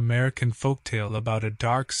Native American folktale about a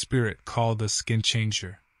dark spirit called a skin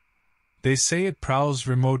changer. They say it prowls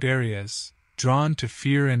remote areas, drawn to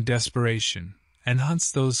fear and desperation, and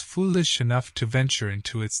hunts those foolish enough to venture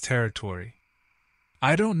into its territory.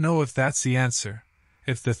 I don't know if that's the answer,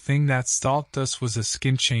 if the thing that stalked us was a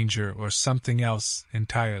skin changer or something else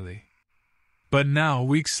entirely. But now,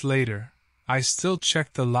 weeks later, I still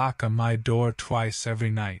check the lock on my door twice every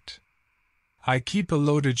night. I keep a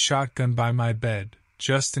loaded shotgun by my bed,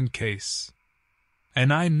 just in case.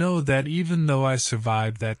 And I know that even though I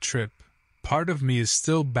survived that trip, part of me is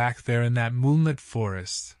still back there in that moonlit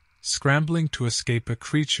forest, scrambling to escape a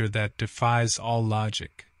creature that defies all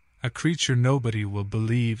logic, a creature nobody will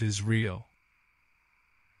believe is real.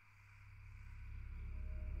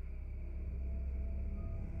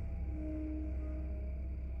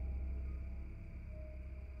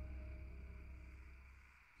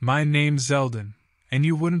 My name's Eldon, and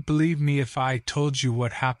you wouldn't believe me if I told you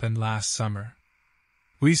what happened last summer.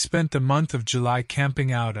 We spent the month of July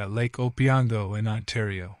camping out at Lake Opeongo in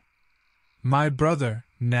Ontario. My brother,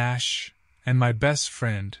 Nash, and my best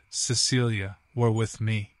friend, Cecilia, were with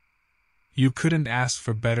me. You couldn't ask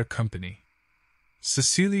for better company.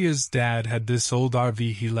 Cecilia's dad had this old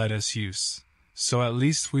RV he let us use, so at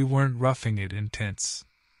least we weren't roughing it in tents.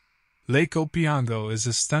 Lake Opeongo is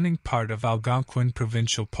a stunning part of Algonquin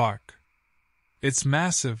Provincial Park. It's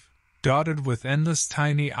massive, dotted with endless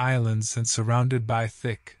tiny islands and surrounded by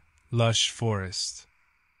thick, lush forest.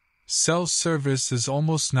 Cell service is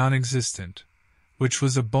almost non-existent, which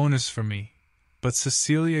was a bonus for me, but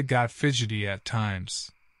Cecilia got fidgety at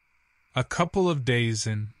times. A couple of days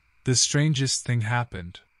in, the strangest thing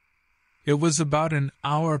happened. It was about an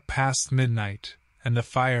hour past midnight, and the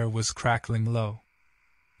fire was crackling low.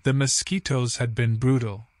 The mosquitoes had been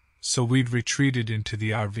brutal, so we'd retreated into the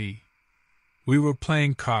RV. We were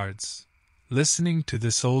playing cards, listening to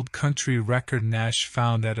this old country record Nash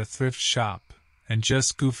found at a thrift shop, and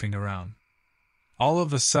just goofing around. All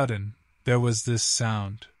of a sudden, there was this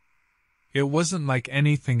sound. It wasn't like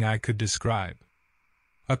anything I could describe.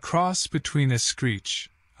 A cross between a screech,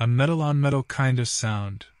 a metal-on-metal kind of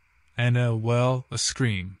sound, and a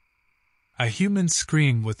scream. A human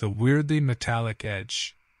scream with a weirdly metallic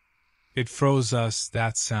edge. It froze us,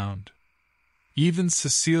 that sound. Even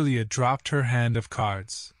Cecilia dropped her hand of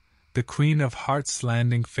cards, the Queen of Hearts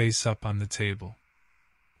landing face up on the table.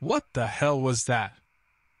 "What the hell was that?"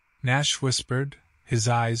 Nash whispered, his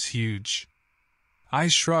eyes huge. I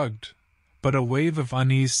shrugged, but a wave of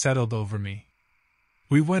unease settled over me.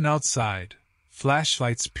 We went outside,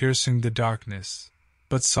 flashlights piercing the darkness,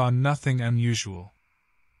 but saw nothing unusual.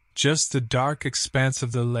 Just the dark expanse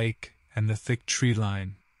of the lake and the thick tree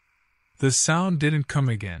line. The sound didn't come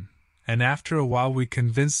again, and after a while we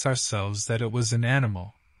convinced ourselves that it was an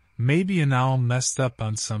animal, maybe an owl messed up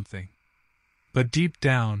on something. But deep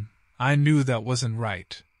down, I knew that wasn't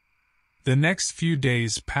right. The next few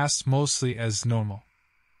days passed mostly as normal.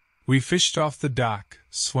 We fished off the dock,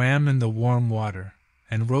 swam in the warm water,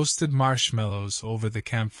 and roasted marshmallows over the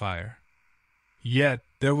campfire. Yet,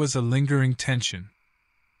 there was a lingering tension.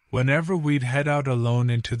 Whenever we'd head out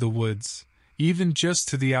alone into the woods, even just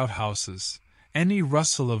to the outhouses, any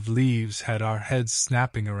rustle of leaves had our heads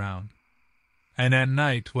snapping around. And at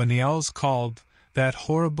night, when the owls called, that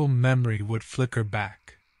horrible memory would flicker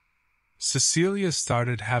back. Cecilia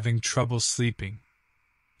started having trouble sleeping.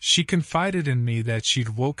 She confided in me that she'd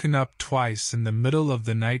woken up twice in the middle of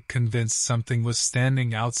the night convinced something was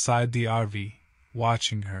standing outside the RV,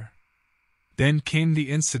 watching her. Then came the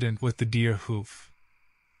incident with the deer hoof.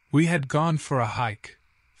 We had gone for a hike,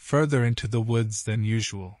 further into the woods than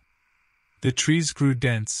usual. The trees grew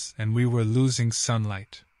dense and we were losing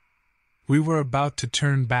sunlight. We were about to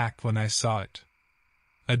turn back when I saw it.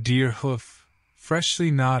 A deer hoof, freshly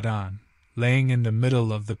gnawed on, laying in the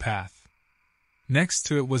middle of the path. Next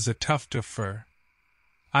to it was a tuft of fur.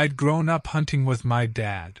 I'd grown up hunting with my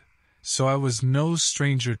dad, so I was no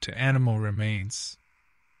stranger to animal remains.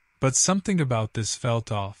 But something about this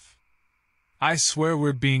felt off. "I swear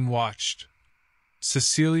we're being watched,"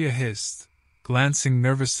 Cecilia hissed, glancing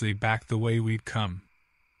nervously back the way we'd come.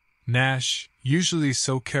 Nash, usually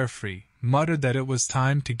so carefree, muttered that it was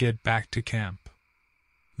time to get back to camp.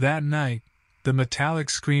 That night, the metallic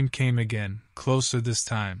scream came again, closer this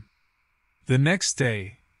time. The next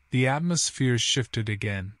day, the atmosphere shifted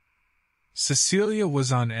again. Cecilia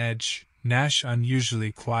was on edge, Nash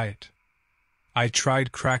unusually quiet. I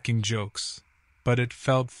tried cracking jokes, but it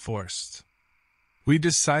felt forced. We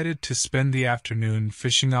decided to spend the afternoon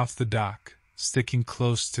fishing off the dock, sticking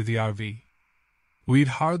close to the RV.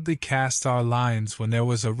 We'd hardly cast our lines when there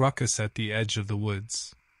was a ruckus at the edge of the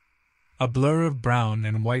woods. A blur of brown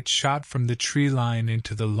and white shot from the tree line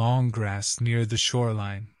into the long grass near the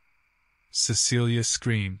shoreline. Cecilia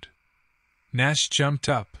screamed. Nash jumped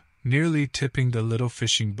up, nearly tipping the little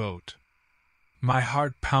fishing boat. My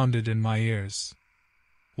heart pounded in my ears.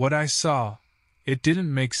 What I saw, it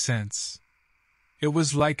didn't make sense. It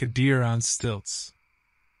was like a deer on stilts.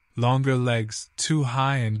 Longer legs, too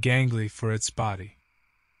high and gangly for its body.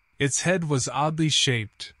 Its head was oddly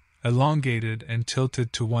shaped, elongated and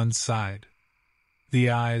tilted to one side. The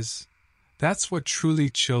eyes, that's what truly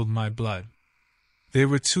chilled my blood. They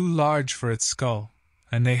were too large for its skull,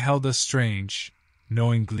 and they held a strange,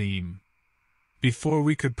 knowing gleam. Before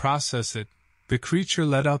we could process it, the creature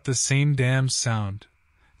let out the same damn sound,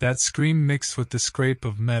 that scream mixed with the scrape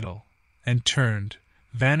of metal, and turned,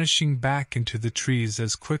 vanishing back into the trees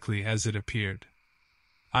as quickly as it appeared.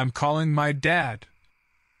 "I'm calling my dad,"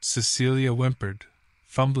 Cecilia whimpered,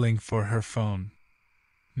 fumbling for her phone.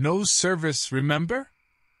 "No service, remember?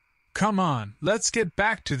 Come on, let's get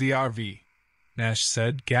back to the RV," Nash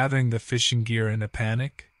said, gathering the fishing gear in a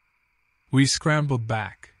panic. We scrambled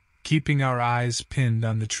back, keeping our eyes pinned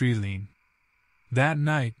on the tree line. That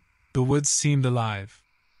night, the woods seemed alive.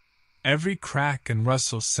 Every crack and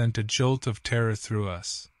rustle sent a jolt of terror through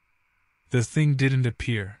us. The thing didn't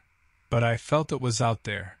appear, but I felt it was out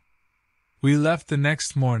there. We left the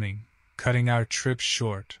next morning, cutting our trip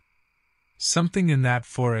short. Something in that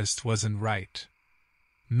forest wasn't right.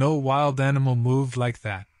 No wild animal moved like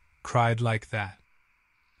that, cried like that.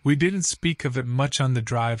 We didn't speak of it much on the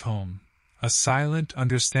drive home, a silent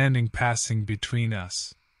understanding passing between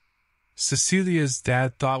us. Cecilia's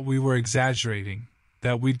dad thought we were exaggerating,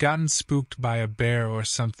 that we'd gotten spooked by a bear or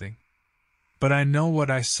something. But I know what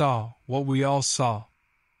I saw, what we all saw.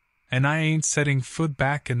 And I ain't setting foot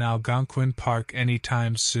back in Algonquin Park any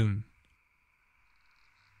time soon.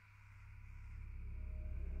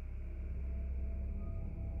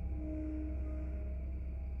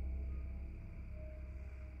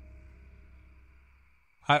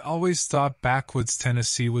 I always thought backwoods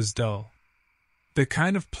Tennessee was dull. The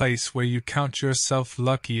kind of place where you count yourself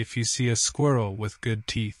lucky if you see a squirrel with good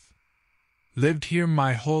teeth. Lived here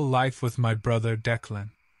my whole life with my brother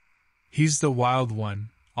Declan. He's the wild one,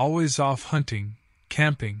 always off hunting,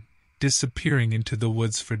 camping, disappearing into the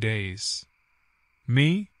woods for days.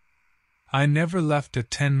 Me? I never left a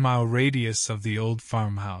 10-mile radius of the old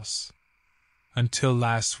farmhouse. Until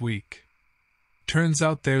last week. Turns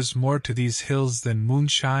out there's more to these hills than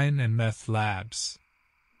moonshine and meth labs.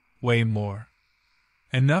 Way more.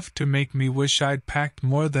 Enough to make me wish I'd packed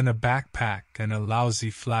more than a backpack and a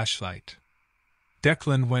lousy flashlight.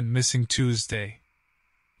 Declan went missing Tuesday.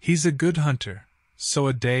 He's a good hunter, so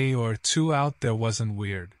a day or two out there wasn't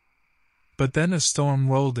weird. But then a storm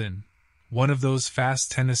rolled in, one of those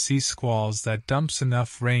fast Tennessee squalls that dumps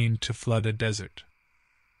enough rain to flood a desert.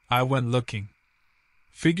 I went looking.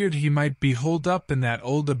 Figured he might be holed up in that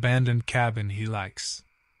old abandoned cabin he likes.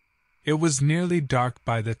 It was nearly dark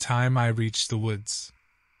by the time I reached the woods.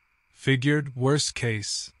 Figured, worst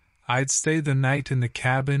case, I'd stay the night in the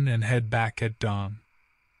cabin and head back at dawn.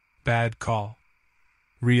 Bad call.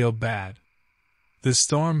 Real bad. The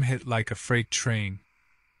storm hit like a freight train.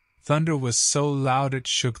 Thunder was so loud it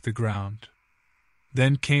shook the ground.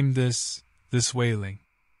 Then came this wailing.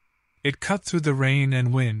 It cut through the rain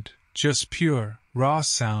and wind, just pure, raw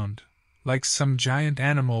sound, like some giant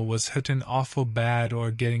animal was hitting awful bad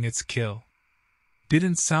or getting its kill.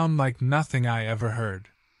 Didn't sound like nothing I ever heard.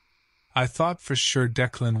 I thought for sure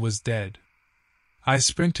Declan was dead. I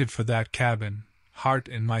sprinted for that cabin, heart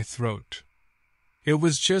in my throat. It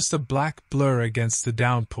was just a black blur against the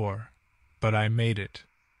downpour, but I made it.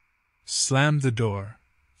 Slammed the door,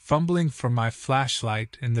 fumbling for my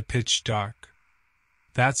flashlight in the pitch dark.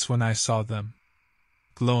 That's when I saw them.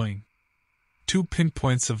 Glowing. 2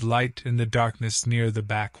 pinpoints of light in the darkness near the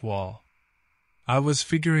back wall. I was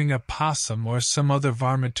figuring a possum or some other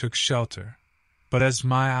varmint took shelter, but as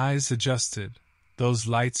my eyes adjusted, those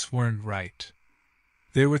lights weren't right.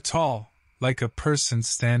 They were tall, like a person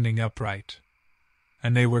standing upright.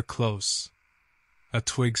 And they were close. A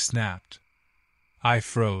twig snapped. I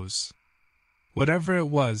froze. Whatever it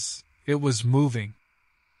was moving.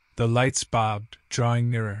 The lights bobbed,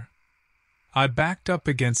 drawing nearer. I backed up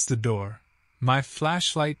against the door, my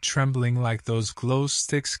flashlight trembling like those glow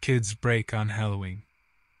sticks kids break on Halloween.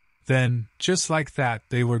 Then, just like that,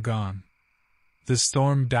 they were gone. The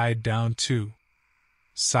storm died down too.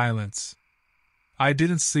 Silence. I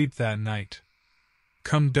didn't sleep that night.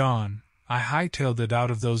 Come dawn, I hightailed it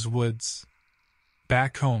out of those woods.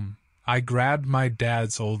 Back home, I grabbed my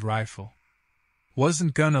dad's old rifle.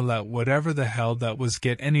 Wasn't gonna let whatever the hell that was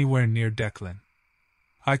get anywhere near Declan.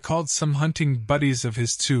 I called some hunting buddies of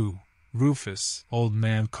his too, Rufus, old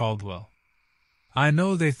man Caldwell. I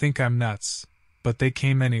know they think I'm nuts, but they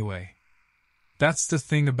came anyway. That's the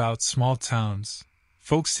thing about small towns.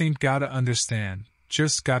 Folks ain't gotta understand,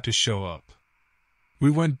 just got to show up.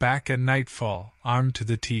 We went back at nightfall, armed to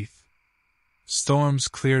the teeth. Storms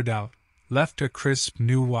cleared out, left a crisp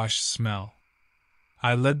new-washed smell.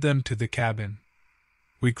 I led them to the cabin.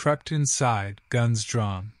 We crept inside, guns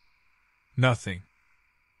drawn. Nothing.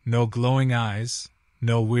 No glowing eyes,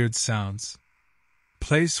 no weird sounds.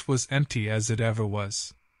 Place was empty as it ever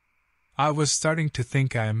was. I was starting to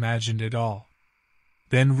think I imagined it all.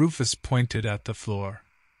 Then Rufus pointed at the floor.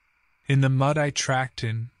 In the mud I tracked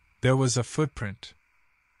in, there was a footprint.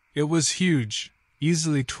 It was huge,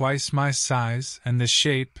 easily twice my size, and the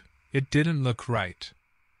shape, it didn't look right.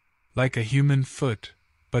 Like a human foot,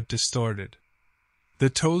 but distorted. The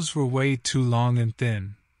toes were way too long and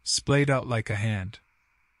thin, splayed out like a hand.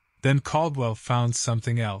 Then Caldwell found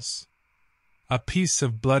something else. A piece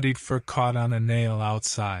of bloodied fur caught on a nail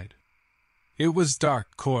outside. It was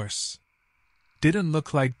dark, coarse. Didn't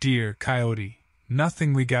look like deer, coyote,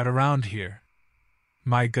 nothing we got around here.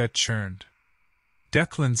 My gut churned.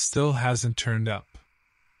 Declan still hasn't turned up.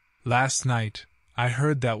 Last night, I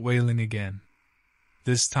heard that wailing again.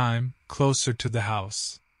 This time, closer to the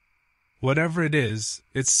house. Whatever it is,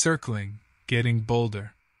 it's circling, getting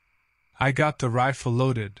bolder. I got the rifle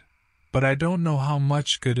loaded, but I don't know how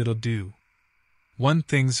much good it'll do. One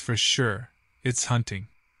thing's for sure, it's hunting.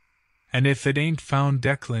 And if it ain't found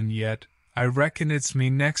Declan yet, I reckon it's me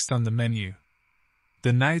next on the menu.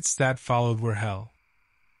 The nights that followed were hell.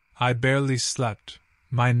 I barely slept,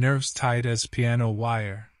 my nerves tight as piano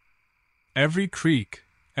wire. Every creak,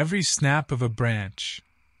 every snap of a branch,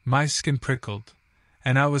 my skin prickled,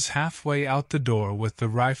 and I was halfway out the door with the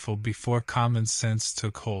rifle before common sense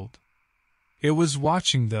took hold. It was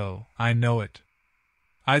watching though, I know it.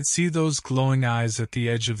 I'd see those glowing eyes at the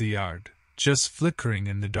edge of the yard, just flickering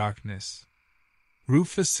in the darkness.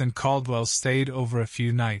 Rufus and Caldwell stayed over a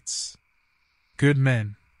few nights. Good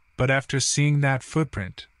men, but after seeing that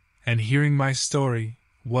footprint, and hearing my story,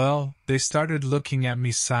 well, they started looking at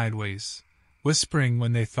me sideways, whispering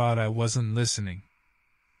when they thought I wasn't listening.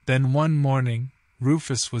 Then one morning,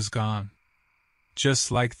 Rufus was gone.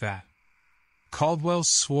 Just like that. Caldwell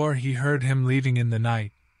swore he heard him leaving in the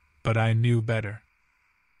night, but I knew better.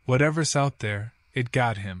 Whatever's out there, it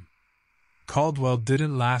got him. Caldwell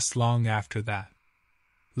didn't last long after that.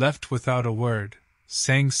 Left without a word,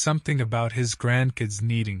 saying something about his grandkids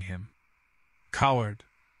needing him. Coward.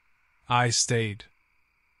 I stayed.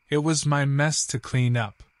 It was my mess to clean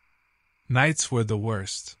up. Nights were the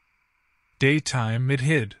worst. Daytime it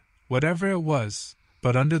hid, whatever it was,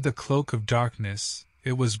 but under the cloak of darkness,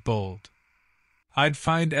 it was bold. I'd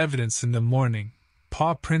find evidence in the morning,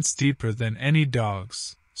 paw prints deeper than any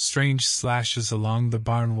dog's, strange slashes along the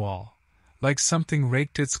barn wall, like something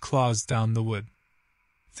raked its claws down the wood.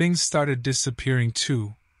 Things started disappearing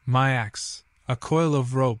too, my axe, a coil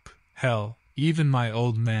of rope, hell, even my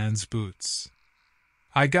old man's boots.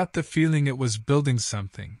 I got the feeling it was building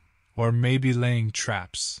something, or maybe laying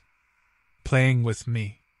traps. Playing with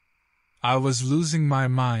me. I was losing my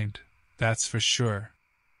mind, that's for sure.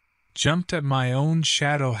 Jumped at my own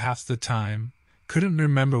shadow half the time, Couldn't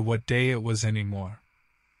remember what day it was anymore.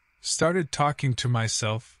 Started talking to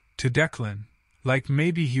myself, to Declan, like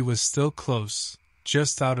maybe he was still close,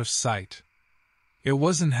 just out of sight. It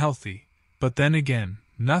wasn't healthy, but then again,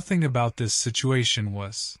 nothing about this situation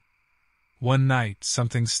was. One night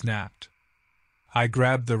something snapped. I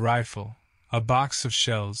grabbed the rifle, a box of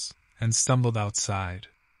shells, and stumbled outside.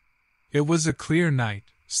 It was a clear night,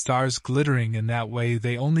 stars glittering in that way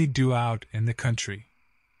they only do out in the country.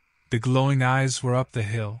 The glowing eyes were up the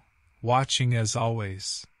hill, watching as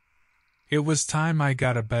always. It was time I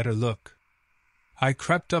got a better look. I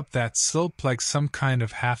crept up that slope like some kind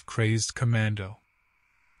of half-crazed commando.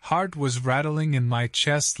 Heart was rattling in my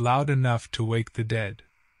chest loud enough to wake the dead.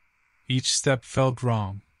 Each step felt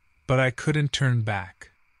wrong, but I couldn't turn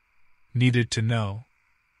back. Needed to know.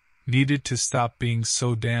 Needed to stop being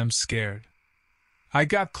so damn scared. I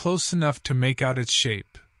got close enough to make out its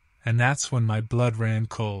shape, and that's when my blood ran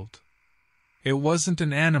cold. It wasn't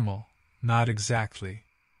an animal, not exactly.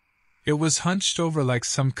 It was hunched over like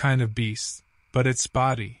some kind of beast, but its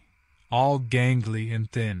body, all gangly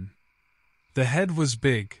and thin. The head was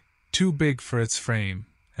big, too big for its frame,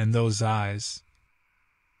 and those eyes.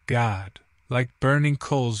 God, like burning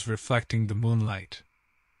coals reflecting the moonlight.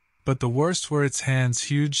 But the worst were its hands,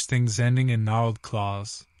 huge things ending in gnarled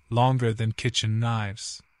claws, longer than kitchen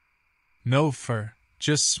knives. No fur,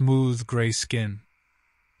 just smooth gray skin.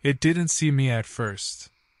 It didn't see me at first.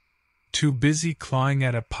 Too busy clawing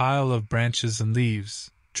at a pile of branches and leaves,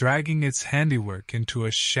 dragging its handiwork into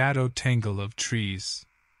a shadow tangle of trees.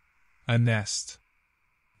 A nest.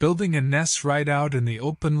 Building a nest right out in the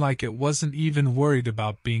open like it wasn't even worried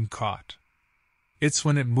about being caught. It's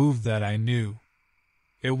when it moved that I knew.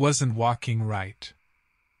 It wasn't walking right.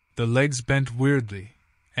 The legs bent weirdly,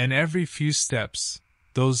 and every few steps,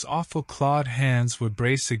 those awful clawed hands would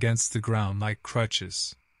brace against the ground like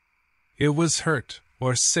crutches. It was hurt,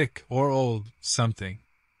 or sick, or old, something.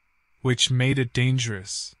 Which made it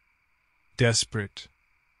dangerous. Desperate.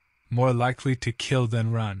 More likely to kill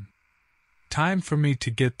than run. Time for me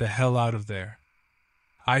to get the hell out of there.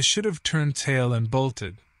 I should have turned tail and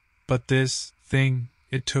bolted, but this thing,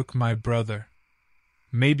 it took my brother.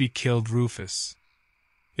 Maybe killed Rufus.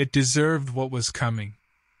 It deserved what was coming.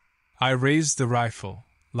 I raised the rifle,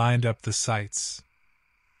 lined up the sights.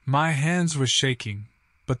 My hands were shaking,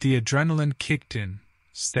 but the adrenaline kicked in,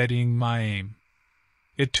 steadying my aim.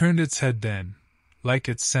 It turned its head then, like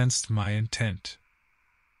it sensed my intent.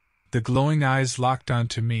 The glowing eyes locked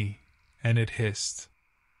onto me, and it hissed.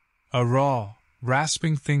 A raw,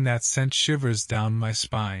 rasping thing that sent shivers down my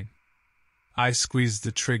spine. I squeezed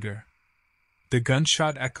the trigger. The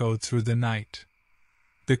gunshot echoed through the night.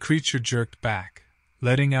 The creature jerked back,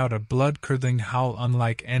 letting out a blood-curdling howl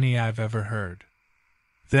unlike any I've ever heard.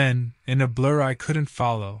 Then, in a blur I couldn't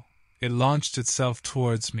follow, it launched itself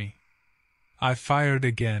towards me. I fired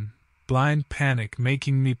again, blind panic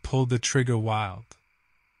making me pull the trigger wild.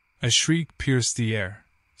 A shriek pierced the air,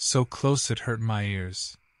 so close it hurt my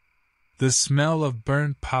ears. The smell of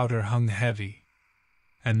burnt powder hung heavy.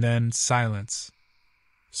 And then silence.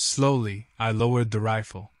 Slowly, I lowered the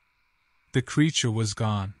rifle. The creature was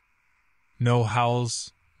gone. No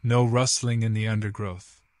howls, no rustling in the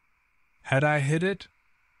undergrowth. Had I hit it?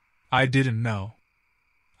 I didn't know.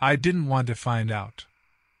 I didn't want to find out.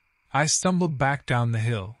 I stumbled back down the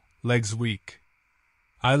hill, legs weak.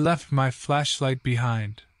 I left my flashlight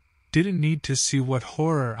behind. Didn't need to see what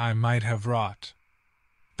horror I might have wrought.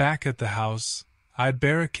 Back at the house, I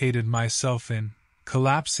barricaded myself in,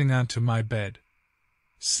 collapsing onto my bed.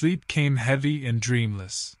 Sleep came heavy and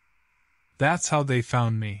dreamless. That's how they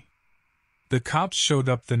found me. The cops showed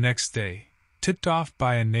up the next day, tipped off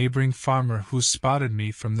by a neighboring farmer who spotted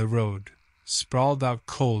me from the road, sprawled out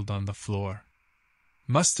cold on the floor.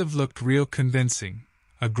 Must have looked real convincing,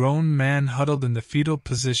 a grown man huddled in the fetal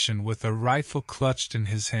position with a rifle clutched in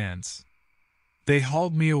his hands. They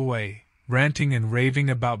hauled me away, ranting and raving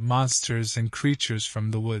about monsters and creatures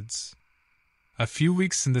from the woods. A few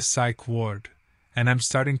weeks in the psych ward, and I'm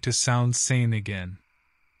starting to sound sane again.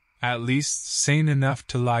 At least, sane enough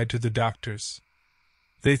to lie to the doctors.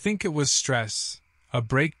 They think it was stress, a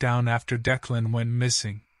breakdown after Declan went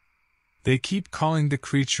missing. They keep calling the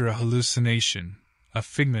creature a hallucination, a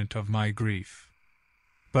figment of my grief.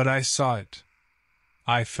 But I saw it.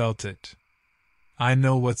 I felt it. I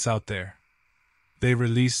know what's out there. They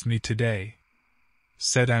released me today.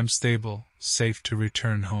 Said I'm stable, safe to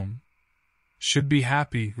return home. Should be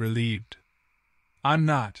happy, relieved. I'm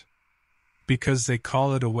not. Because they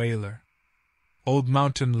call it a whaler. Old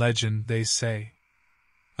mountain legend, they say.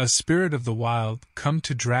 A spirit of the wild, come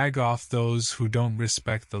to drag off those who don't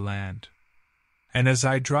respect the land. And as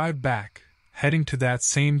I drive back, heading to that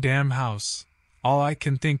same damn house. All I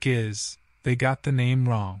can think is, they got the name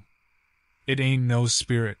wrong. It ain't no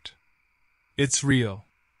spirit. It's real.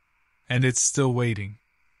 And it's still waiting.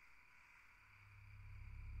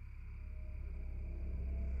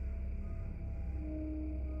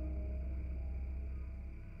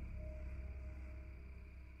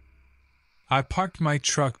 I parked my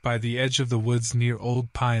truck by the edge of the woods near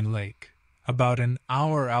Old Pine Lake, about an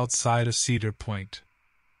hour outside of Cedar Point.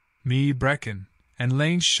 Me, Brecken, and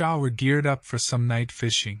Lane Shaw were geared up for some night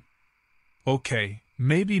fishing. Okay,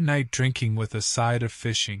 maybe night drinking with a side of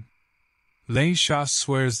fishing. Lane Shaw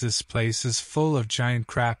swears this place is full of giant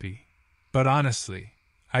crappie, but honestly,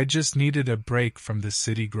 I just needed a break from the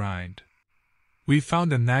city grind. We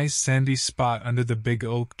found a nice sandy spot under the big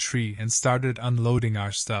oak tree and started unloading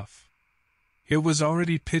our stuff. It was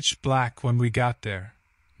already pitch black when we got there,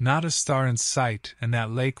 not a star in sight, and that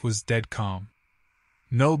lake was dead calm.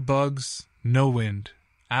 No bugs, no wind,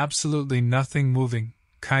 absolutely nothing moving,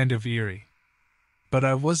 kind of eerie. But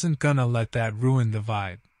I wasn't gonna let that ruin the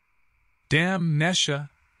vibe. Damn, Nesha,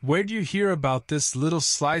 where'd you hear about this little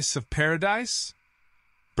slice of paradise?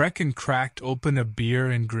 Brecken cracked open a beer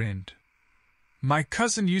and grinned. My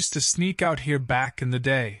cousin used to sneak out here back in the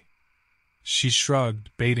day. She shrugged,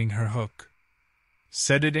 baiting her hook.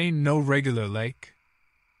 Said it ain't no regular lake.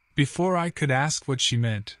 Before I could ask what she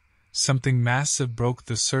meant, something massive broke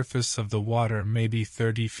the surface of the water maybe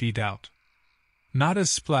 30 feet out. Not a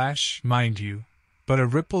splash, mind you, but a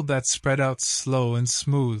ripple that spread out slow and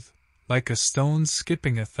smooth, like a stone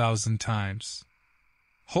skipping 1,000 times.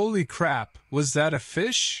 Holy crap, was that a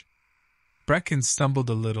fish? Brecken stumbled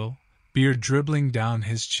a little, beer dribbling down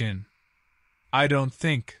his chin. I don't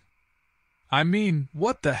think. I mean,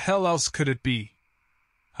 what the hell else could it be?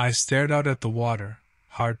 I stared out at the water,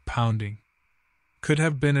 heart pounding. Could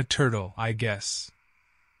have been a turtle, I guess.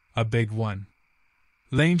 A big one.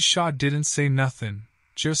 Lane Shaw didn't say nothing,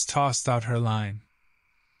 just tossed out her line.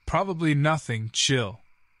 Probably nothing, chill.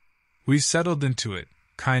 We settled into it,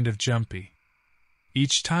 kind of jumpy.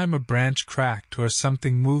 Each time a branch cracked or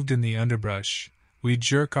something moved in the underbrush, we'd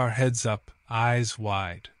jerk our heads up, eyes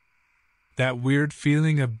wide. That weird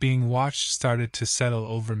feeling of being watched started to settle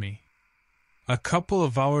over me. A couple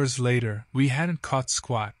of hours later, we hadn't caught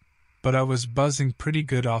squat, but I was buzzing pretty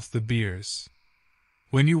good off the beers.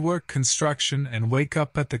 When you work construction and wake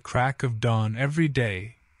up at the crack of dawn every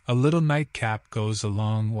day, a little nightcap goes a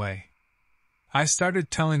long way. I started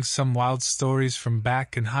telling some wild stories from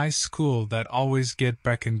back in high school that always get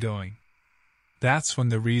Brecken going. That's when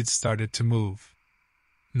the reeds started to move.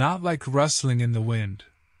 Not like rustling in the wind,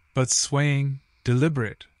 but swaying,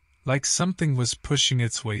 deliberate, like something was pushing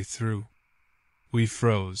its way through. We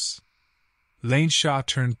froze. Lane Shaw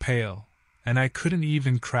turned pale, and I couldn't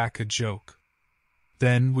even crack a joke.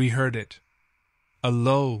 Then we heard it. A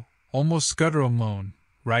low, almost guttural moan,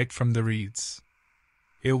 right from the reeds.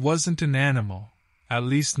 It wasn't an animal, at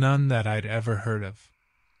least none that I'd ever heard of.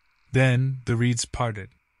 Then the reeds parted.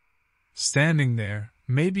 Standing there,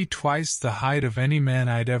 maybe twice the height of any man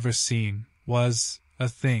I'd ever seen, was a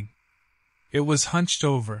thing. It was hunched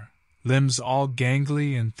over, limbs all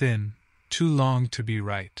gangly and thin, too long to be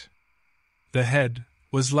right. The head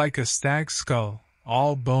was like a stag's skull,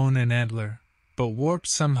 all bone and antler, but warped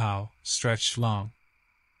somehow, stretched long.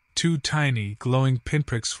 2 tiny, glowing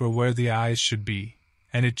pinpricks were where the eyes should be,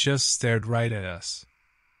 and it just stared right at us.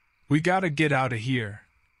 We gotta get out of here,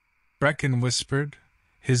 Brecken whispered,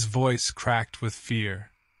 his voice cracked with fear.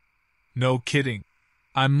 No kidding,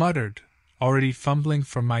 I muttered, already fumbling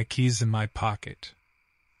for my keys in my pocket.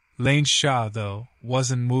 Lane Shaw, though,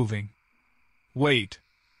 wasn't moving. Wait,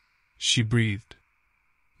 she breathed.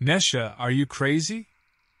 Nesha, are you crazy?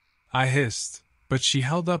 I hissed, but she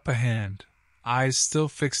held up a hand, eyes still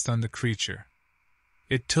fixed on the creature.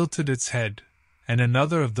 It tilted its head, and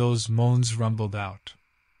another of those moans rumbled out.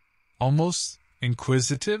 Almost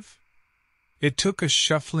inquisitive? It took a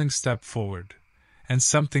shuffling step forward, and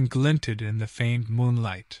something glinted in the faint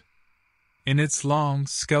moonlight. In its long,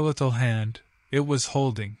 skeletal hand, it was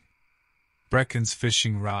holding Brecken's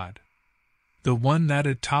fishing rod. The one that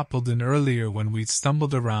had toppled in earlier when we'd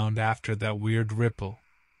stumbled around after that weird ripple.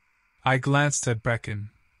 I glanced at Brecken,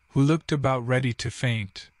 who looked about ready to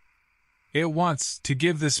faint. It wants to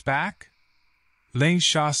give this back? Lane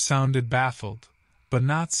Shaw sounded baffled, but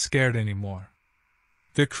not scared anymore.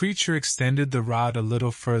 The creature extended the rod a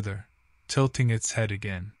little further, tilting its head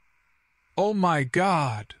again. Oh my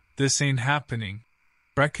God, this ain't happening,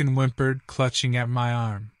 Brecken whimpered, clutching at my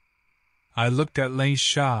arm. I looked at Lane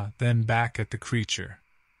Shaw, then back at the creature.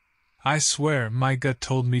 I swear my gut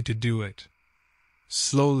told me to do it.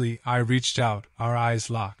 Slowly I reached out, our eyes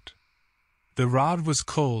locked. The rod was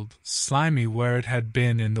cold, slimy where it had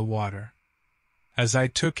been in the water. As I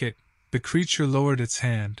took it, the creature lowered its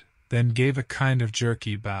hand, then gave a kind of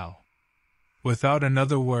jerky bow. Without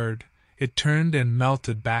another word, it turned and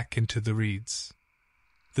melted back into the reeds.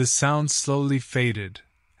 The sound slowly faded,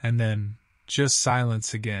 and then, just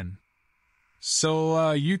silence again.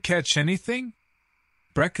 So, you catch anything?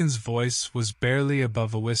 Brecken's voice was barely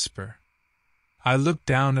above a whisper. I looked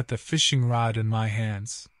down at the fishing rod in my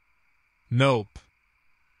hands. Nope.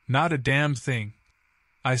 Not a damn thing,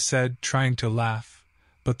 I said, trying to laugh,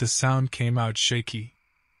 but the sound came out shaky.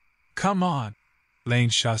 Come on,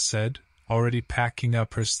 Laneshaw said, already packing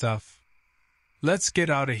up her stuff. Let's get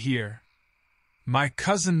out of here. My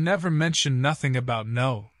cousin never mentioned nothing about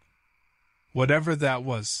no. Whatever that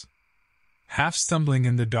was. Half stumbling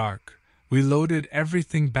in the dark, we loaded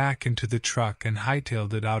everything back into the truck and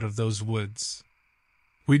hightailed it out of those woods.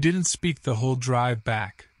 We didn't speak the whole drive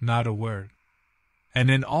back, not a word. And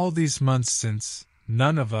in all these months since,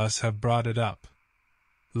 none of us have brought it up.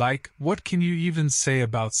 Like, what can you even say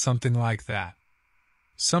about something like that?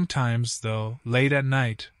 Sometimes, though, late at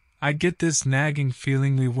night, I get this nagging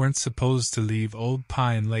feeling we weren't supposed to leave Old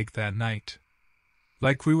Pine Lake that night.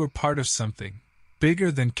 Like we were part of something,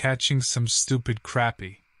 bigger than catching some stupid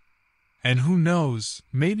crappie. And who knows,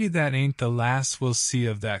 maybe that ain't the last we'll see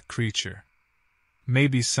of that creature.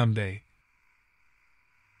 Maybe someday.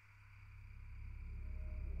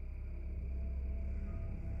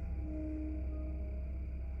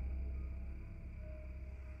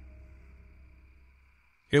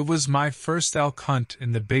 It was my first elk hunt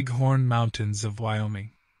in the Bighorn Mountains of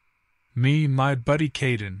Wyoming. Me, my buddy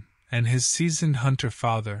Caden, and his seasoned hunter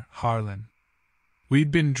father, Harlan. We'd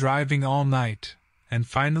been driving all night, and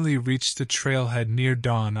finally reached the trailhead near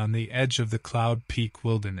dawn on the edge of the Cloud Peak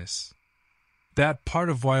Wilderness. That part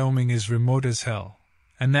of Wyoming is remote as hell,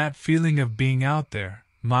 and that feeling of being out there,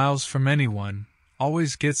 miles from anyone,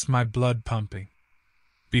 always gets my blood pumping.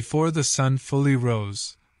 Before the sun fully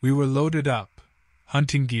rose, we were loaded up,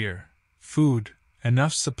 hunting gear, food,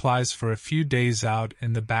 enough supplies for a few days out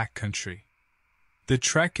in the backcountry. The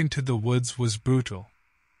trek into the woods was brutal.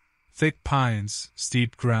 Thick pines,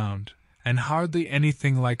 steep ground, and hardly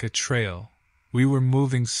anything like a trail. We were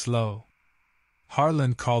moving slow.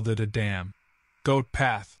 Harlan called it a damn goat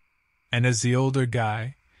path, and as the older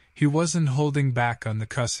guy, he wasn't holding back on the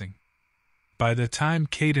cussing. By the time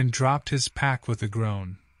Caden dropped his pack with a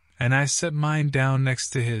groan, and I set mine down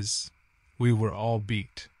next to his, we were all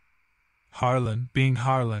beat. Harlan, being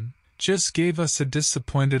Harlan, just gave us a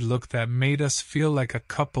disappointed look that made us feel like a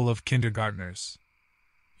couple of kindergartners.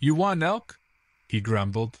 You want elk? He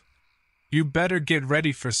grumbled. You better get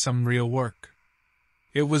ready for some real work.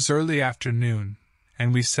 It was early afternoon,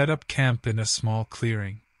 and we set up camp in a small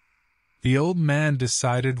clearing. The old man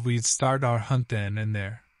decided we'd start our hunt then and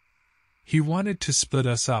there. He wanted to split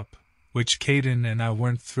us up, which Caden and I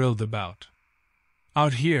weren't thrilled about.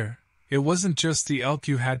 Out here, it wasn't just the elk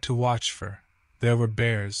you had to watch for. There were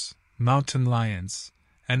bears, mountain lions,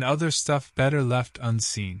 and other stuff better left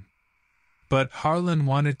unseen. But Harlan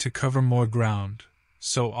wanted to cover more ground,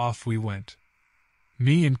 so off we went.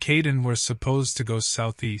 Me and Caden were supposed to go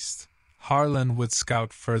southeast. Harlan would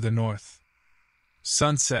scout further north.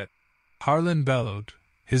 Sunset, Harlan bellowed,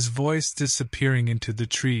 his voice disappearing into the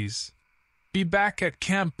trees. Be back at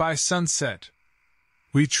camp by sunset.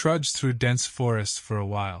 We trudged through dense forest for a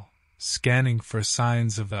while, scanning for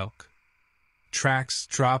signs of elk. Tracks,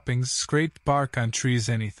 droppings, scraped bark on trees,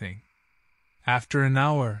 anything. After an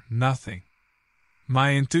hour, nothing.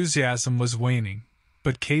 My enthusiasm was waning,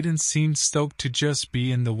 but Caden seemed stoked to just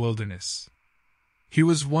be in the wilderness. He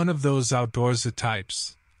was one of those outdoorsy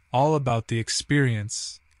types, all about the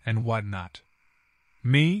experience and whatnot.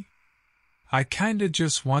 Me? I kinda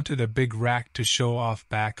just wanted a big rack to show off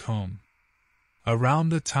back home. Around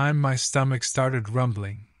the time my stomach started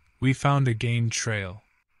rumbling, we found a game trail.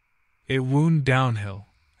 It wound downhill,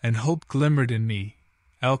 and hope glimmered in me.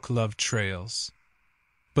 Elk love trails.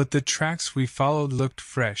 But the tracks we followed looked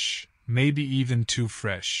fresh, maybe even too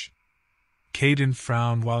fresh. Caden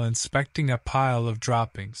frowned while inspecting a pile of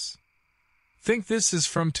droppings. Think this is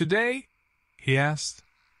from today? He asked.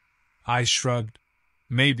 I shrugged.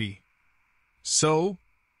 Maybe. So?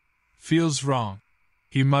 Feels wrong,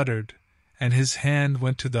 he muttered, and his hand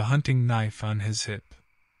went to the hunting knife on his hip.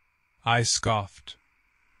 I scoffed.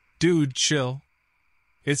 Dude, chill.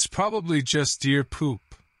 It's probably just deer poop.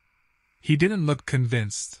 He didn't look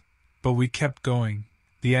convinced, but we kept going,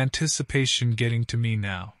 the anticipation getting to me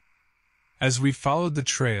now. As we followed the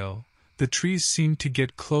trail, the trees seemed to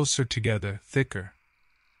get closer together, thicker.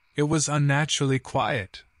 It was unnaturally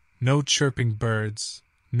quiet, no chirping birds,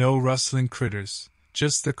 No rustling critters,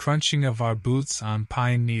 just the crunching of our boots on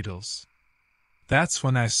pine needles. That's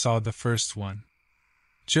when I saw the first one.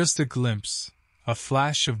 Just a glimpse, a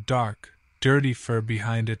flash of dark, dirty fur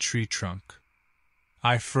behind a tree trunk.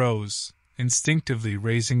 I froze, instinctively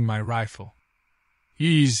raising my rifle.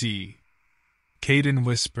 Easy, Caden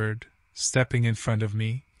whispered, stepping in front of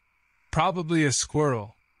me. Probably a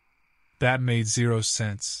squirrel. That made 0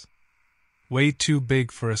 sense. Way too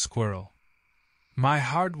big for a squirrel. My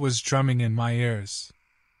heart was drumming in my ears.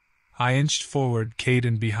 I inched forward,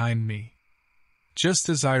 Caden behind me. Just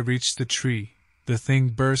as I reached the tree, the thing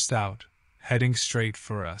burst out, heading straight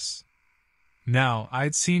for us. Now,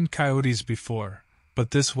 I'd seen coyotes before,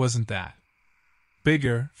 but this wasn't that.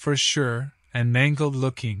 Bigger, for sure, and mangled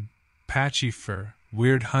looking, patchy fur,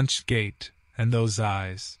 weird hunched gait, and those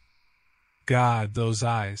eyes. God, those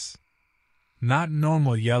eyes. Not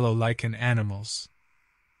normal yellow like an animal's.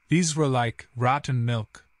 These were like rotten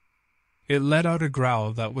milk. It let out a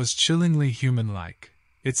growl that was chillingly human-like,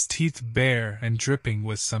 its teeth bare and dripping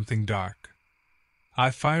with something dark.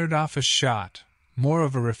 I fired off a shot, more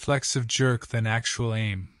of a reflexive jerk than actual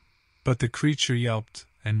aim, but the creature yelped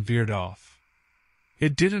and veered off.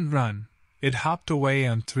 It didn't run, it hopped away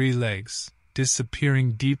on 3 legs,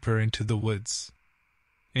 disappearing deeper into the woods.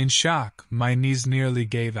 In shock, my knees nearly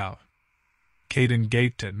gave out. Caden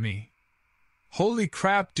gaped at me. Holy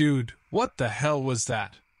crap, dude, what the hell was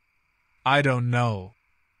that? I don't know.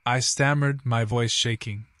 I stammered, my voice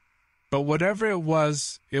shaking. But whatever it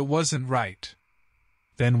wasn't right.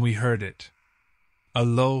 Then we heard it. A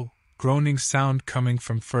low, groaning sound coming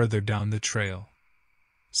from further down the trail.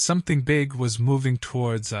 Something big was moving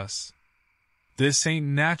towards us. This ain't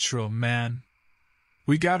natural, man.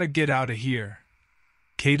 We gotta get out of here.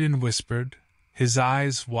 Caden whispered, his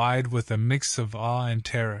eyes wide with a mix of awe and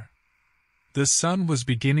terror. The sun was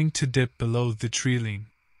beginning to dip below the tree-line.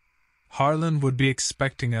 Harlan would be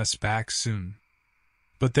expecting us back soon.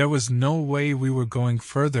 But there was no way we were going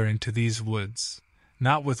further into these woods,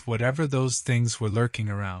 not with whatever those things were lurking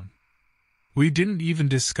around. We didn't even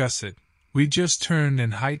discuss it, we just turned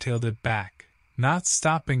and hightailed it back, not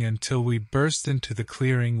stopping until we burst into the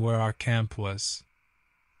clearing where our camp was.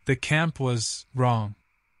 The camp was wrong.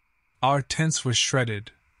 Our tents were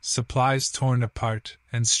shredded, supplies torn apart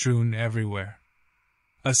and strewn everywhere.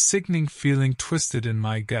 A sickening feeling twisted in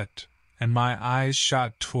my gut, and my eyes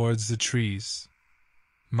shot towards the trees.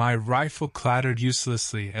 My rifle clattered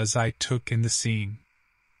uselessly as I took in the scene.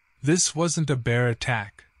 This wasn't a bear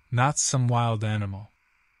attack, not some wild animal.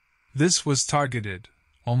 This was targeted,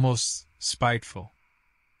 almost spiteful.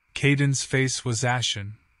 Caden's face was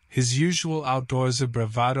ashen, his usual outdoorsy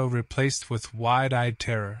bravado replaced with wide-eyed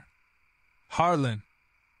terror. Harlan!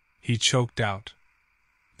 He choked out.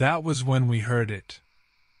 That was when we heard it.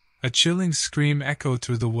 A chilling scream echoed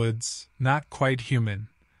through the woods, not quite human,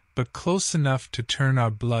 but close enough to turn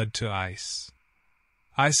our blood to ice.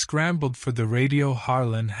 I scrambled for the radio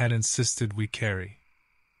Harlan had insisted we carry.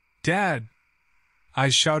 Dad! I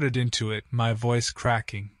shouted into it, my voice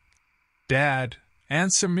cracking. Dad,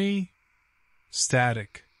 answer me!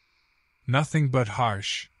 Static. Nothing but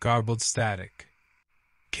harsh, garbled static.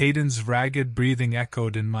 Caden's ragged breathing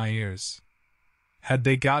echoed in my ears. Had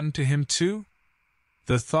they gotten to him too?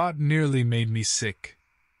 The thought nearly made me sick.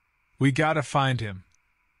 We gotta find him.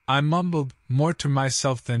 I mumbled, more to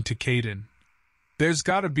myself than to Caden. There's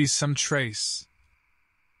gotta be some trace.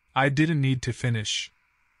 I didn't need to finish.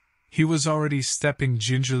 He was already stepping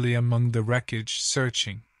gingerly among the wreckage,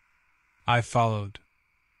 searching. I followed.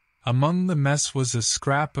 Among the mess was a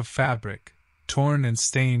scrap of fabric, torn and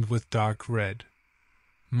stained with dark red.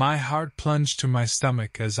 My heart plunged to my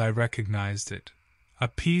stomach as I recognized it. A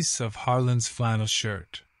piece of Harlan's flannel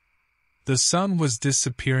shirt. The sun was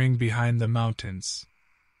disappearing behind the mountains.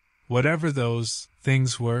 Whatever those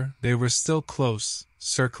things were, they were still close,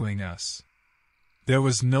 circling us. There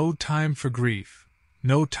was no time for grief,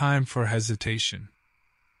 no time for hesitation.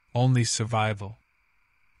 Only survival.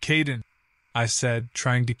 Caden, I said,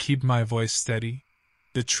 trying to keep my voice steady.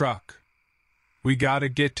 The truck. We gotta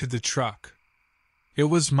get to the truck. It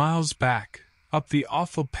was miles back, up the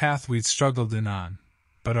awful path we'd struggled in on,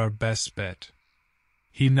 but our best bet.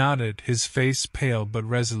 He nodded, his face pale but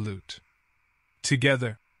resolute.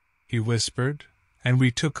 Together, he whispered, and we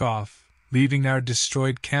took off, leaving our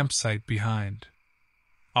destroyed campsite behind.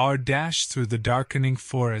 Our dash through the darkening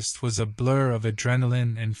forest was a blur of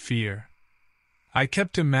adrenaline and fear. I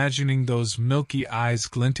kept imagining those milky eyes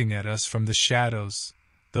glinting at us from the shadows,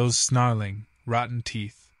 those snarling, rotten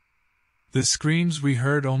teeth. The screams we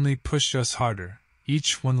heard only pushed us harder,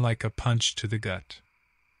 each one like a punch to the gut.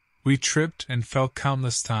 We tripped and fell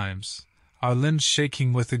countless times, our limbs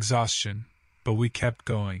shaking with exhaustion, but we kept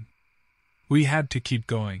going. We had to keep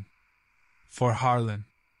going. For Harlan.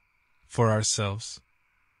 For ourselves.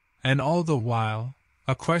 And all the while,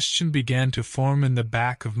 a question began to form in the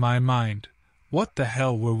back of my mind. What the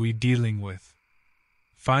hell were we dealing with?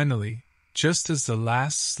 Finally, just as the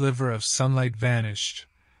last sliver of sunlight vanished,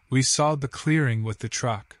 we saw the clearing with the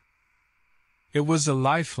truck. It was a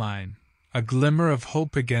lifeline, a glimmer of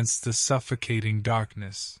hope against the suffocating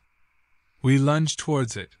darkness. We lunged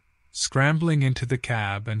towards it, scrambling into the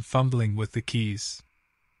cab and fumbling with the keys.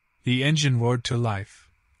 The engine roared to life,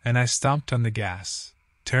 and I stomped on the gas,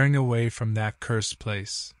 tearing away from that cursed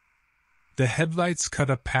place. The headlights cut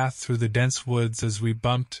a path through the dense woods as we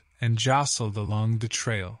bumped and jostled along the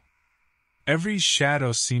trail. Every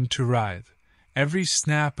shadow seemed to writhe, every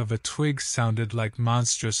snap of a twig sounded like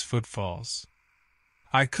monstrous footfalls.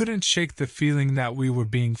 I couldn't shake the feeling that we were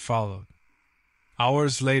being followed.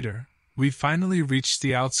 Hours later, we finally reached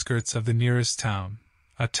the outskirts of the nearest town,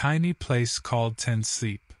 a tiny place called Ten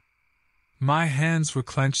Sleep. My hands were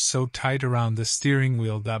clenched so tight around the steering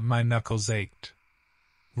wheel that my knuckles ached.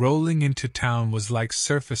 Rolling into town was like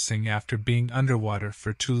surfacing after being underwater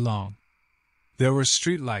for too long. There were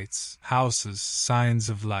streetlights, houses, signs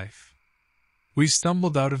of life. We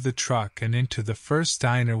stumbled out of the truck and into the first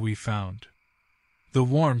diner we found. The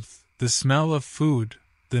warmth, the smell of food,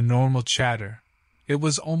 the normal chatter. It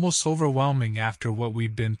was almost overwhelming after what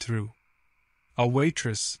we'd been through. A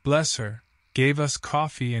waitress, bless her, gave us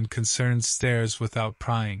coffee and concerned stares without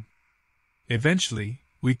prying. Eventually,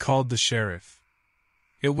 we called the sheriff.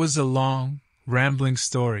 It was a long, rambling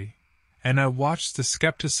story, and I watched the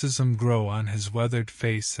skepticism grow on his weathered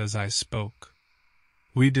face as I spoke.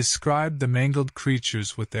 We described the mangled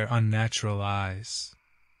creatures with their unnatural eyes.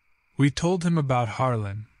 We told him about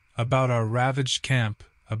Harlan, about our ravaged camp,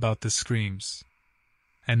 about the screams.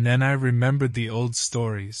 And then I remembered the old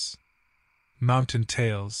stories. Mountain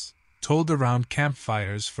tales, told around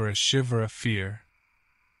campfires for a shiver of fear.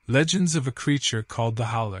 Legends of a creature called the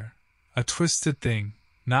Howler, a twisted thing,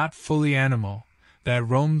 not fully animal, that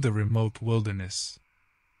roamed the remote wilderness.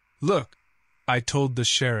 Look, I told the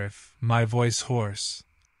sheriff, my voice hoarse.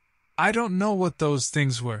 I don't know what those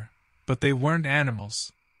things were, but they weren't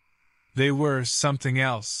animals. They were something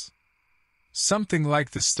else. Something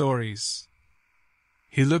like the stories.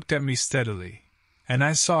 He looked at me steadily, and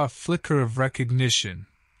I saw a flicker of recognition,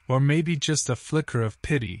 or maybe just a flicker of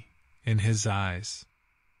pity, in his eyes.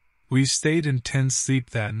 We stayed in Ten Sleep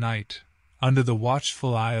that night, under the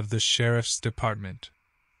watchful eye of the sheriff's department.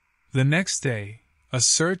 The next day, a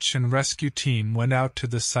search and rescue team went out to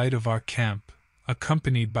the site of our camp,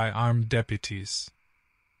 accompanied by armed deputies.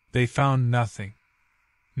 They found nothing.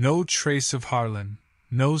 No trace of Harlan,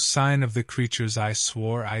 no sign of the creatures I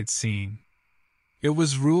swore I'd seen. It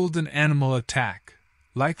was ruled an animal attack,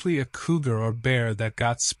 likely a cougar or bear that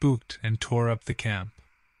got spooked and tore up the camp.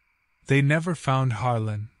 They never found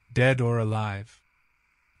Harlan, dead or alive.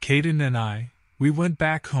 Caden and I, we went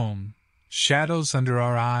back home, shadows under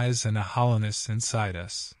our eyes and a hollowness inside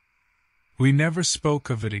us. We never spoke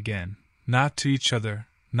of it again, not to each other,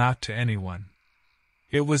 not to anyone.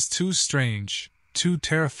 It was too strange, too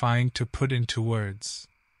terrifying to put into words.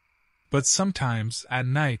 But sometimes, at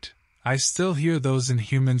night, I still hear those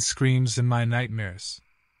inhuman screams in my nightmares.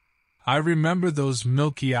 I remember those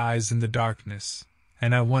milky eyes in the darkness,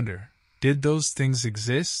 and I wonder, did those things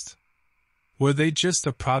exist? Were they just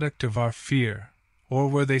a product of our fear, or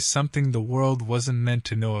were they something the world wasn't meant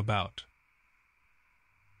to know about?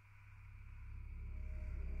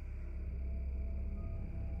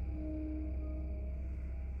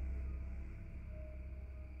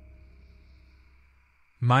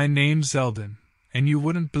 My name's Eldon, and you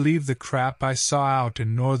wouldn't believe the crap I saw out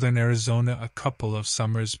in northern Arizona a couple of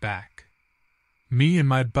summers back. Me and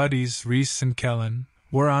my buddies Reese and Kellen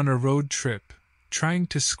were on a road trip, trying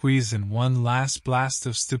to squeeze in one last blast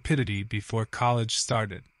of stupidity before college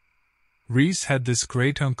started. Reese had this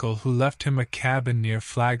great uncle who left him a cabin near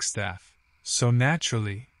Flagstaff, so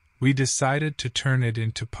naturally, we decided to turn it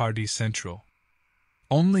into Party Central.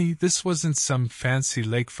 Only this wasn't some fancy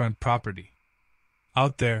lakefront property.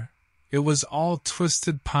 Out there, it was all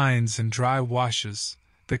twisted pines and dry washes,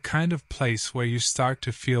 the kind of place where you start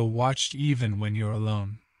to feel watched even when you're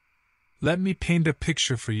alone. Let me paint a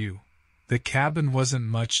picture for you. The cabin wasn't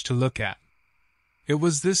much to look at. It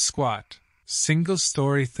was this squat,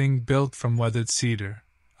 single-story thing built from weathered cedar,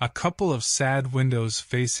 a couple of sad windows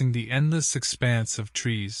facing the endless expanse of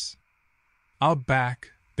trees. Out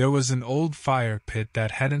back, there was an old fire pit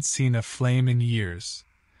that hadn't seen a flame in years,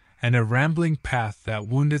 and a rambling path that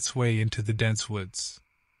wound its way into the dense woods.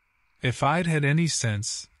 If I'd had any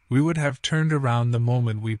sense, We would have turned around the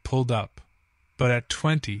moment we pulled up, but at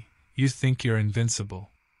 20, you think you're invincible.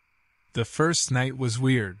 The first night was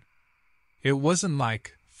weird. It wasn't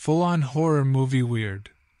like full-on horror movie weird,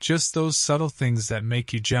 just those subtle things that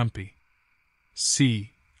make you jumpy.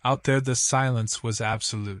 See, out there the silence was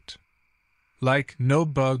absolute. Like no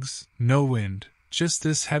bugs, no wind, just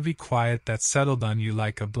this heavy quiet that settled on you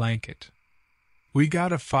like a blanket. We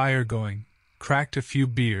got a fire going, cracked a few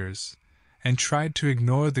beers, and tried to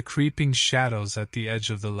ignore the creeping shadows at the edge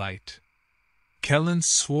of the light. Kellen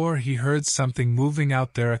swore he heard something moving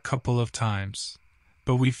out there a couple of times,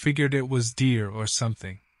 but we figured it was deer or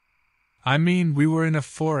something. I mean, we were in a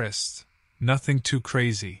forest, nothing too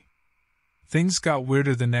crazy. Things got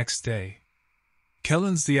weirder the next day.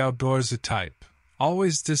 Kellen's the outdoorsy type,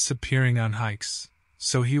 always disappearing on hikes,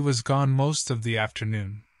 so he was gone most of the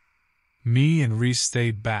afternoon. Me and Reese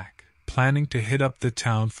stayed back, planning to hit up the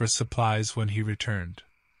town for supplies when he returned.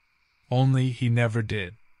 Only he never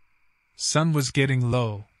did. Sun was getting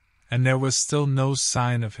low, and there was still no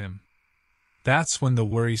sign of him. That's when the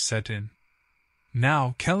worry set in.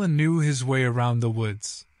 Now, Kellen knew his way around the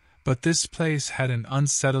woods, but this place had an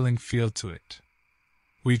unsettling feel to it.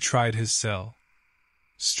 We tried his cell.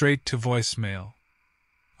 Straight to voicemail.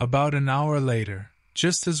 About an hour later,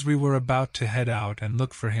 just as we were about to head out and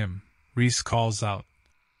look for him, Reese calls out,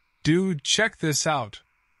 "Dude, check this out."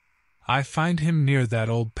 I find him near that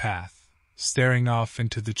old path, staring off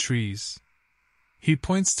into the trees. He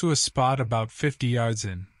points to a spot about 50 yards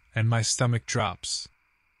in, and my stomach drops.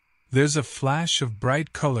 There's a flash of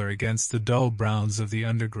bright color against the dull browns of the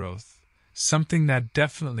undergrowth, something that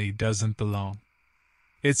definitely doesn't belong.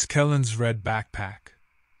 It's Kellen's red backpack.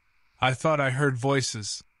 "I thought I heard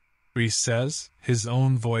voices," Reese says, his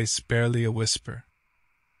own voice barely a whisper.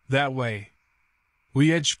 "That way."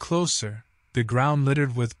 We edge closer, the ground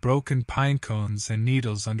littered with broken pine cones and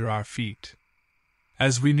needles under our feet.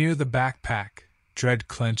 As we near the backpack, dread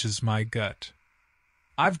clenches my gut.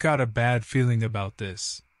 I've got a bad feeling about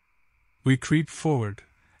this. We creep forward,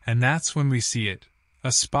 and that's when we see it,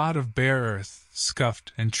 a spot of bare earth,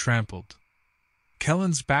 scuffed and trampled.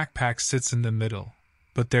 Kellen's backpack sits in the middle,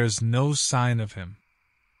 but there's no sign of him.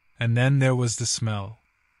 And then there was the smell.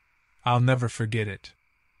 I'll never forget it.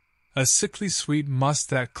 A sickly sweet must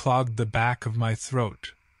that clogged the back of my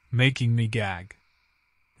throat, making me gag.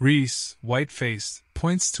 Reese, white-faced,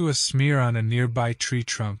 points to a smear on a nearby tree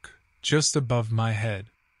trunk, just above my head.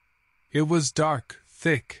 It was dark,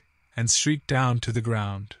 thick, and streaked down to the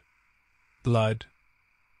ground. Blood.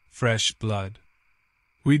 Fresh blood.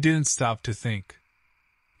 We didn't stop to think.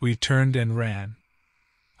 We turned and ran.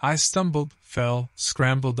 I stumbled, fell,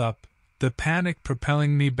 scrambled up, the panic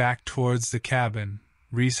propelling me back towards the cabin,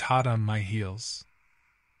 Reese hot on my heels.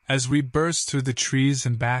 As we burst through the trees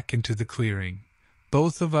and back into the clearing,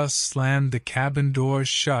 both of us slammed the cabin door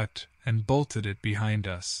shut and bolted it behind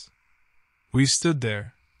us. We stood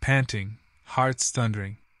there, panting, hearts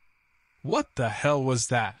thundering. "What the hell was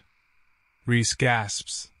that?" Reese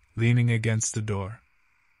gasps, leaning against the door.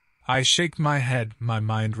 I shake my head, my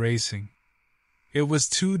mind racing. It was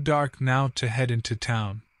too dark now to head into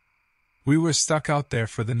town. We were stuck out there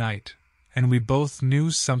for the night, and we both knew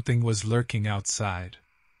something was lurking outside.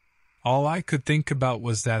 All I could think about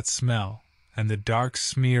was that smell, and the dark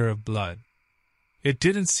smear of blood. It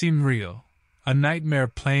didn't seem real, a nightmare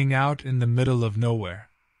playing out in the middle of nowhere.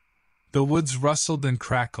 The woods rustled and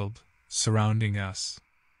crackled, surrounding us.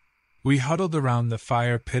 We huddled around the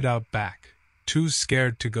fire pit out back, too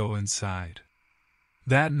scared to go inside.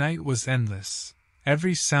 That night was endless,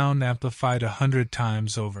 every sound amplified 100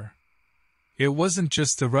 times over. It wasn't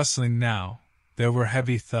just the rustling now, there were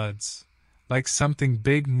heavy thuds, like something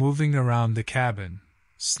big moving around the cabin,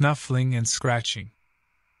 snuffling and scratching.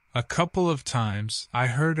 A couple of times I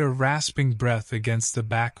heard a rasping breath against the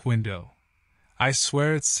back window. I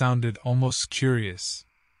swear it sounded almost curious.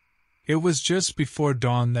 It was just before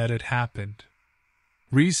dawn that it happened.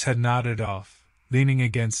 Reese had nodded off, leaning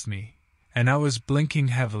against me, and I was blinking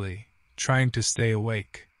heavily, trying to stay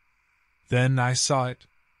awake. Then I saw it.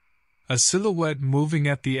 A silhouette moving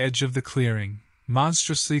at the edge of the clearing,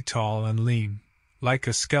 monstrously tall and lean, like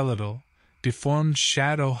a skeletal, deformed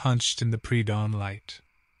shadow hunched in the pre-dawn light.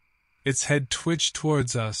 Its head twitched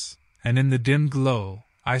towards us, and in the dim glow,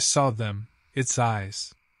 I saw them, its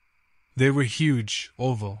eyes. They were huge,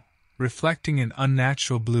 oval, reflecting an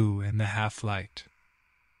unnatural blue in the half-light.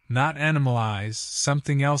 Not animal eyes,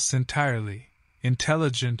 something else entirely,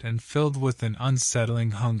 intelligent and filled with an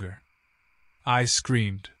unsettling hunger. I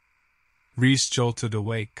screamed. Reese jolted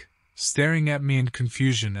awake, staring at me in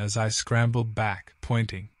confusion as I scrambled back,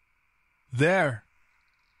 pointing. "There!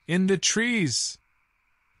 In the trees!"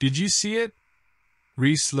 Did you see it?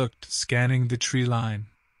 Reese looked, scanning the tree line.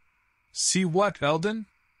 See what, Eldon?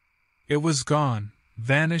 It was gone,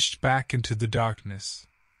 vanished back into the darkness.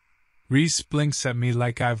 Reese blinks at me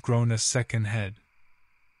like I've grown a second head.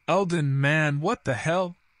 Eldon, man, what the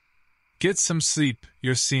hell? Get some sleep,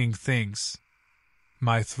 you're seeing things.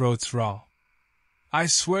 My throat's raw. I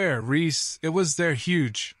swear, Reese, it was there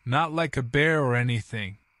huge, not like a bear or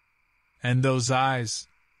anything. And those eyes.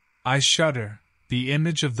 I shudder, the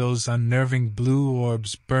image of those unnerving blue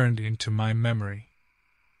orbs burned into my memory.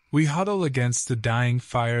 We huddle against the dying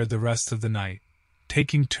fire the rest of the night,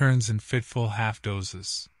 taking turns in fitful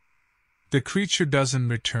half-dozes. The creature doesn't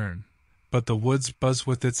return, but the woods buzz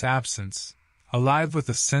with its absence, alive with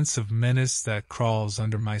a sense of menace that crawls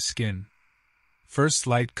under my skin. First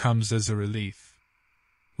light comes as a relief.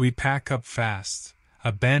 We pack up fast,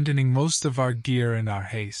 abandoning most of our gear in our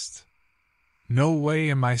haste. No way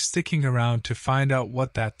am I sticking around to find out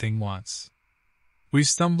what that thing wants. We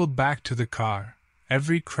stumble back to the car,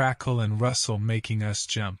 every crackle and rustle making us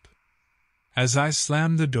jump. As I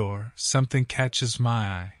slam the door, something catches my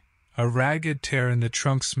eye, a ragged tear in the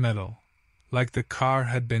trunk's metal, like the car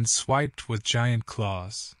had been swiped with giant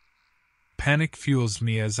claws. Panic fuels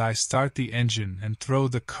me as I start the engine and throw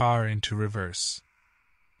the car into reverse.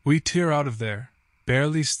 We tear out of there,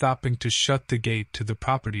 barely stopping to shut the gate to the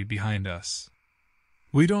property behind us.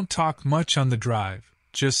 We don't talk much on the drive,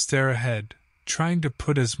 just stare ahead, trying to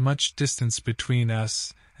put as much distance between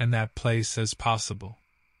us and that place as possible.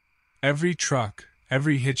 Every truck,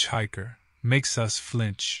 every hitchhiker, makes us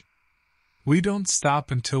flinch. We don't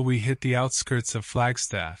stop until we hit the outskirts of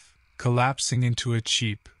Flagstaff, collapsing into a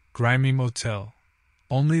cheap, grimy motel,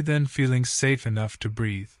 only then feeling safe enough to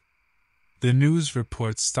breathe. The news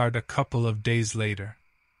reports start a couple of days later.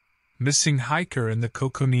 Missing hiker in the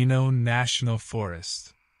Coconino National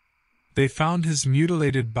Forest. They found his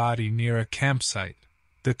mutilated body near a campsite,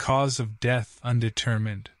 the cause of death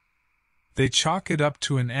undetermined. They chalk it up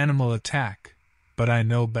to an animal attack, but I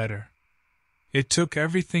know better. It took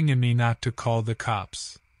everything in me not to call the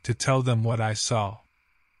cops, to tell them what I saw.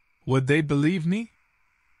 Would they believe me?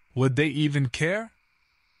 Would they even care?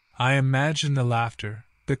 I imagine the laughter,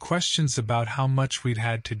 the questions about how much we'd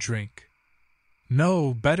had to drink.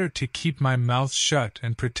 No, better to keep my mouth shut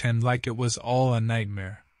and pretend like it was all a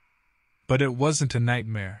nightmare. But it wasn't a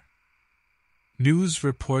nightmare. News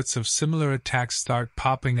reports of similar attacks start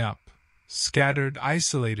popping up, scattered,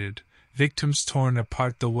 isolated, victims torn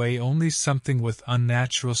apart the way only something with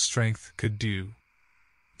unnatural strength could do.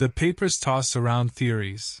 The papers toss around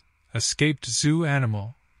theories, escaped zoo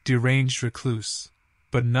animal, deranged recluse,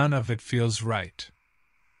 but none of it feels right.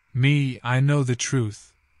 Me, I know the truth,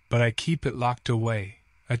 but I keep it locked away,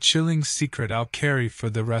 a chilling secret I'll carry for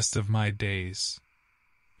the rest of my days.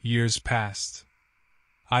 Years passed.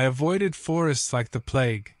 I avoided forests like the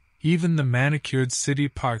plague, even the manicured city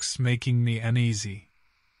parks making me uneasy.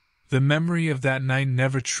 The memory of that night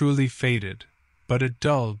never truly faded, but it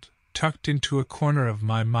dulled, tucked into a corner of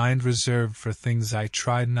my mind reserved for things I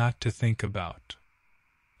tried not to think about.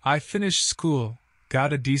 I finished school,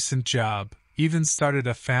 got a decent job, even started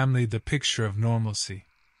a family, the picture of normalcy.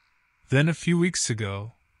 Then a few weeks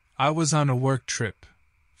ago, I was on a work trip,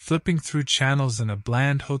 flipping through channels in a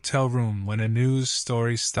bland hotel room when a news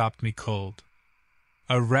story stopped me cold.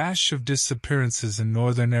 A rash of disappearances in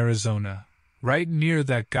northern Arizona, right near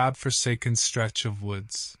that godforsaken stretch of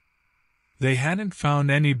woods. They hadn't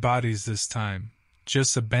found any bodies this time,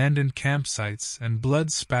 just abandoned campsites and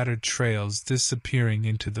blood-spattered trails disappearing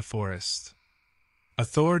into the forest.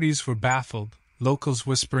 Authorities were baffled, locals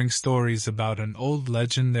whispering stories about an old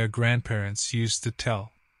legend their grandparents used to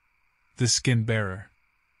tell. The skin-bearer.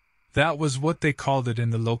 That was what they called it in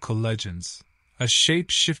the local legends, a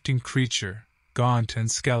shape-shifting creature, gaunt and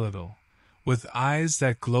skeletal, with eyes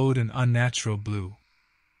that glowed an unnatural blue.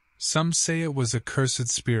 Some say it was a cursed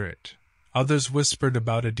spirit, others whispered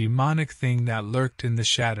about a demonic thing that lurked in the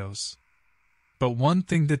shadows. But one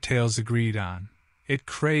thing the tales agreed on, it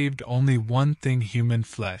craved only one thing: human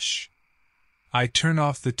flesh. I turn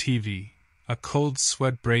off the TV, a cold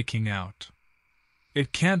sweat breaking out.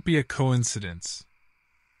 It can't be a coincidence.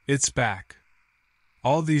 It's back.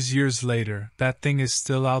 All these years later, that thing is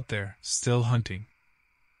still out there, still hunting.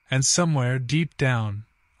 And somewhere, deep down,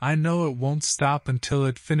 I know it won't stop until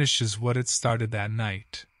it finishes what it started that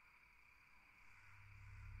night.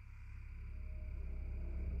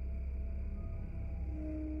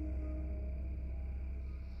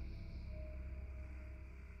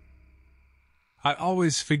 I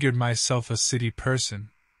always figured myself a city person.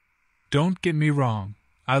 Don't get me wrong,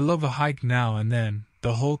 I love a hike now and then,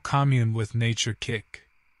 the whole commune with nature kick.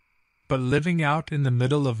 But living out in the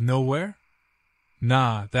middle of nowhere?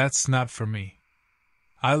 Nah, that's not for me.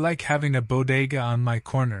 I like having a bodega on my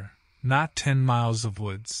corner, not 10 miles of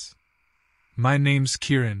woods. My name's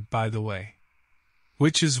Kieran, by the way.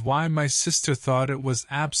 Which is why my sister thought it was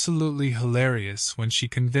absolutely hilarious when she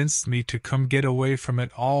convinced me to come get away from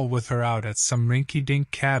it all with her out at some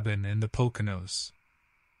rinky-dink cabin in the Poconos.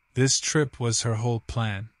 This trip was her whole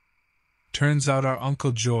plan. Turns out our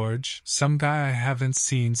Uncle George, some guy I haven't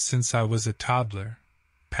seen since I was a toddler,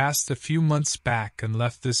 passed a few months back and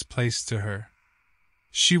left this place to her.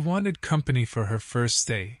 She wanted company for her first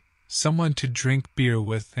day, someone to drink beer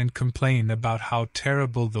with and complain about how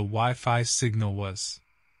terrible the Wi-Fi signal was.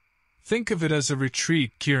 Think of it as a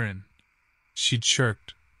retreat, Kieran, she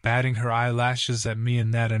chirped, batting her eyelashes at me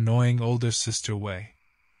in that annoying older sister way.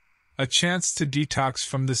 A chance to detox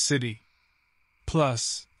from the city.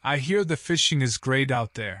 Plus, I hear the fishing is great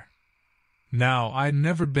out there. Now, I'd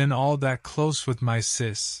never been all that close with my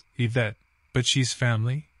sis, Yvette, but she's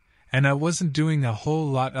family, and I wasn't doing a whole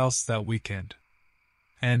lot else that weekend.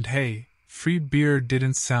 And hey, free beer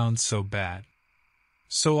didn't sound so bad.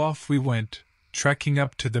 So off we went, trekking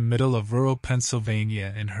up to the middle of rural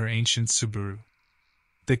Pennsylvania in her ancient Subaru.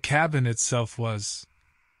 The cabin itself was...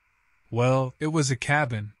 well, it was a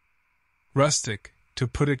cabin. Rustic, to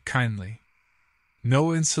put it kindly.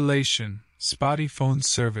 No insulation, spotty phone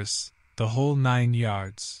service, the whole 9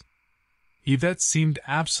 yards. Yvette seemed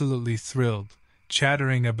absolutely thrilled,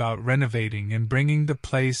 chattering about renovating and bringing the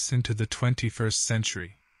place into the 21st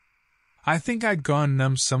century. I think I'd gone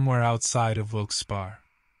numb somewhere outside of Wilkes-Barre.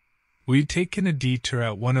 We'd taken a detour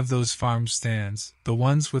at one of those farm stands, the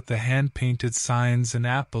ones with the hand-painted signs and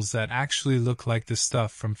apples that actually look like the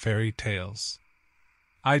stuff from fairy tales.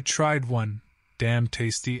 I'd tried one, damn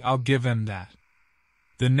tasty, I'll give him that.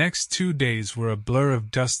 The next 2 days were a blur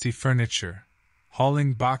of dusty furniture,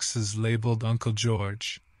 hauling boxes labeled Uncle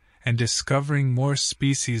George, and discovering more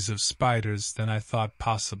species of spiders than I thought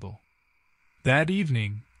possible. That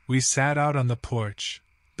evening, we sat out on the porch,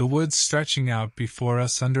 the woods stretching out before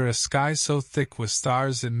us under a sky so thick with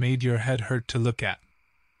stars it made your head hurt to look at.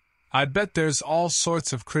 "I'd bet there's all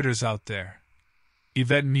sorts of critters out there,"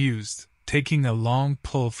 Yvette mused, taking a long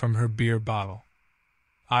pull from her beer bottle.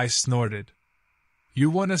 I snorted. "You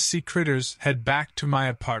want to see critters, head back to my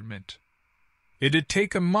apartment. It'd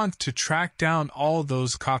take a month to track down all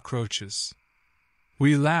those cockroaches."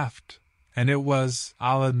 We laughed, and it was,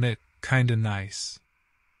 I'll admit, kinda nice.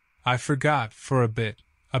 I forgot, for a bit,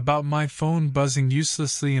 about my phone buzzing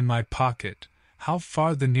uselessly in my pocket, how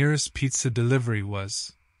far the nearest pizza delivery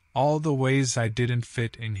was, all the ways I didn't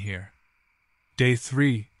fit in here. Day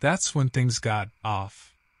 3, that's when things got off.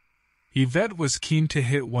 Yvette was keen to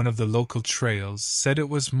hit one of the local trails, said it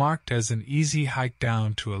was marked as an easy hike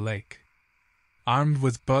down to a lake. Armed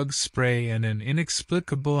with bug spray and an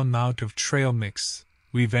inexplicable amount of trail mix,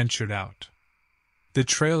 we ventured out. The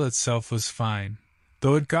trail itself was fine,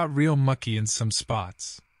 though it got real mucky in some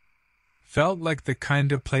spots. Felt like the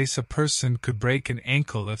kind of place a person could break an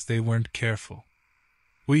ankle if they weren't careful.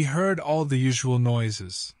 We heard all the usual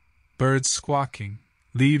noises: birds squawking,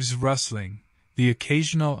 leaves rustling, the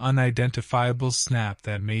occasional unidentifiable snap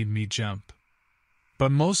that made me jump. But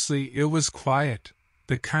mostly it was quiet,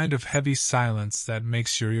 the kind of heavy silence that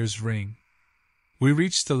makes your ears ring. We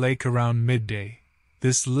reached the lake around midday,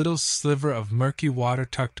 this little sliver of murky water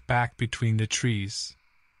tucked back between the trees.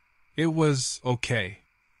 It was okay.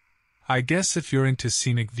 I guess if you're into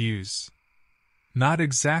scenic views. Not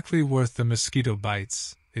exactly worth the mosquito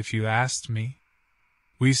bites, if you asked me.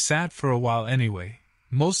 We sat for a while anyway,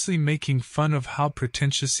 mostly making fun of how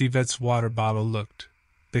pretentious Yvette's water bottle looked,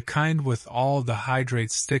 the kind with all the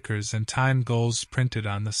hydrate stickers and time goals printed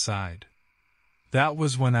on the side. That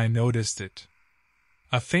was when I noticed it.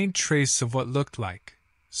 A faint trace of what looked like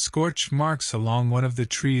scorch marks along one of the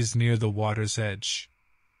trees near the water's edge.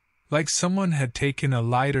 Like someone had taken a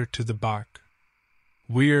lighter to the bark.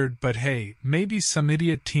 Weird, but hey, maybe some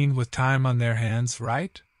idiot teen with time on their hands,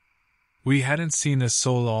 right? We hadn't seen a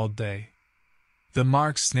soul all day. The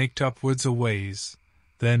marks snaked upwards a ways,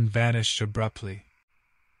 then vanished abruptly.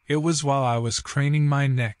 It was while I was craning my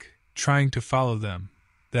neck, trying to follow them,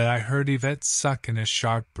 that I heard Yvette suck in a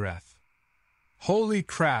sharp breath. "Holy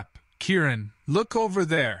crap, Kieran, look over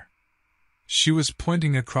there!" She was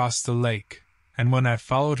pointing across the lake, and when I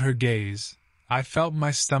followed her gaze, I felt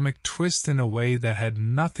my stomach twist in a way that had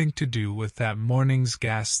nothing to do with that morning's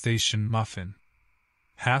gas station muffin.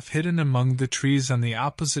 Half hidden among the trees on the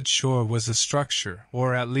opposite shore was a structure,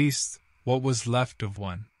 or at least, what was left of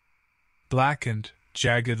one. Blackened,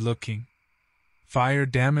 jagged-looking. Fire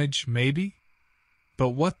damage, maybe? But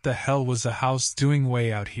what the hell was a house doing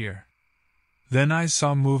way out here? Then I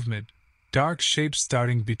saw movement, dark shapes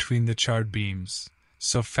darting between the charred beams,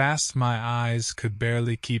 so fast my eyes could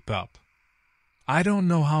barely keep up. I don't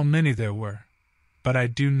know how many there were, but I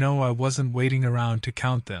do know I wasn't waiting around to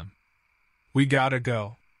count them. We gotta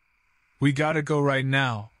go. We gotta go right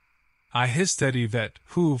now, I hissed at Yvette,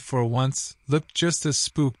 who, for once, looked just as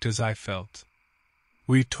spooked as I felt.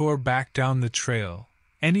 We tore back down the trail,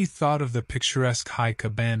 any thought of the picturesque hike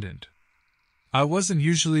abandoned. I wasn't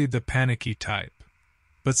usually the panicky type,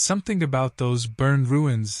 but something about those burned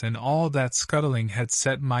ruins and all that scuttling had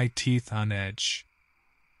set my teeth on edge.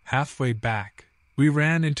 Halfway back, we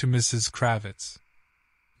ran into Mrs. Kravitz.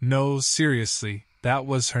 No, seriously, that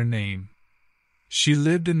was her name. She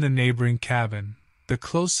lived in the neighboring cabin, the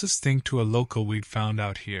closest thing to a local we'd found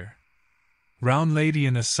out here. Round lady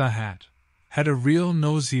in a sun hat, had a real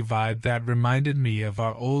nosy vibe that reminded me of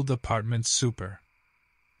our old apartment super.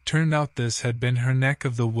 Turned out this had been her neck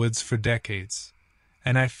of the woods for decades,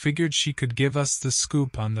 and I figured she could give us the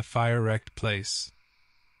scoop on the fire-wrecked place.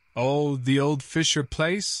 Oh, the old Fisher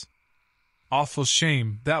place? Awful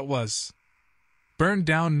shame, that was. Burned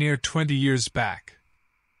down near 20 years back.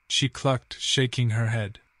 She clucked, shaking her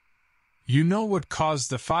head. You know what caused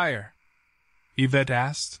the fire? Yvette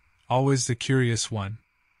asked, always the curious one.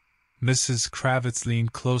 Mrs. Kravitz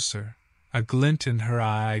leaned closer, a glint in her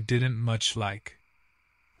eye I didn't much like.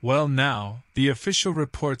 Well now, the official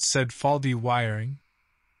report said faulty wiring.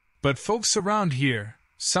 But folks around here,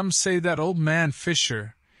 some say that old man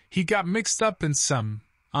Fisher, he got mixed up in some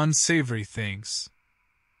unsavory things.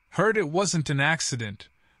 Heard it wasn't an accident,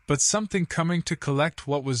 but something coming to collect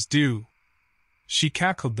what was due. She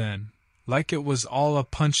cackled then, like it was all a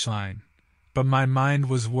punchline, but my mind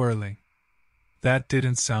was whirling. That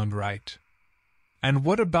didn't sound right. And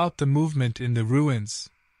what about the movement in the ruins?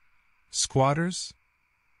 Squatters?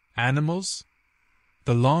 Animals?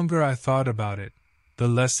 The longer I thought about it, the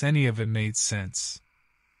less any of it made sense.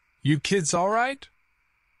 You kids all right?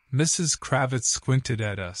 Mrs. Kravitz squinted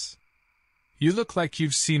at us. You look like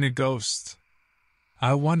you've seen a ghost.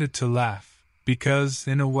 I wanted to laugh, because,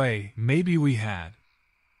 in a way, maybe we had.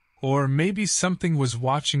 Or maybe something was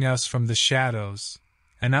watching us from the shadows,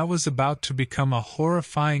 and I was about to become a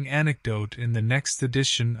horrifying anecdote in the next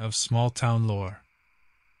edition of small-town lore.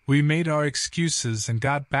 We made our excuses and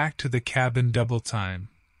got back to the cabin double time,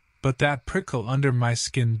 but that prickle under my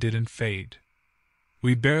skin didn't fade.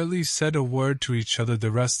 We barely said a word to each other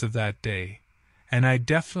the rest of that day, and I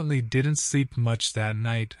definitely didn't sleep much that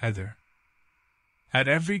night either. At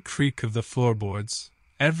every creak of the floorboards,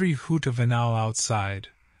 every hoot of an owl outside,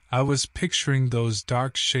 I was picturing those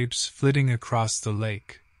dark shapes flitting across the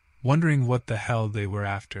lake, wondering what the hell they were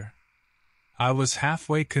after. I was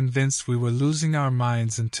halfway convinced we were losing our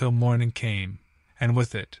minds until morning came, and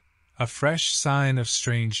with it, a fresh sign of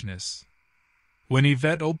strangeness. When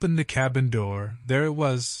Yvette opened the cabin door, there it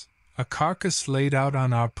was, a carcass laid out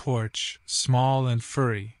on our porch, small and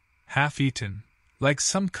furry, half-eaten, like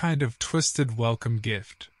some kind of twisted welcome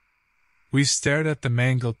gift. We stared at the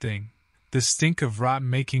mangled thing, the stink of rot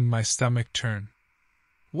making my stomach turn.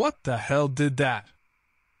 What the hell did that?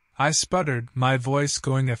 I sputtered, my voice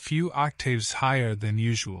going a few octaves higher than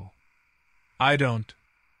usual. I don't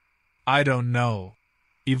know,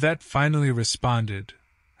 Yvette finally responded,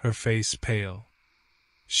 her face pale.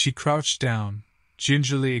 She crouched down,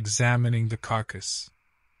 gingerly examining the carcass.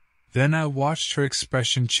 Then I watched her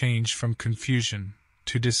expression change from confusion,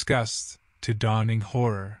 to disgust, to dawning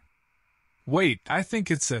horror. Wait, I think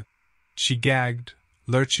it's a... She gagged,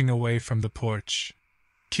 lurching away from the porch.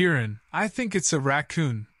 Kieran, I think it's a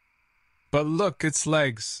raccoon. But look, its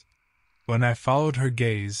legs. When I followed her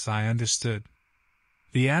gaze, I understood.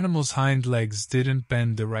 The animal's hind legs didn't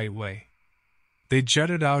bend the right way. They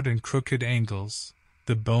jutted out in crooked angles,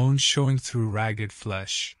 the bones showing through ragged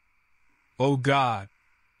flesh. Oh God!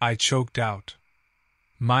 I choked out.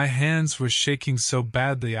 My hands were shaking so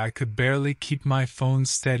badly I could barely keep my phone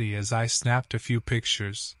steady as I snapped a few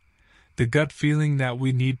pictures, the gut feeling that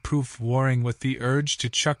we need proof warring with the urge to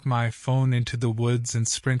chuck my phone into the woods and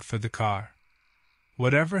sprint for the car.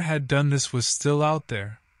 Whatever had done this was still out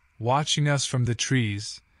there, watching us from the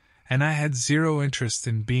trees, and I had zero interest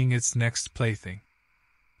in being its next plaything.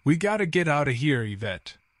 We gotta get out of here,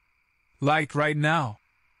 Yvette. Like right now,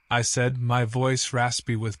 I said, my voice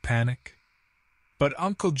raspy with panic. But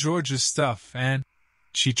Uncle George's stuff and...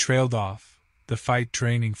 She trailed off, the fight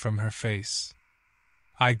draining from her face.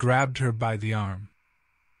 I grabbed her by the arm.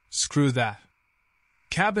 Screw that.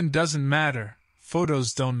 Cabin doesn't matter,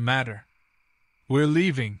 photos don't matter. We're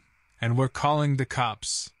leaving, and we're calling the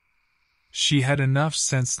cops. She had enough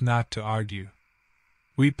sense not to argue.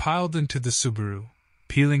 We piled into the Subaru,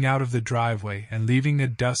 peeling out of the driveway and leaving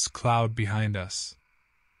a dust cloud behind us.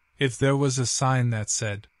 If there was a sign that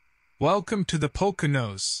said, "Welcome to the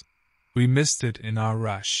Poconos," we missed it in our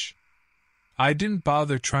rush. I didn't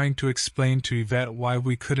bother trying to explain to Yvette why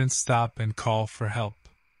we couldn't stop and call for help.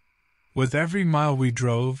 With every mile we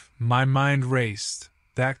drove, my mind raced,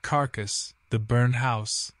 that carcass, the burned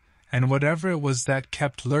house, and whatever it was that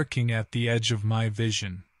kept lurking at the edge of my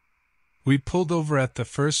vision. We pulled over at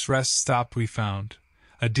the first rest stop we found,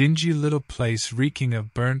 a dingy little place reeking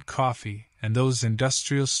of burnt coffee and those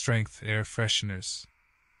industrial-strength air fresheners.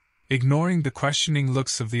 Ignoring the questioning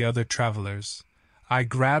looks of the other travelers, I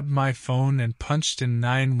grabbed my phone and punched in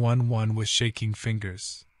 911 with shaking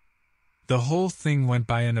fingers. The whole thing went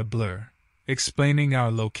by in a blur, explaining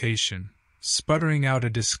our location, sputtering out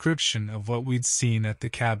a description of what we'd seen at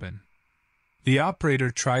the cabin. The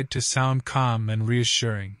operator tried to sound calm and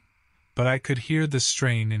reassuring, but I could hear the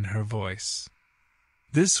strain in her voice.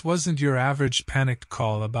 This wasn't your average panicked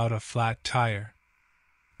call about a flat tire.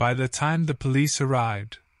 By the time the police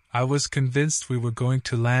arrived, I was convinced we were going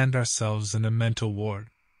to land ourselves in a mental ward.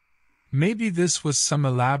 Maybe this was some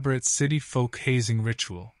elaborate city folk hazing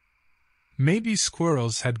ritual. Maybe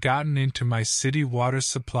squirrels had gotten into my city water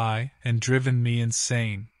supply and driven me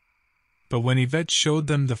insane. But when Yvette showed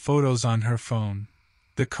them the photos on her phone,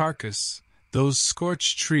 the carcass, those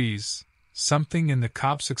scorched trees, something in the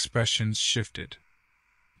cops' expressions shifted.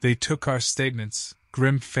 They took our statements,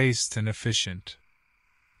 grim-faced and efficient.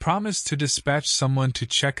 Promised to dispatch someone to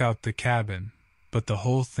check out the cabin, but the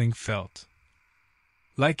whole thing felt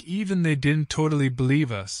like even they didn't totally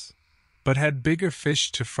believe us, but had bigger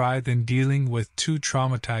fish to fry than dealing with two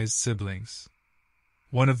traumatized siblings.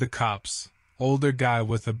 One of the cops, older guy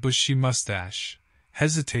with a bushy mustache,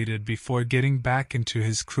 hesitated before getting back into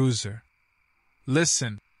his cruiser.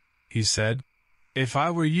 "Listen," he said, "if I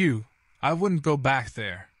were you, I wouldn't go back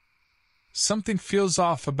there. Something feels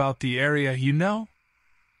off about the area, you know?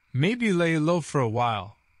 Maybe lay low for a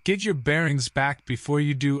while, get your bearings back before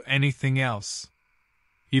you do anything else."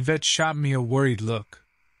 Yvette shot me a worried look.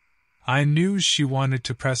 I knew she wanted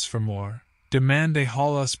to press for more, demand they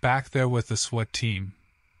haul us back there with a SWAT team,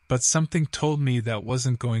 but something told me that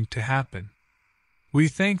wasn't going to happen. We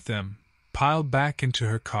thanked them, piled back into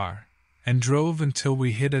her car, and drove until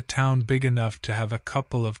we hit a town big enough to have a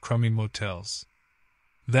couple of crummy motels.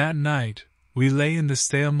 That night, we lay in the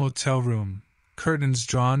stale motel room, curtains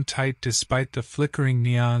drawn tight despite the flickering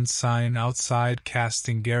neon sign outside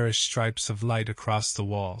casting garish stripes of light across the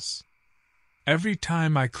walls. Every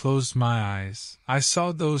time I closed my eyes, I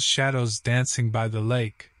saw those shadows dancing by the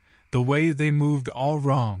lake, the way they moved all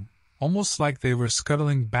wrong, almost like they were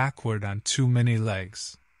scuttling backward on too many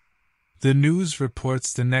legs. The news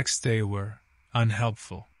reports the next day were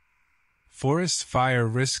unhelpful. Forest fire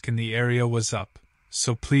risk in the area was up,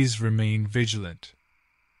 so please remain vigilant.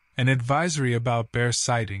 An advisory about bear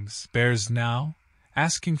sightings, bears now,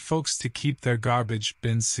 asking folks to keep their garbage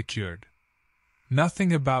bins secured.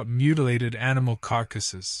 Nothing about mutilated animal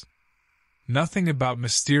carcasses. Nothing about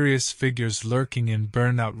mysterious figures lurking in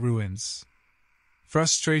burned-out ruins.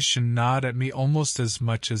 Frustration gnawed at me almost as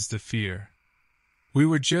much as the fear. We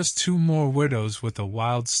were just two more widows with a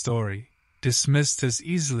wild story, dismissed as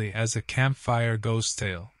easily as a campfire ghost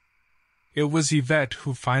tale. It was Yvette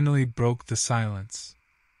who finally broke the silence.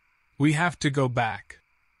 "We have to go back,"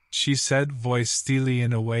 she said, voice steely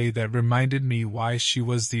in a way that reminded me why she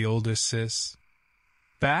was the older sis.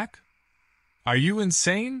 "Back? Are you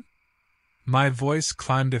insane?" My voice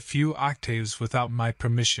climbed a few octaves without my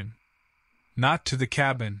permission. "Not to the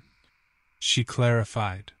cabin," she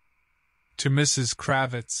clarified. "To Mrs.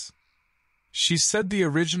 Kravitz. She said the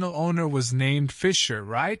original owner was named Fisher,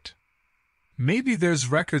 right? Maybe there's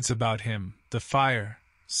records about him, the fire,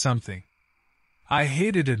 something." I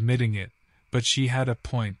hated admitting it, but she had a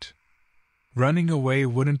point. Running away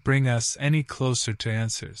wouldn't bring us any closer to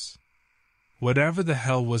answers. Whatever the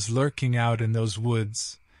hell was lurking out in those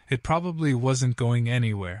woods, it probably wasn't going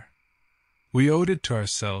anywhere. We owed it to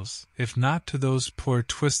ourselves, if not to those poor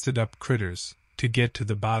twisted-up critters, to get to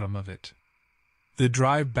the bottom of it. The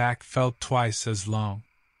drive back felt twice as long.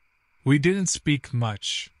 We didn't speak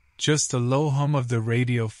much, just a low hum of the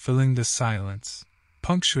radio filling the silence,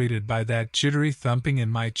 punctuated by that jittery thumping in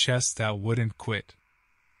my chest that wouldn't quit.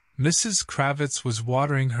 Mrs. Kravitz was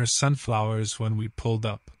watering her sunflowers when we pulled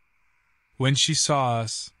up. When she saw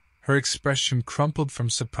us, her expression crumpled from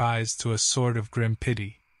surprise to a sort of grim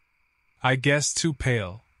pity. I guess too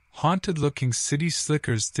pale, haunted-looking city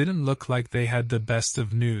slickers didn't look like they had the best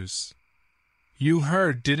of news. "You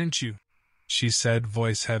heard, didn't you?" she said,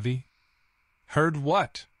 voice heavy. "Heard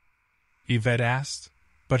what?" Yvette asked,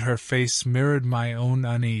 but her face mirrored my own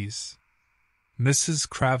unease. Mrs.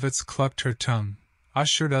 Kravitz clucked her tongue,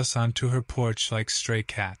 ushered us onto her porch like stray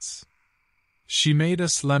cats. She made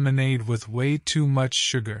us lemonade with way too much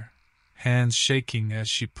sugar, hands shaking as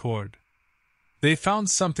she poured. They found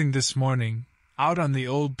something this morning, out on the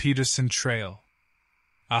old Peterson Trail.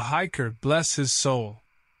 A hiker, bless his soul.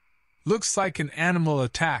 Looks like an animal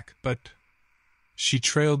attack, but... She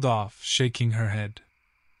trailed off, shaking her head.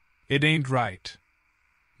 It ain't right.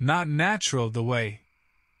 Not natural the way.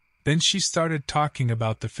 Then she started talking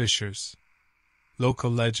about the fishers. Local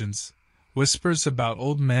legends, whispers about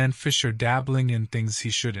old man Fisher dabbling in things he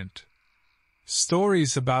shouldn't.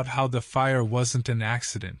 Stories about how the fire wasn't an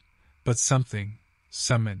accident, but something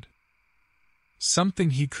summoned. Something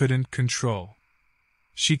he couldn't control.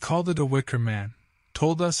 She called it a wicker man,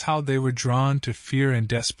 told us how they were drawn to fear and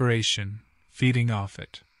desperation, feeding off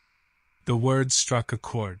it. The words struck a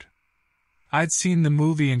chord. I'd seen the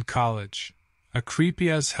movie in college, a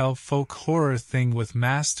creepy-as-hell folk horror thing with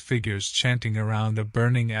masked figures chanting around a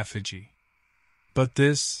burning effigy. But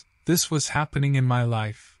this was happening in my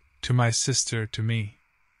life, to my sister, to me.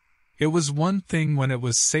 It was one thing when it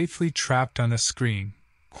was safely trapped on a screen,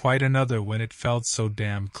 quite another when it felt so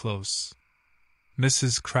damn close.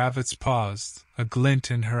 Mrs. Kravitz paused, a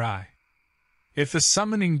glint in her eye. If a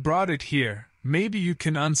summoning brought it here, maybe you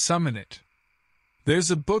can unsummon it.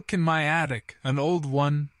 There's a book in my attic, an old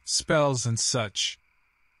one, spells and such.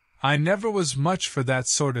 I never was much for that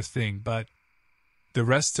sort of thing, but... The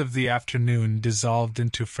rest of the afternoon dissolved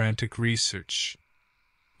into frantic research.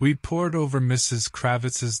 We pored over Mrs.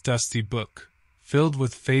 Kravitz's dusty book, filled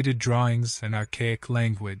with faded drawings and archaic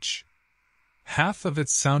language. Half of it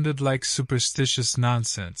sounded like superstitious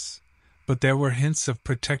nonsense, but there were hints of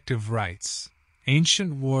protective rites,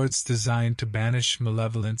 ancient wards designed to banish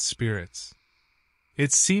malevolent spirits.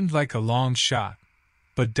 It seemed like a long shot,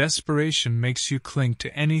 but desperation makes you cling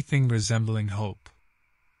to anything resembling hope.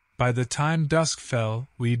 By the time dusk fell,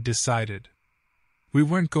 we'd decided. We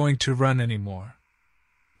weren't going to run anymore.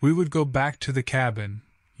 We would go back to the cabin,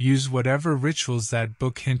 use whatever rituals that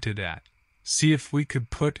book hinted at, see if we could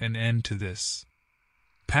put an end to this.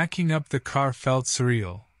 Packing up the car felt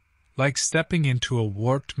surreal, like stepping into a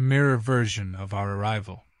warped mirror version of our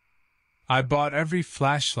arrival. I bought every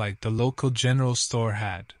flashlight the local general store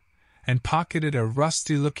had, and pocketed a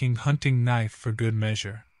rusty-looking hunting knife for good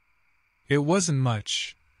measure. It wasn't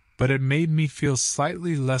much, but it made me feel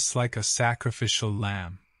slightly less like a sacrificial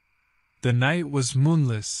lamb. The night was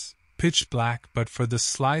moonless, pitch black but for the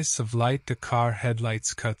slice of light the car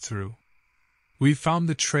headlights cut through. We found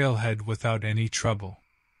the trailhead without any trouble.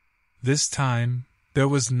 This time, there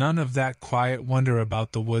was none of that quiet wonder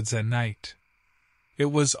about the woods at night.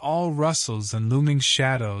 It was all rustles and looming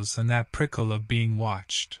shadows and that prickle of being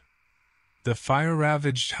watched. The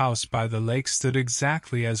fire-ravaged house by the lake stood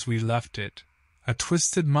exactly as we left it, a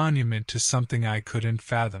twisted monument to something I couldn't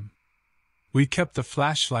fathom. We kept the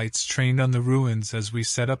flashlights trained on the ruins as we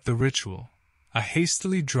set up the ritual, a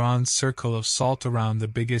hastily drawn circle of salt around the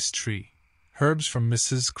biggest tree, herbs from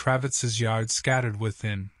Mrs. Kravitz's yard scattered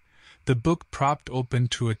within, the book propped open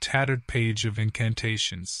to a tattered page of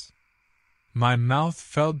incantations. My mouth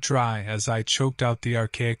felt dry as I choked out the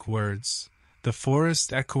archaic words, the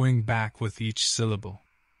forest echoing back with each syllable.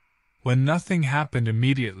 When nothing happened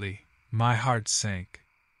immediately, my heart sank.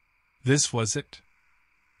 This was it?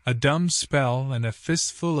 A dumb spell and a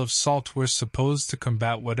fistful of salt were supposed to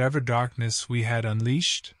combat whatever darkness we had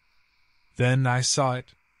unleashed? Then I saw it.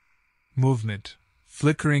 Movement,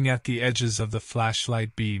 flickering at the edges of the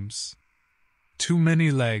flashlight beams. Too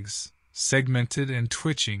many legs, segmented and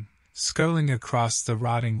twitching, scuttling across the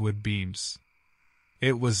rotting wood beams.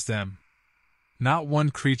 It was them. Not one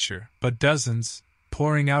creature, but dozens,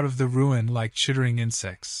 pouring out of the ruin like chittering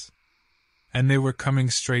insects. And they were coming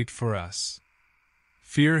straight for us.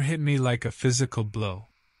 Fear hit me like a physical blow.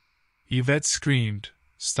 Yvette screamed,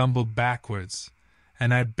 stumbled backwards,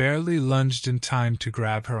 and I barely lunged in time to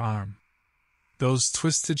grab her arm. Those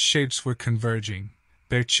twisted shapes were converging,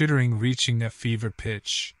 their chittering reaching a fever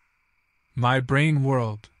pitch. My brain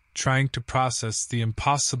whirled, trying to process the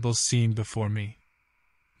impossible scene before me.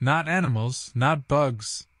 Not animals, not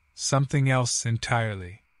bugs, something else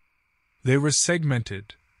entirely. They were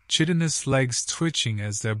segmented, chitinous legs twitching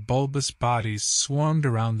as their bulbous bodies swarmed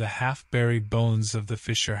around the half-buried bones of the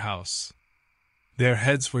Fisher house. Their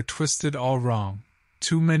heads were twisted all wrong,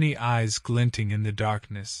 too many eyes glinting in the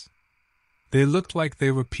darkness. They looked like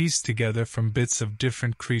they were pieced together from bits of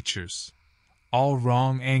different creatures, all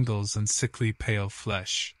wrong angles and sickly pale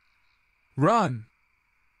flesh. "Run!"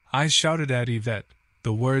 I shouted at Yvette,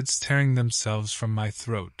 the words tearing themselves from my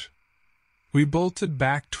throat. We bolted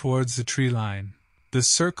back towards the tree line, the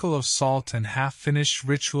circle of salt and half-finished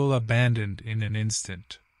ritual abandoned in an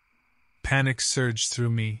instant. Panic surged through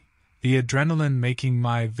me, the adrenaline making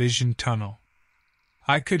my vision tunnel.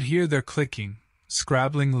 I could hear their clicking,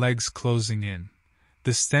 scrabbling legs closing in,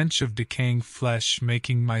 the stench of decaying flesh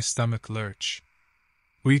making my stomach lurch.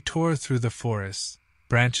 We tore through the forest,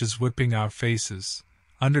 branches whipping our faces,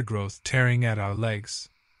 undergrowth tearing at our legs.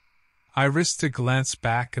 I risked a glance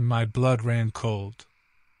back and my blood ran cold.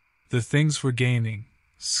 The things were gaining,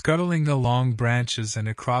 scuttling along branches and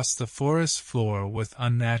across the forest floor with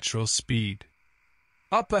unnatural speed.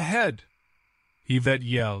 "Up ahead!" Yvette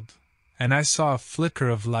yelled, and I saw a flicker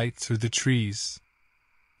of light through the trees.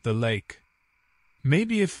 The lake.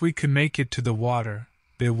 Maybe if we could make it to the water,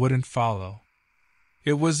 they wouldn't follow.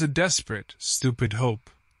 It was a desperate, stupid hope,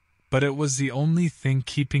 but it was the only thing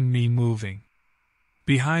keeping me moving.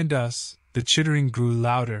 Behind us, the chittering grew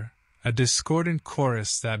louder, a discordant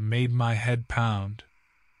chorus that made my head pound.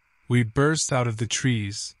 We burst out of the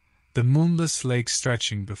trees, the moonless lake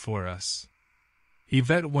stretching before us.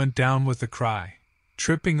 Yvette went down with a cry,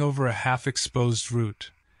 tripping over a half-exposed root,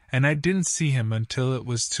 and I didn't see him until it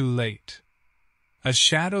was too late. A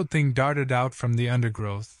shadowed thing darted out from the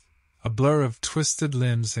undergrowth, a blur of twisted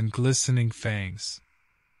limbs and glistening fangs.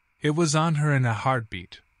 It was on her in a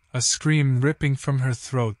heartbeat, a scream ripping from her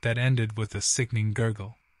throat that ended with a sickening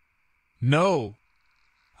gurgle. "No!"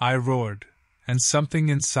 I roared, and something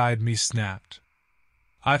inside me snapped.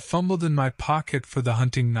 I fumbled in my pocket for the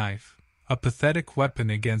hunting knife, a pathetic weapon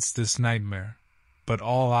against this nightmare, but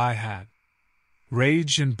all I had.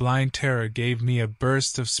 Rage and blind terror gave me a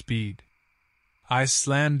burst of speed. I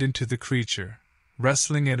slammed into the creature,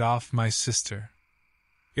 wrestling it off my sister.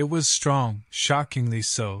 It was strong, shockingly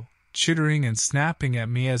so, chittering and snapping at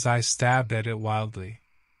me as I stabbed at it wildly.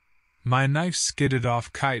 My knife skidded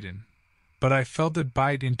off chitin, but I felt it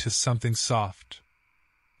bite into something soft.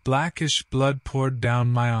 Blackish blood poured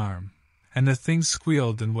down my arm, and the thing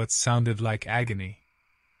squealed in what sounded like agony.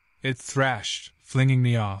 It thrashed, flinging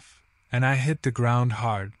me off, and I hit the ground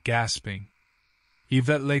hard, gasping.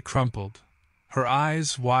 Yvette lay crumpled, her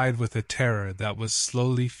eyes wide with a terror that was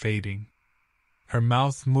slowly fading. Her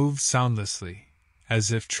mouth moved soundlessly, as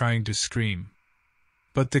if trying to scream.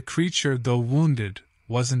 But the creature, though wounded,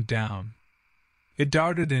 wasn't down. It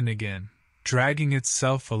darted in again, dragging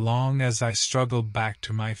itself along as I struggled back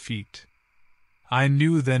to my feet. I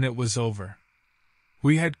knew then it was over.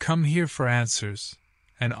 We had come here for answers,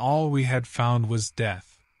 and all we had found was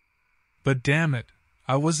death. But damn it,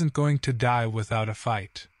 I wasn't going to die without a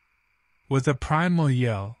fight. With a primal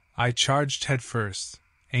yell, I charged headfirst,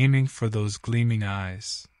 aiming for those gleaming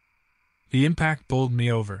eyes. The impact bowled me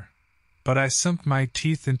over, but I sunk my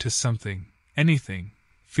teeth into something, anything,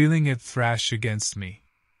 feeling it thrash against me.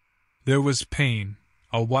 There was pain,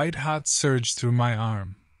 a white-hot surge through my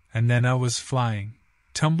arm, and then I was flying,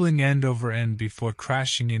 tumbling end over end before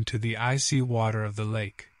crashing into the icy water of the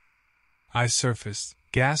lake. I surfaced,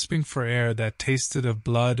 gasping for air that tasted of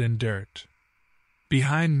blood and dirt.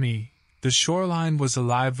 Behind me, the shoreline was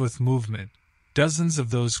alive with movement, dozens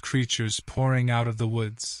of those creatures pouring out of the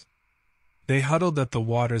woods. They huddled at the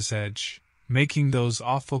water's edge, making those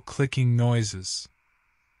awful clicking noises.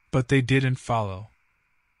 But they didn't follow.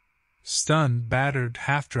 Stunned, battered,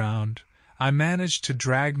 half-drowned, I managed to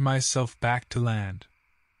drag myself back to land.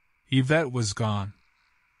 Yvette was gone.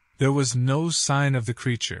 There was no sign of the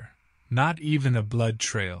creature, not even a blood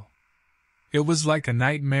trail. It was like a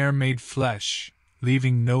nightmare made flesh,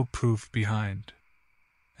 leaving no proof behind.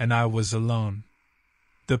 And I was alone.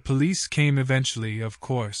 The police came eventually, of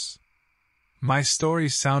course. My story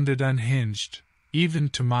sounded unhinged, even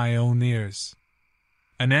to my own ears.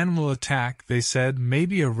 An animal attack, they said,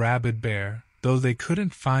 maybe a rabid bear, though they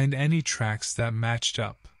couldn't find any tracks that matched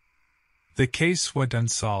up. The case went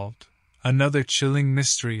unsolved, another chilling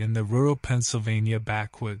mystery in the rural Pennsylvania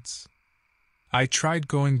backwoods. I tried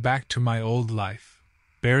going back to my old life,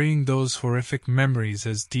 burying those horrific memories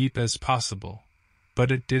as deep as possible,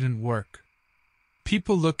 but it didn't work.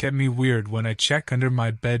 People look at me weird when I check under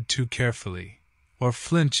my bed too carefully, or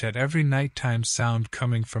flinch at every nighttime sound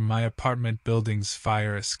coming from my apartment building's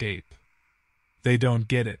fire escape. They don't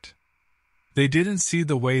get it. They didn't see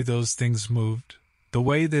the way those things moved, the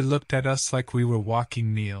way they looked at us like we were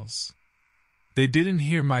walking meals. They didn't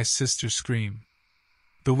hear my sister scream.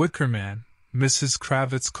 The Wicker Man, Mrs.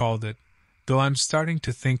 Kravitz called it, though I'm starting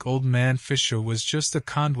to think Old Man Fisher was just a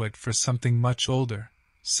conduit for something much older,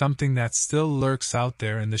 something that still lurks out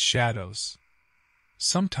there in the shadows.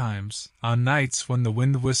 Sometimes, on nights when the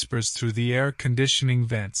wind whispers through the air conditioning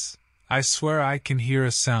vents, I swear I can hear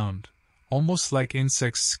a sound, almost like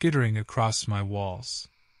insects skittering across my walls.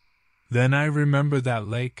 Then I remember that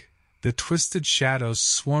lake, the twisted shadows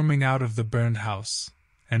swarming out of the burned house,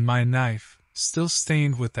 and my knife, still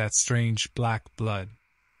stained with that strange black blood.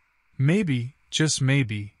 Maybe, just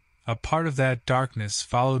maybe, a part of that darkness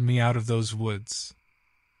followed me out of those woods.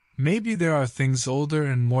 Maybe there are things older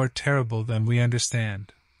and more terrible than we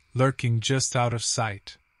understand, lurking just out of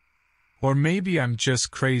sight. Or maybe I'm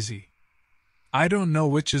just crazy. I don't know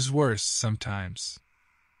which is worse sometimes.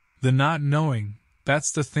 The not knowing,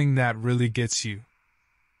 that's the thing that really gets you.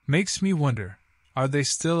 Makes me wonder, are they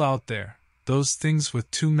still out there, those things with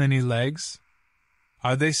too many legs?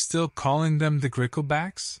 Are they still calling them the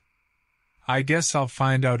gricklebacks? I guess I'll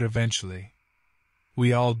find out eventually.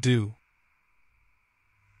 We all do.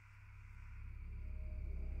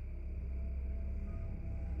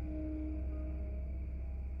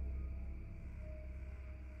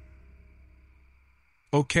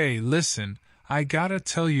 Okay, listen, I gotta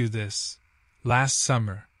tell you this. Last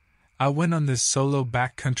summer, I went on this solo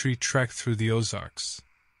backcountry trek through the Ozarks.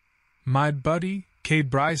 My buddy, K.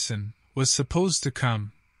 Bryson, was supposed to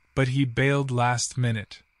come, but he bailed last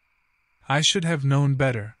minute. I should have known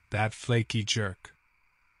better, that flaky jerk.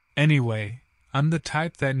 Anyway, I'm the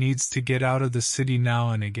type that needs to get out of the city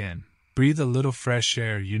now and again, breathe a little fresh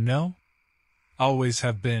air, you know? Always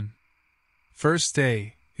have been. First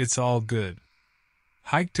day, it's all good.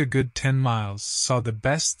 Hiked a good 10 miles, saw the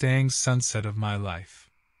best dang sunset of my life.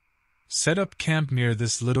 Set up camp near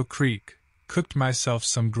this little creek, cooked myself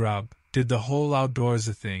some grub, did the whole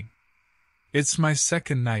outdoorsy thing. It's my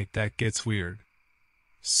second night that gets weird.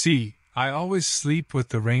 See, I always sleep with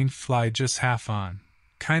the rain fly just half on,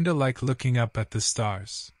 kinda like looking up at the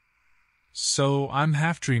stars. So I'm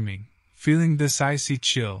half dreaming, feeling this icy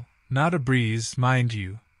chill, not a breeze, mind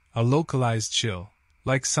you, a localized chill,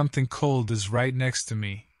 like something cold is right next to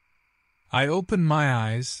me. I opened my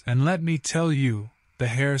eyes, and let me tell you, the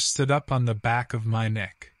hair stood up on the back of my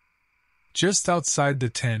neck. Just outside the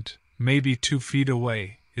tent, maybe 2 feet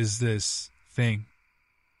away, is this thing.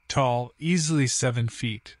 Tall, easily 7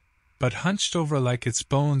 feet, but hunched over like its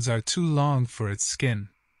bones are too long for its skin.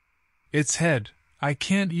 Its head, I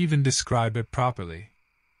can't even describe it properly.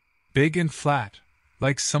 Big and flat,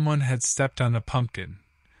 like someone had stepped on a pumpkin,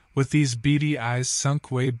 with these beady eyes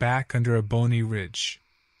sunk way back under a bony ridge.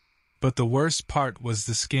 But the worst part was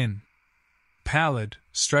the skin. Pallid,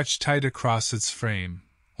 stretched tight across its frame,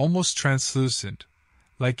 almost translucent,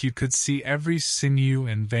 like you could see every sinew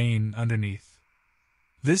and vein underneath.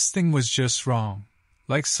 This thing was just wrong,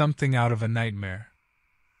 like something out of a nightmare.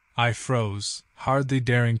 I froze, hardly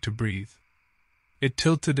daring to breathe. It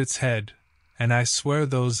tilted its head, and I swear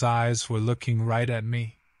those eyes were looking right at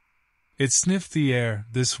me. It sniffed the air,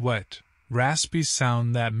 this wet, raspy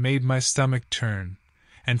sound that made my stomach turn,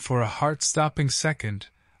 and for a heart-stopping second,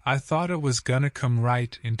 I thought it was gonna come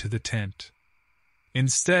right into the tent.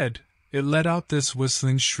 Instead, it let out this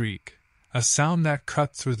whistling shriek, a sound that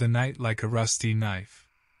cut through the night like a rusty knife.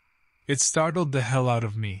 It startled the hell out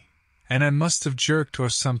of me, and I must have jerked or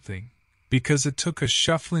something, because it took a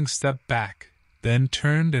shuffling step back, then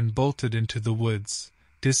turned and bolted into the woods,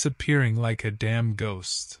 disappearing like a damn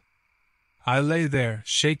ghost. I lay there,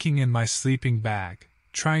 shaking in my sleeping bag,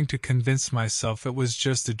 trying to convince myself it was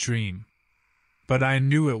just a dream. But I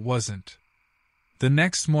knew it wasn't. The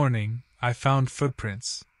next morning, I found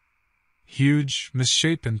footprints. Huge,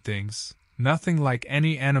 misshapen things, nothing like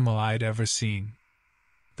any animal I'd ever seen.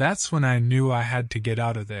 That's when I knew I had to get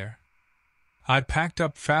out of there. I packed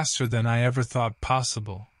up faster than I ever thought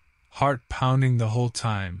possible, heart pounding the whole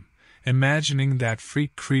time, imagining that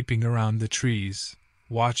freak creeping around the trees,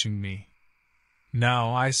 watching me.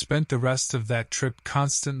 Now I spent the rest of that trip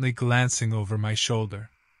constantly glancing over my shoulder.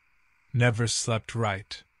 Never slept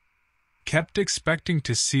right. Kept expecting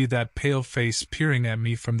to see that pale face peering at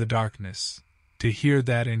me from the darkness, to hear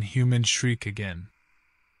that inhuman shriek again.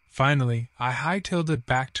 Finally, I hightailed it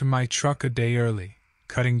back to my truck a day early,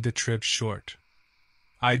 cutting the trip short.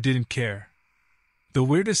 I didn't care. The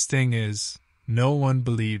weirdest thing is, no one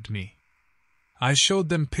believed me. I showed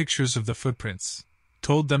them pictures of the footprints,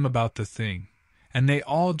 told them about the thing, and they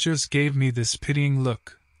all just gave me this pitying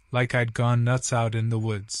look, like I'd gone nuts out in the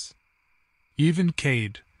woods. Even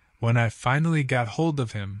Cade, when I finally got hold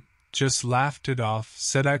of him, just laughed it off,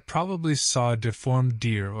 said I probably saw a deformed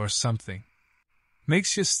deer or something.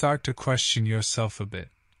 Makes you start to question yourself a bit.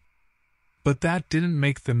 But that didn't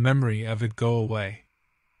make the memory of it go away.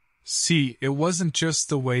 See, it wasn't just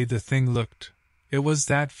the way the thing looked, it was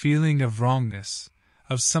that feeling of wrongness,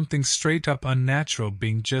 of something straight up unnatural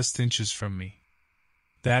being just inches from me.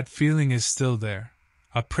 That feeling is still there,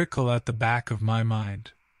 a prickle at the back of my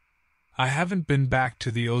mind. I haven't been back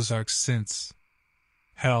to the Ozarks since.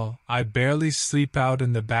 Hell, I barely sleep out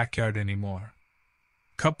in the backyard anymore.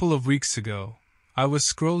 Couple of weeks ago, I was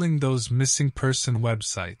scrolling those missing person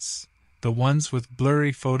websites, the ones with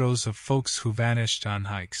blurry photos of folks who vanished on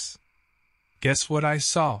hikes. Guess what I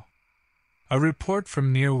saw? A report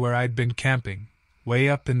from near where I'd been camping, way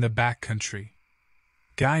up in the backcountry.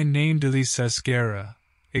 Guy named Elise Esguerra,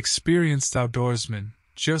 experienced outdoorsman,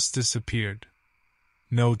 just disappeared.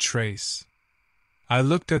 No trace. I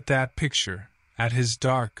looked at that picture, at his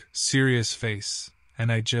dark, serious face,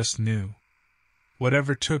 and I just knew.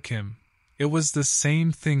 Whatever took him, it was the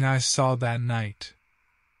same thing I saw that night.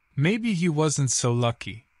 Maybe he wasn't so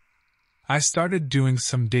lucky. I started doing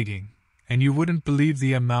some digging, and you wouldn't believe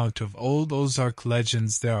the amount of old Ozark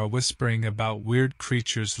legends there are whispering about weird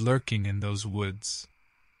creatures lurking in those woods.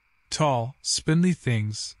 Tall, spindly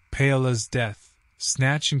things, pale as death,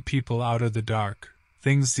 snatching people out of the dark,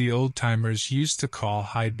 things the old-timers used to call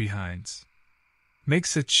hide-behinds.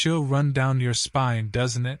 Makes a chill run down your spine,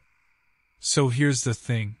 doesn't it? So here's the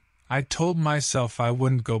thing, I told myself I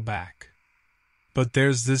wouldn't go back. But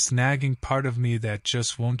there's this nagging part of me that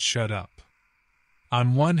just won't shut up.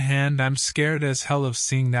 On one hand, I'm scared as hell of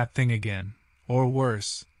seeing that thing again, or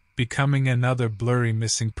worse, becoming another blurry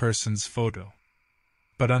missing person's photo.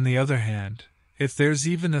 But on the other hand, if there's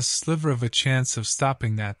even a sliver of a chance of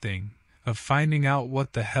stopping that thing, of finding out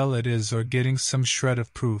what the hell it is or getting some shred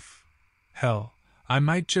of proof, hell, I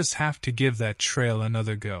might just have to give that trail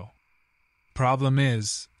another go. Problem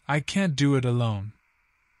is, I can't do it alone.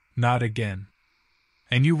 Not again.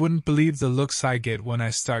 And you wouldn't believe the looks I get when I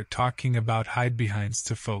start talking about hide-behinds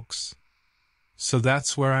to folks. So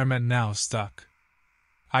that's where I'm at now, stuck.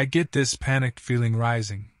 I get this panicked feeling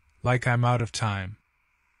rising, like I'm out of time.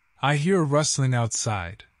 I hear a rustling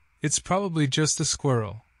outside. It's probably just a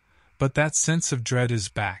squirrel, but that sense of dread is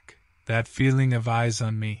back, that feeling of eyes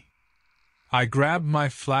on me. I grab my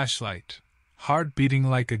flashlight, heart beating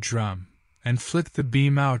like a drum, and flick the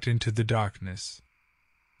beam out into the darkness.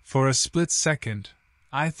 For a split second,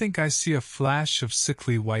 I think I see a flash of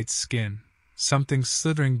sickly white skin, something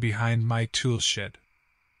slithering behind my tool shed.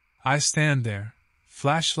 I stand there,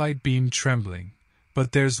 flashlight beam trembling,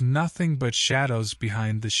 but there's nothing but shadows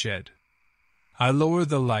behind the shed. I lower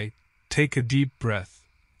the light, take a deep breath,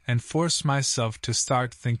 and force myself to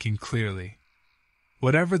start thinking clearly.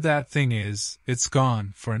 Whatever that thing is, it's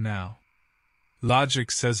gone for now.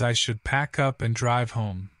 Logic says I should pack up and drive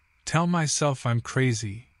home, tell myself I'm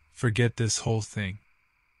crazy, forget this whole thing.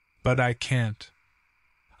 But I can't.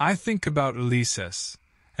 I think about Elise's,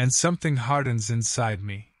 and something hardens inside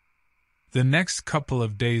me. The next couple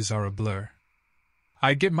of days are a blur.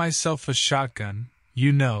 I get myself a shotgun,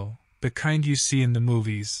 you know, the kind you see in the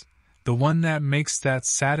movies, the one that makes that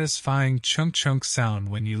satisfying chunk-chunk sound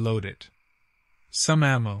when you load it. Some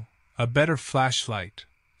ammo, a better flashlight,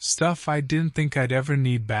 stuff I didn't think I'd ever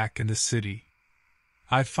need back in the city.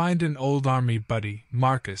 I find an old army buddy,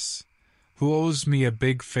 Marcus, who owes me a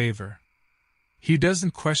big favor. He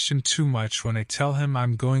doesn't question too much when I tell him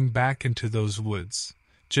I'm going back into those woods,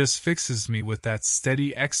 just fixes me with that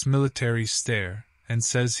steady ex-military stare and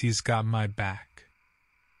says he's got my back.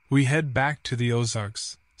 We head back to the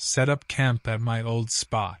Ozarks, set up camp at my old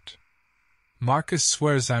spot. Marcus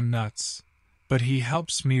swears I'm nuts, but he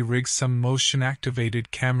helps me rig some motion-activated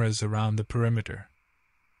cameras around the perimeter.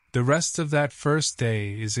 The rest of that first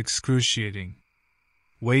day is excruciating.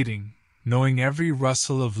 Waiting, knowing every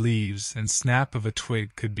rustle of leaves and snap of a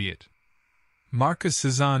twig could be it. Marcus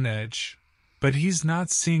is on edge, but he's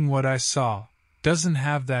not seeing what I saw, doesn't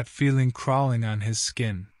have that feeling crawling on his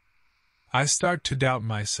skin. I start to doubt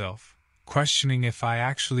myself, questioning if I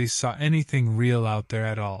actually saw anything real out there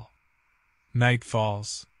at all. Night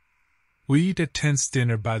falls. We eat a tense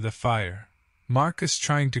dinner by the fire, Marcus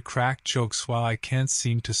trying to crack jokes while I can't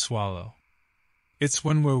seem to swallow. It's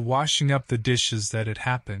when we're washing up the dishes that it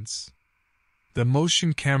happens. The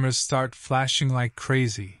motion cameras start flashing like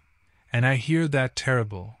crazy, and I hear that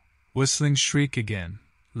terrible, whistling shriek again,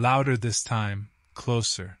 louder this time,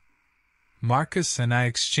 closer. Marcus and I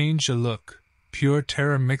exchange a look, pure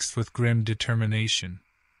terror mixed with grim determination.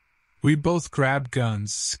 We both grab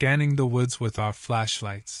guns, scanning the woods with our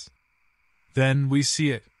flashlights. Then we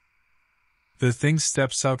see it. The thing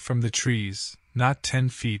steps out from the trees, not 10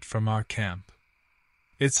 feet from our camp.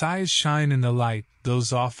 Its eyes shine in the light,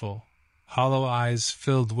 those awful, hollow eyes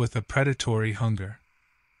filled with a predatory hunger.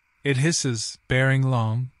 It hisses, baring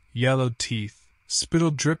long, yellowed teeth,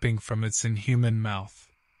 spittle dripping from its inhuman mouth.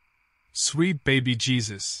 Sweet baby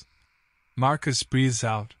Jesus! Marcus breathes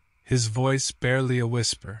out, his voice barely a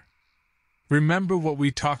whisper. Remember what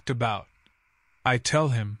we talked about? I tell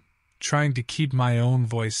him, trying to keep my own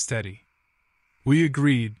voice steady. We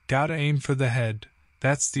agreed, gotta aim for the head,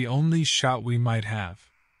 that's the only shot we might have.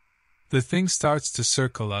 The thing starts to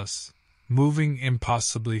circle us, moving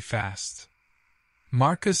impossibly fast.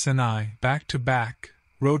 Marcus and I, back to back,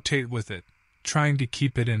 rotate with it, trying to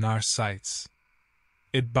keep it in our sights.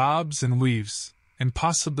 It bobs and weaves,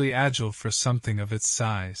 impossibly agile for something of its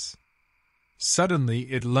size.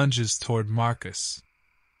 Suddenly it lunges toward Marcus.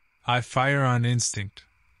 I fire on instinct,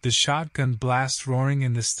 the shotgun blast roaring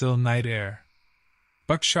in the still night air.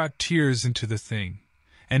 Buckshot tears into the thing,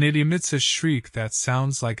 and it emits a shriek that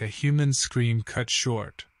sounds like a human scream cut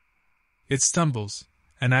short. It stumbles,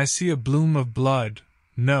 and I see a bloom of blood,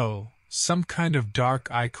 no, some kind of dark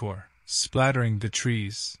ichor, splattering the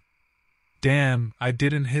trees. Damn, I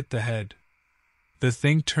didn't hit the head. The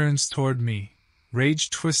thing turns toward me, rage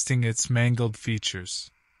twisting its mangled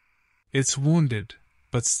features. It's wounded,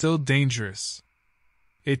 but still dangerous.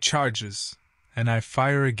 It charges, and I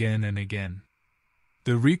fire again and again.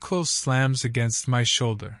 The recoil slams against my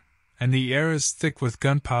shoulder, and the air is thick with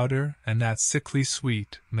gunpowder and that sickly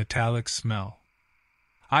sweet, metallic smell.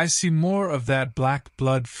 I see more of that black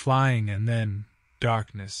blood flying and then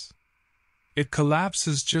darkness. It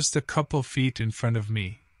collapses just a couple feet in front of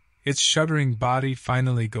me, its shuddering body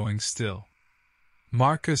finally going still.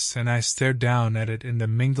 Marcus and I stare down at it in the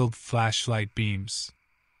mingled flashlight beams.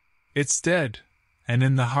 It's dead, and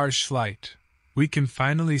in the harsh light, we can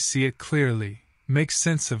finally see it clearly, make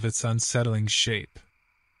sense of its unsettling shape.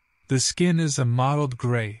 The skin is a mottled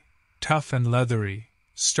gray, tough and leathery,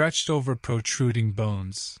 stretched over protruding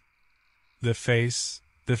bones. The face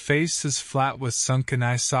is flat with sunken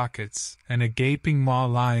eye sockets and a gaping maw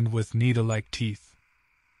lined with needle-like teeth.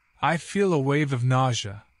 I feel a wave of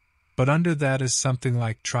nausea, but under that is something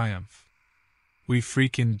like triumph. We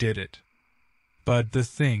freaking did it. But the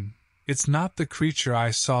thing, it's not the creature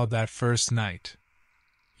I saw that first night.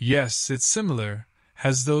 Yes, it's similar,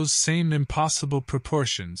 has those same impossible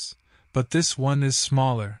proportions, but this one is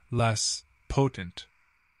smaller, less potent.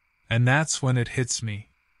 And that's when it hits me.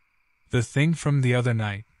 The thing from the other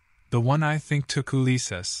night, the one I think took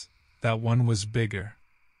Ulysses, that one was bigger.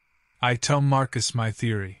 I tell Marcus my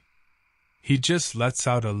theory. He just lets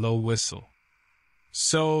out a low whistle.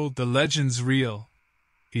 So, the legend's real,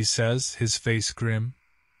 he says, his face grim.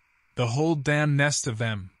 The whole damn nest of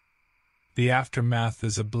them. The aftermath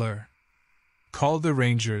is a blur. Call the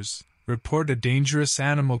rangers, report a dangerous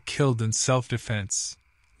animal killed in self-defense.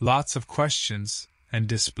 Lots of questions and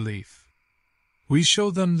disbelief. We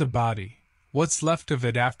show them the body, what's left of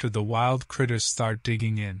it after the wild critters start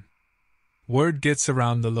digging in. Word gets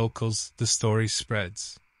around the locals, the story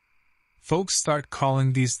spreads. Folks start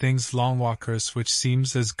calling these things longwalkers, which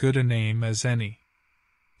seems as good a name as any.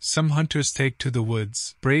 Some hunters take to the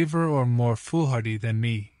woods, braver or more foolhardy than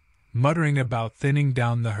me, muttering about thinning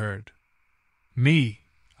down the herd. Me,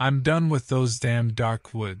 I'm done with those damn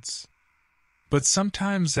dark woods. But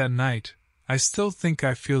sometimes at night, I still think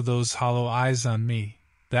I feel those hollow eyes on me,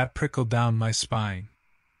 that prickle down my spine.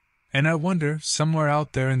 And I wonder, somewhere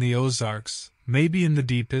out there in the Ozarks, maybe in the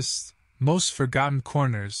deepest, most forgotten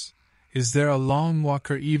corners, is there a long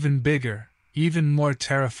walker even bigger, even more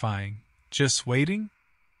terrifying, just waiting?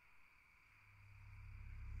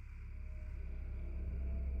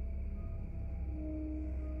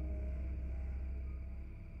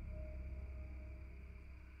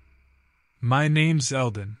 My name's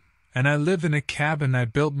Eldon, and I live in a cabin I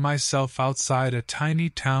built myself outside a tiny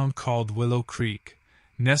town called Willow Creek,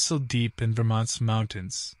 nestled deep in Vermont's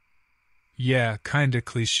mountains. Yeah, kinda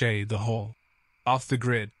cliché, the whole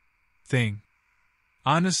off-the-grid thing.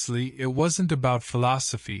 Honestly, it wasn't about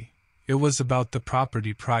philosophy, it was about the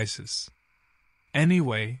property prices.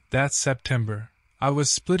 Anyway, that September, I was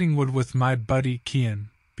splitting wood with my buddy Kian,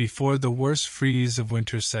 before the worst freeze of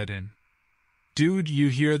winter set in. "Dude, you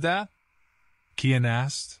hear that?" Kian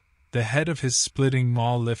asked. The head of his splitting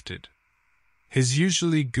maul lifted. His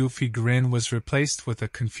usually goofy grin was replaced with a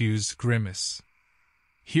confused grimace.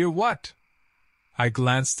 "Hear what?" I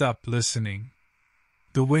glanced up, listening.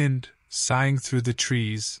 The wind, sighing through the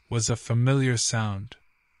trees, was a familiar sound.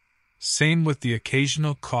 Same with the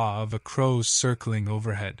occasional caw of a crow circling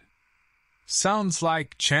overhead. "Sounds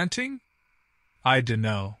like chanting?" "I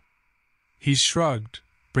dunno." He shrugged,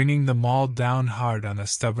 bringing the maul down hard on a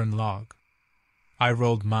stubborn log. I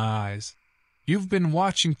rolled my eyes. "You've been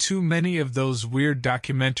watching too many of those weird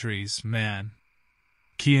documentaries, man."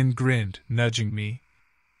 Kian grinned, nudging me.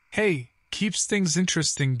 "Hey, keeps things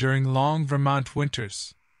interesting during long Vermont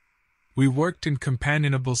winters." We worked in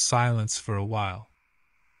companionable silence for a while.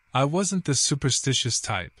 I wasn't the superstitious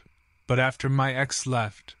type, but after my ex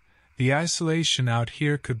left, The isolation out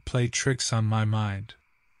here could play tricks on my mind.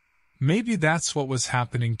 Maybe that's what was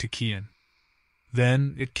happening to Kian.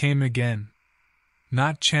 Then it came again.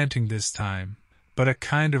 Not chanting this time, but a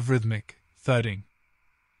kind of rhythmic thudding.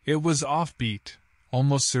 It was offbeat,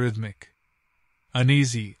 almost rhythmic.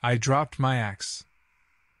 Uneasy, I dropped my axe.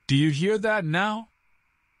 "Do you hear that now?"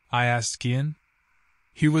 I asked Kian.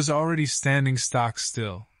 He was already standing stock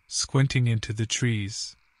still, squinting into the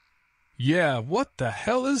trees. "Yeah, what the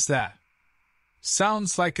hell is that?"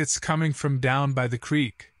 "Sounds like it's coming from down by the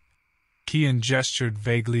creek." Kian gestured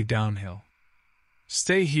vaguely downhill.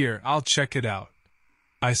 "Stay here, I'll check it out,"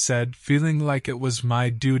 I said, feeling like it was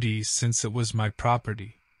my duty since it was my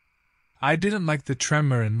property. I didn't like the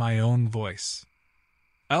tremor in my own voice.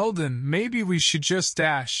 "Eldon, maybe we should just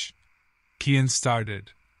dash," Kian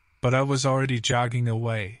started, but I was already jogging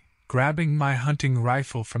away, grabbing my hunting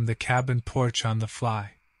rifle from the cabin porch on the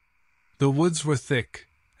fly. The woods were thick,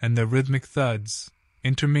 and the rhythmic thuds,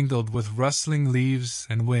 intermingled with rustling leaves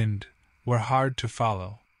and wind, were hard to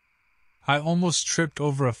follow. I almost tripped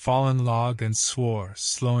over a fallen log and swore,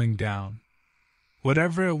 slowing down.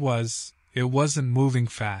 Whatever it wasn't moving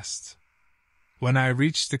fast. When I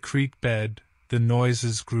reached the creek bed, the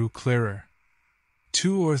noises grew clearer.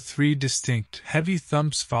 2 or 3 distinct, heavy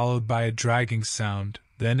thumps followed by a dragging sound,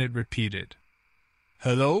 then it repeated.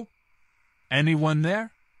 "Hello? Anyone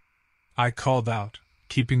there?" I called out,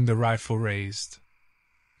 keeping the rifle raised.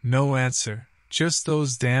 No answer, just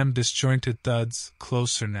those damn disjointed thuds,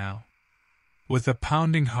 closer now. With a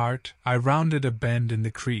pounding heart, I rounded a bend in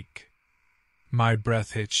the creek. My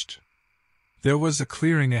breath hitched. There was a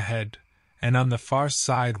clearing ahead, and on the far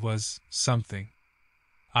side was something.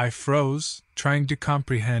 I froze, trying to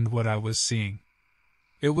comprehend what I was seeing.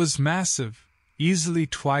 It was massive, easily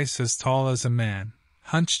twice as tall as a man,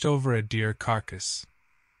 hunched over a deer carcass.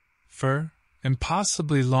 Fur,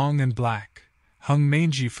 impossibly long and black, hung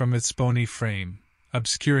mangy from its bony frame,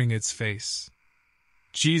 obscuring its face.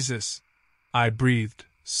 "Jesus!" I breathed,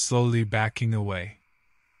 slowly backing away.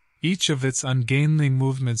 Each of its ungainly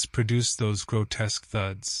movements produced those grotesque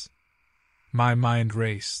thuds. My mind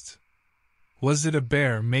raced. Was it a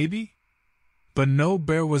bear, maybe? But no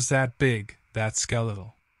bear was that big, that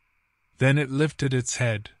skeletal. Then it lifted its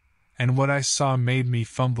head, and what I saw made me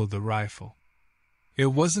fumble the rifle.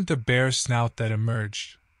 It wasn't a bear snout that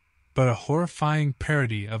emerged, but a horrifying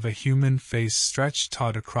parody of a human face stretched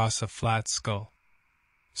taut across a flat skull.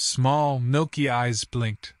 Small, milky eyes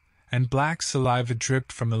blinked, and black saliva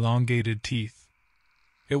dripped from elongated teeth.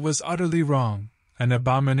 It was utterly wrong, an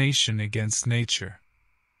abomination against nature.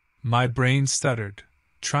 My brain stuttered,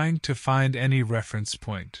 trying to find any reference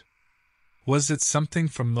point. Was it something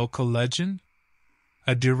from local legend?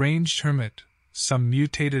 A deranged hermit, some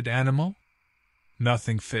mutated animal?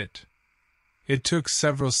 Nothing fit. It took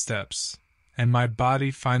several steps, and my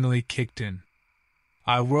body finally kicked in.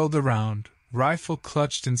 I whirled around, rifle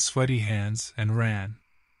clutched in sweaty hands, and ran.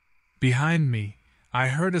 Behind me, I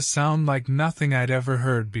heard a sound like nothing I'd ever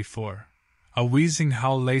heard before, a wheezing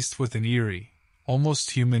howl laced with an eerie,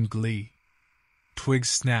 almost human glee.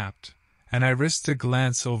 Twigs snapped, and I risked a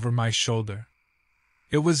glance over my shoulder.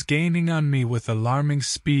 It was gaining on me with alarming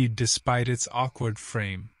speed despite its awkward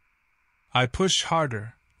frame. I pushed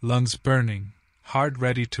harder, lungs burning, heart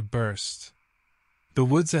ready to burst. The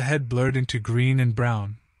woods ahead blurred into green and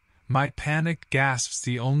brown, my panicked gasps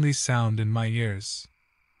the only sound in my ears.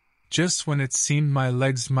 Just when it seemed my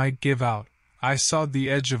legs might give out, I saw the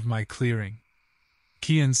edge of my clearing.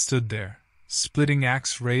 Kian stood there, splitting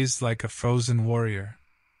axe raised like a frozen warrior.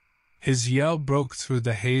 His yell broke through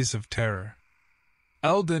the haze of terror.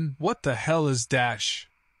 "Eldon, what the hell is Dash?"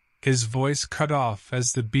 His voice cut off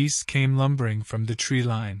as the beast came lumbering from the tree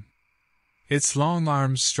line. Its long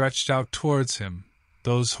arms stretched out towards him,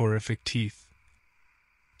 those horrific teeth.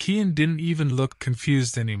 Kian didn't even look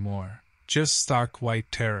confused anymore, just stark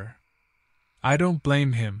white terror. I don't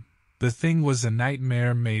blame him, the thing was a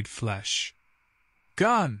nightmare made flesh.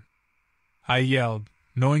 "Gone!" I yelled,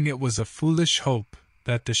 knowing it was a foolish hope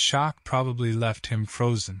that the shock probably left him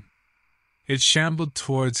frozen. It shambled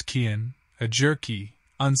towards Kian, a jerky,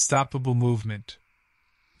 unstoppable movement.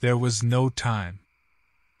 There was no time.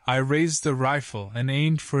 I raised the rifle and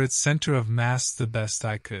aimed for its center of mass the best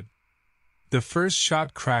I could. The first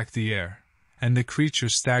shot cracked the air, and the creature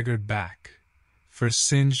staggered back, first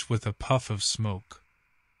singed with a puff of smoke.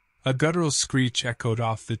 A guttural screech echoed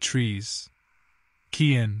off the trees.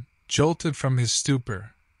 Kian, jolted from his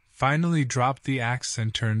stupor, finally dropped the axe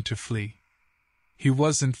and turned to flee. He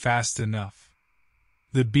wasn't fast enough.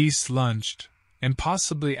 The beast lunged,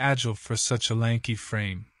 impossibly agile for such a lanky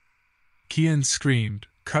frame. Kian screamed,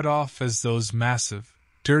 cut off as those massive,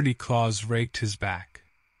 Dirty claws raked his back.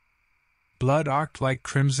 Blood arced like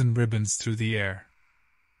crimson ribbons through the air.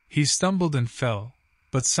 He stumbled and fell,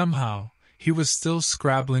 but somehow he was still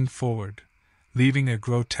scrabbling forward, leaving a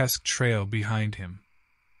grotesque trail behind him.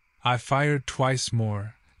 I fired twice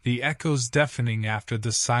more, the echoes deafening after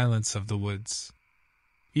the silence of the woods.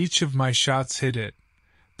 Each of my shots hit it,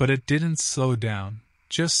 but it didn't slow down,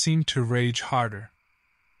 just seemed to rage harder.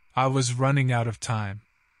 I was running out of time.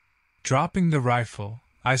 Dropping the rifle,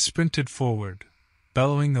 I sprinted forward,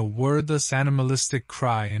 bellowing a wordless animalistic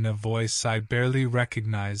cry in a voice I barely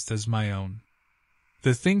recognized as my own.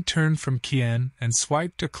 The thing turned from Kian and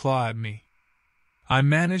swiped a claw at me. I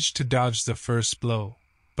managed to dodge the first blow,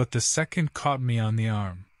 but the second caught me on the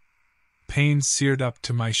arm. Pain seared up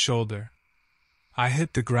to my shoulder. I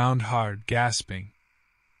hit the ground hard, gasping.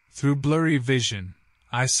 Through blurry vision,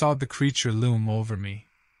 I saw the creature loom over me.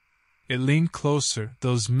 It leaned closer,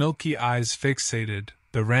 those milky eyes fixated,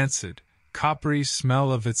 the rancid, coppery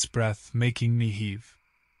smell of its breath making me heave.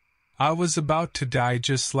 I was about to die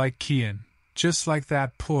just like Kian, just like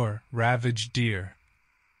that poor, ravaged deer.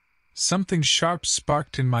 Something sharp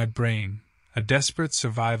sparked in my brain, a desperate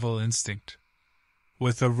survival instinct.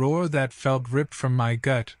 With a roar that felt ripped from my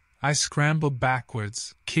gut, I scrambled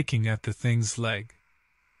backwards, kicking at the thing's leg.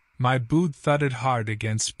 My boot thudded hard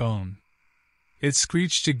against bone. It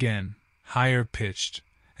screeched again, higher pitched,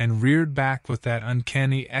 and reared back with that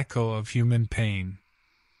uncanny echo of human pain.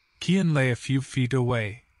 Kian lay a few feet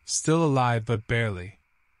away, still alive but barely.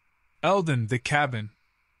 "Eldon, the cabin!"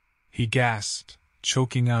 he gasped,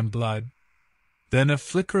 choking on blood. Then a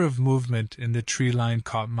flicker of movement in the tree line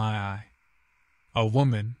caught my eye. A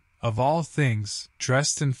woman, of all things,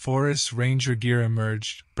 dressed in forest ranger gear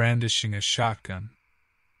emerged, brandishing a shotgun.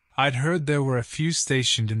 I'd heard there were a few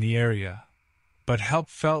stationed in the area, but help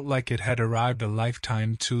felt like it had arrived a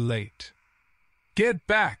lifetime too late. "Get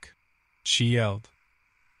back!" she yelled.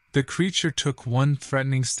 The creature took one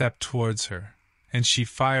threatening step towards her, and she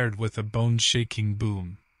fired with a bone-shaking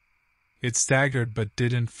boom. It staggered but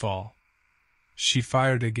didn't fall. She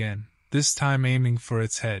fired again, this time aiming for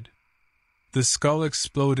its head. The skull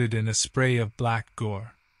exploded in a spray of black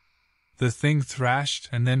gore. The thing thrashed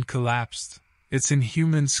and then collapsed, its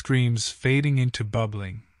inhuman screams fading into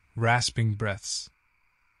bubbling, rasping breaths.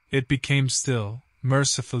 It became still,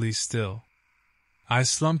 mercifully still. I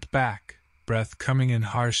slumped back, breath coming in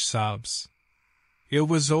harsh sobs. It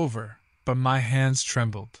was over, but my hands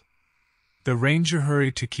trembled. The ranger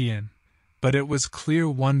hurried to Kian, but it was clear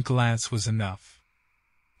one glance was enough.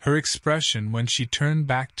 Her expression when she turned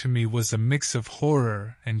back to me was a mix of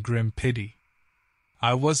horror and grim pity.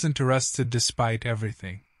 I wasn't arrested despite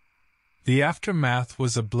everything. The aftermath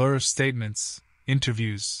was a blur of statements,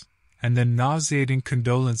 interviews, and then nauseating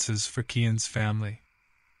condolences for Kian's family.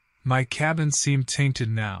 My cabin seemed tainted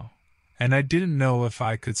now, and I didn't know if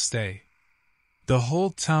I could stay. The whole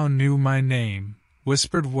town knew my name,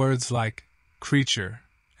 whispered words like creature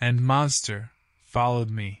and monster followed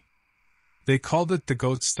me. They called it the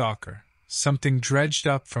goat stalker, something dredged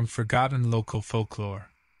up from forgotten local folklore.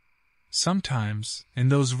 Sometimes, in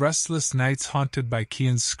those restless nights haunted by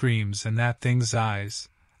Kian's screams and that thing's eyes,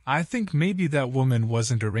 I think maybe that woman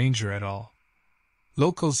wasn't a ranger at all.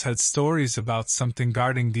 Locals had stories about something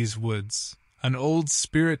guarding these woods, an old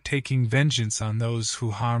spirit taking vengeance on those who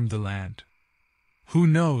harmed the land. Who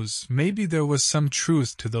knows, maybe there was some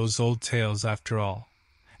truth to those old tales after all,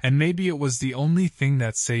 and maybe it was the only thing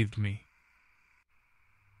that saved me.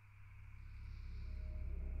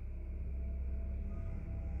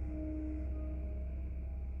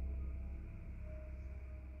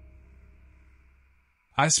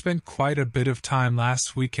 I spent quite a bit of time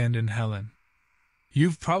last weekend in Helen.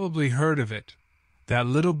 You've probably heard of it, that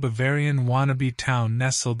little Bavarian wannabe town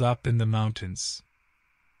nestled up in the mountains.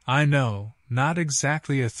 I know, not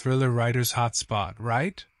exactly a thriller writer's hotspot,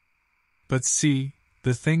 right? But see,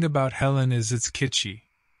 the thing about Helen is it's kitschy.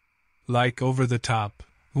 Like over the top,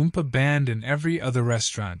 Oompa band in every other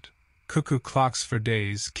restaurant, cuckoo clocks for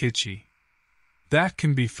days, kitschy. That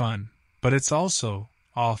can be fun, but it's also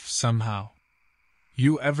off somehow.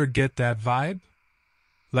 You ever get that vibe?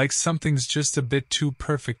 Like something's just a bit too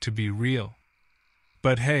perfect to be real.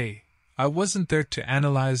 But hey, I wasn't there to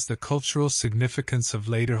analyze the cultural significance of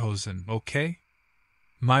lederhosen, okay?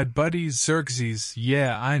 My buddy Xerxes,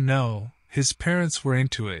 yeah, I know, his parents were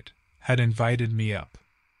into it, had invited me up.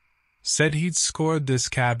 Said he'd scored this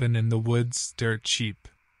cabin in the woods dirt cheap.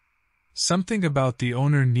 Something about the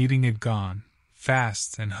owner needing it gone,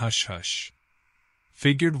 fast and hush-hush.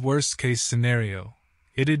 Figured worst-case scenario,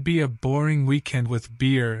 it'd be a boring weekend with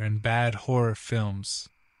beer and bad horror films.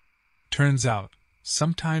 Turns out,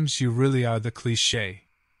 sometimes you really are the cliché.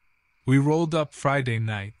 We rolled up Friday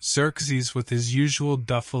night, Xerxes with his usual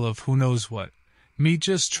duffel of who knows what, me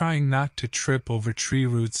just trying not to trip over tree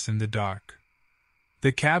roots in the dark.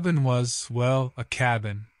 The cabin was, well, a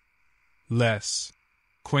cabin. Less.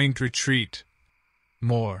 Quaint retreat.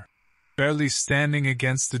 More. Barely standing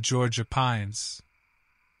against the Georgia pines.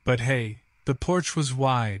 But hey, the porch was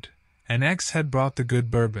wide, and X had brought the good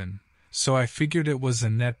bourbon, so I figured it was a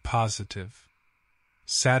net positive.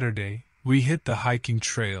 Saturday, we hit the hiking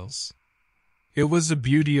trails. It was a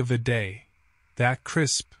beauty of a day, that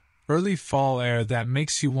crisp, early fall air that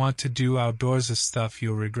makes you want to do outdoorsy stuff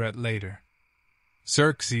you'll regret later.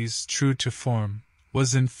 Xerxes, true to form,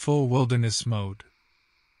 was in full wilderness mode.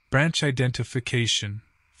 Branch identification,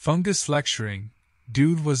 fungus lecturing,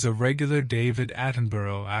 dude was a regular David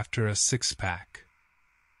Attenborough after a six-pack.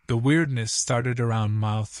 The weirdness started around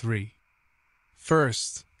mile 3.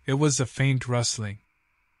 First, it was a faint rustling.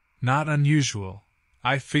 Not unusual.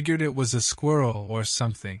 I figured it was a squirrel or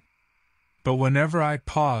something. But whenever I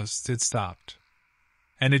paused, it stopped.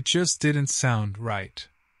 And it just didn't sound right.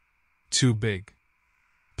 Too big.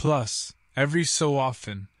 Plus, every so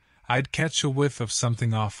often, I'd catch a whiff of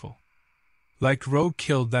something awful. Like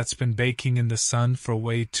roadkill that's been baking in the sun for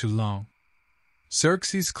way too long.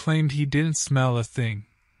 Xerxes claimed he didn't smell a thing,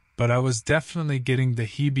 but I was definitely getting the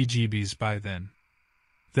heebie-jeebies by then.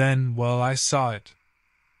 Then, well, I saw it.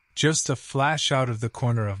 Just a flash out of the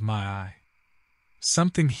corner of my eye.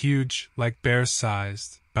 Something huge, like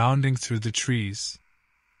bear-sized, bounding through the trees.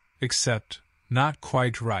 Except, not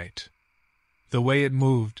quite right. The way it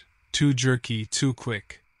moved, too jerky, too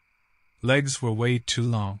quick. Legs were way too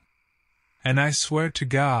long. And I swear to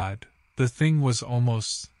God, the thing was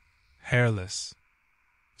almost hairless.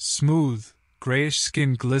 Smooth, grayish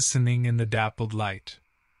skin glistening in the dappled light.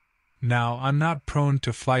 Now, I'm not prone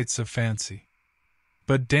to flights of fancy.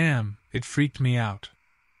 But damn, it freaked me out.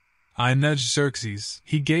 I nudged Xerxes.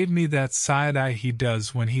 He gave me that side eye he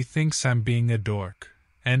does when he thinks I'm being a dork,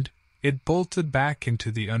 and it bolted back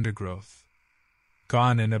into the undergrowth.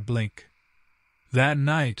 Gone in a blink. That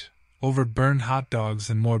night, over burned hot dogs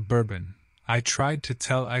and more bourbon, I tried to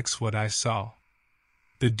tell X what I saw.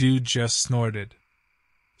 The dude just snorted.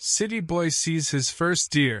 City boy sees his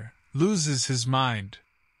first deer, loses his mind.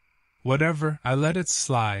 Whatever, I let it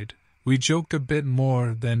slide. We joked a bit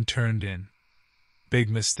more, then turned in. Big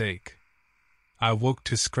mistake. I woke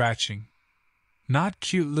to scratching. Not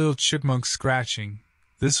cute little chipmunk scratching.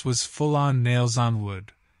 This was full-on nails on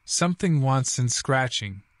wood. Something once in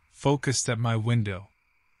scratching, focused at my window.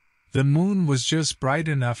 The moon was just bright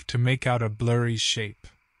enough to make out a blurry shape.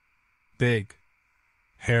 Big.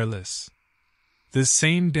 Hairless. The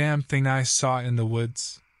same damn thing I saw in the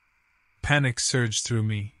woods. Panic surged through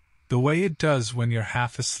me, the way it does when you're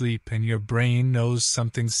half asleep and your brain knows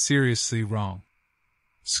something's seriously wrong.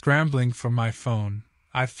 Scrambling for my phone,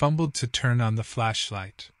 I fumbled to turn on the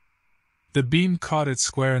flashlight. The beam caught it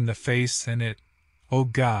square in the face and it, oh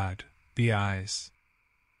God, the eyes.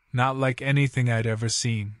 Not like anything I'd ever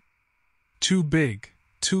seen. Too big,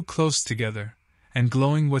 too close together, and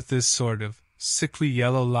glowing with this sort of sickly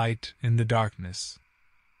yellow light in the darkness.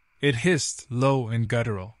 It hissed, low and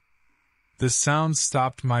guttural. The sound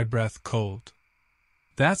stopped my breath cold.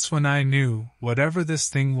 That's when I knew, whatever this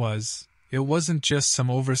thing was, it wasn't just some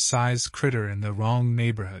oversized critter in the wrong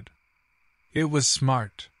neighborhood. It was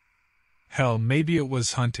smart. Hell, maybe it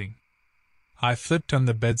was hunting. I flipped on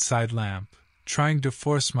the bedside lamp, trying to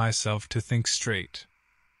force myself to think straight.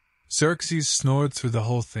 Xerxes snored through the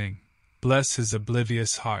whole thing, bless his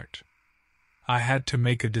oblivious heart. I had to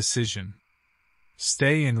make a decision.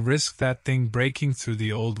 Stay and risk that thing breaking through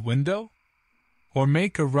the old window? Or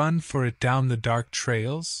make a run for it down the dark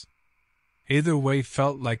trails? Either way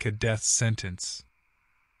felt like a death sentence.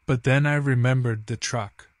 But then I remembered the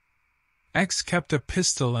truck. X kept a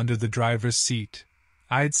pistol under the driver's seat.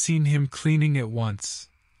 I'd seen him cleaning it once,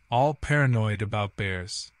 all paranoid about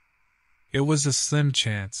bears. It was a slim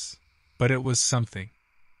chance, but it was something.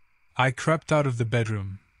 I crept out of the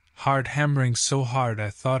bedroom, heart hammering so hard I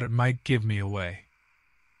thought it might give me away.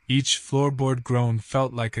 Each floorboard groan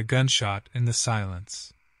felt like a gunshot in the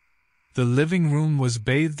silence. The living room was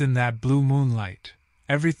bathed in that blue moonlight,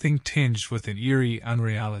 everything tinged with an eerie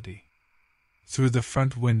unreality. Through the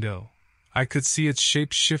front window, I could see its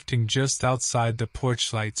shape shifting just outside the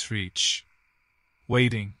porch light's reach.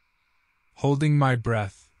 Waiting. Holding my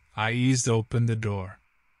breath, I eased open the door.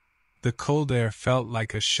 The cold air felt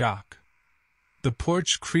like a shock. The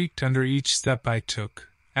porch creaked under each step I took,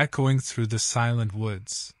 echoing through the silent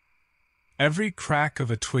woods. Every crack of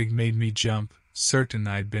a twig made me jump, certain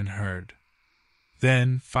I'd been heard.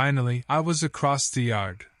 Then, finally, I was across the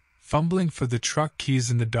yard, fumbling for the truck keys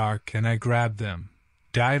in the dark, and I grabbed them,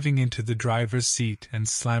 diving into the driver's seat and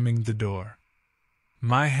slamming the door.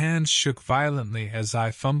 My hands shook violently as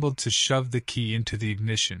I fumbled to shove the key into the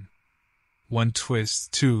ignition. One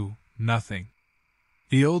twist, two, nothing.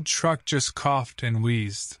 The old truck just coughed and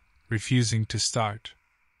wheezed, refusing to start.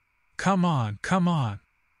 Come on, come on!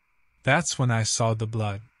 That's when I saw the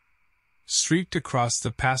blood. Streaked across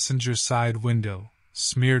the passenger side window,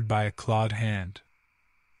 smeared by a clawed hand.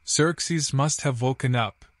 Xerxes must have woken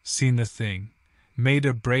up, seen the thing, made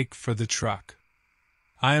a break for the truck.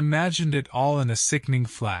 I imagined it all in a sickening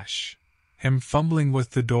flash. Him fumbling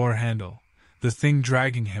with the door handle, the thing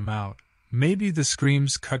dragging him out, maybe the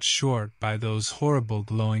screams cut short by those horrible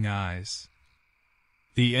glowing eyes.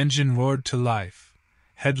 The engine roared to life,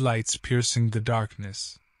 headlights piercing the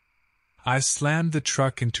darkness. I slammed the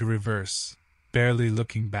truck into reverse, barely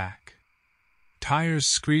looking back. Tires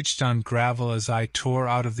screeched on gravel as I tore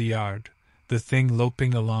out of the yard, the thing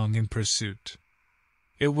loping along in pursuit.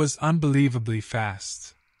 It was unbelievably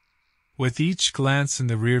fast. With each glance in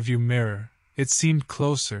the rearview mirror, it seemed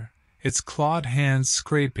closer, its clawed hands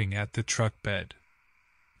scraping at the truck bed.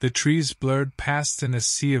 The trees blurred past in a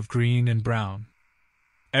sea of green and brown.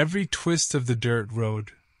 Every twist of the dirt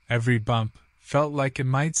road, every bump, felt like it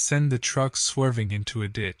might send the truck swerving into a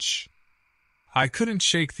ditch. I couldn't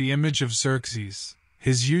shake the image of Xerxes,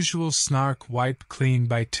 his usual snark wiped clean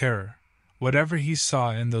by terror, whatever he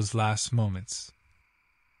saw in those last moments.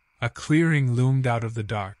 A clearing loomed out of the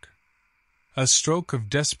dark. A stroke of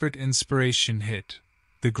desperate inspiration hit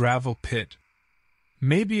the gravel pit.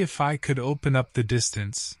 Maybe if I could open up the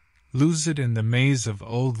distance, lose it in the maze of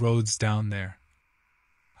old roads down there.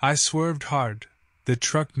 I swerved hard, the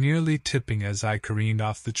truck nearly tipping as I careened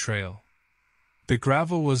off the trail. The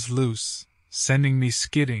gravel was loose, sending me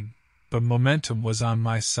skidding, but momentum was on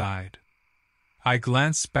my side. I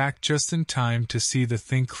glanced back just in time to see the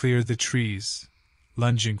thing clear the trees,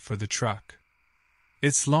 lunging for the truck.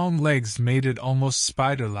 Its long legs made it almost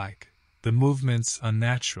spider-like, the movements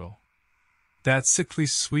unnatural. That sickly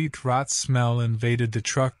sweet rot smell invaded the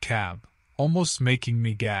truck cab, almost making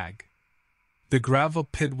me gag. The gravel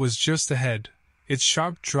pit was just ahead, its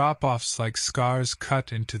sharp drop-offs like scars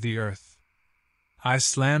cut into the earth. I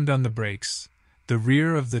slammed on the brakes, the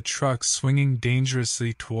rear of the truck swinging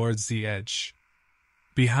dangerously towards the edge.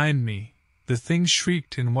 Behind me, the thing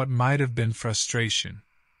shrieked in what might have been frustration.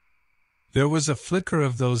 There was a flicker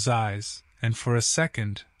of those eyes, and for a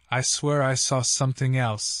second, I swear I saw something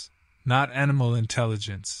else, not animal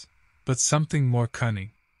intelligence, but something more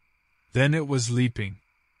cunning. Then it was leaping.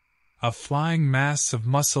 A flying mass of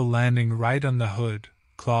muscle landing right on the hood,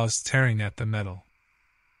 claws tearing at the metal.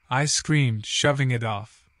 I screamed, shoving it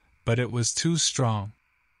off, but it was too strong.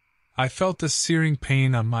 I felt a searing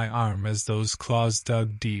pain on my arm as those claws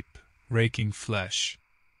dug deep, raking flesh.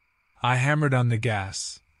 I hammered on the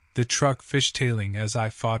gas, the truck fishtailing as I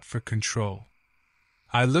fought for control.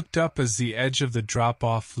 I looked up as the edge of the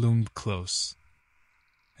drop-off loomed close,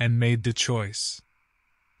 and made the choice.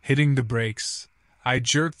 Hitting the brakes, I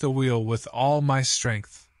jerked the wheel with all my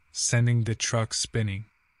strength, sending the truck spinning.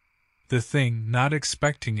 The thing, not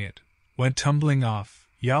expecting it, went tumbling off,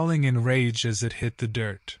 yowling in rage as it hit the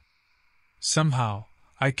dirt. Somehow,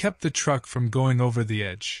 I kept the truck from going over the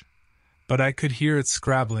edge, but I could hear it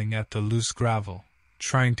scrabbling at the loose gravel,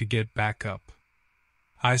 trying to get back up.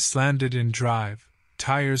 I slammed it in drive,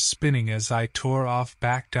 tires spinning as I tore off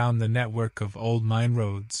back down the network of old mine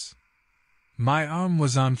roads. My arm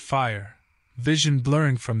was on fire, vision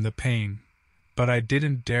blurring from the pain, but I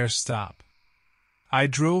didn't dare stop. I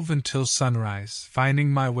drove until sunrise,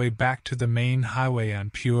 finding my way back to the main highway on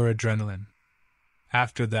pure adrenaline.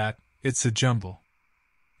 After that, it's a jumble.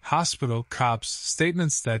 Hospital, cops,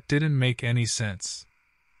 statements that didn't make any sense.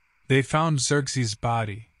 They found Xerxes'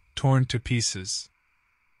 body, torn to pieces.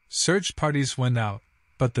 Search parties went out,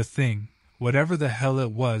 but the thing, whatever the hell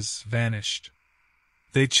it was, vanished.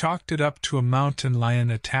 They chalked it up to a mountain lion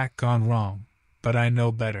attack gone wrong, but I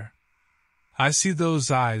know better. I see those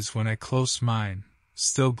eyes when I close mine,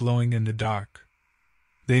 still glowing in the dark.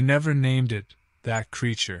 They never named it, that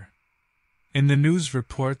creature. In the news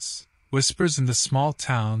reports, whispers in the small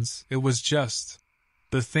towns, it was just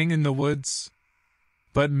the thing in the woods.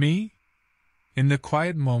 But me? In the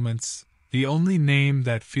quiet moments, the only name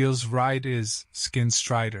that feels right is Skin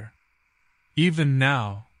Strider. Even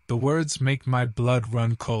now, the words make my blood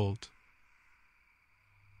run cold.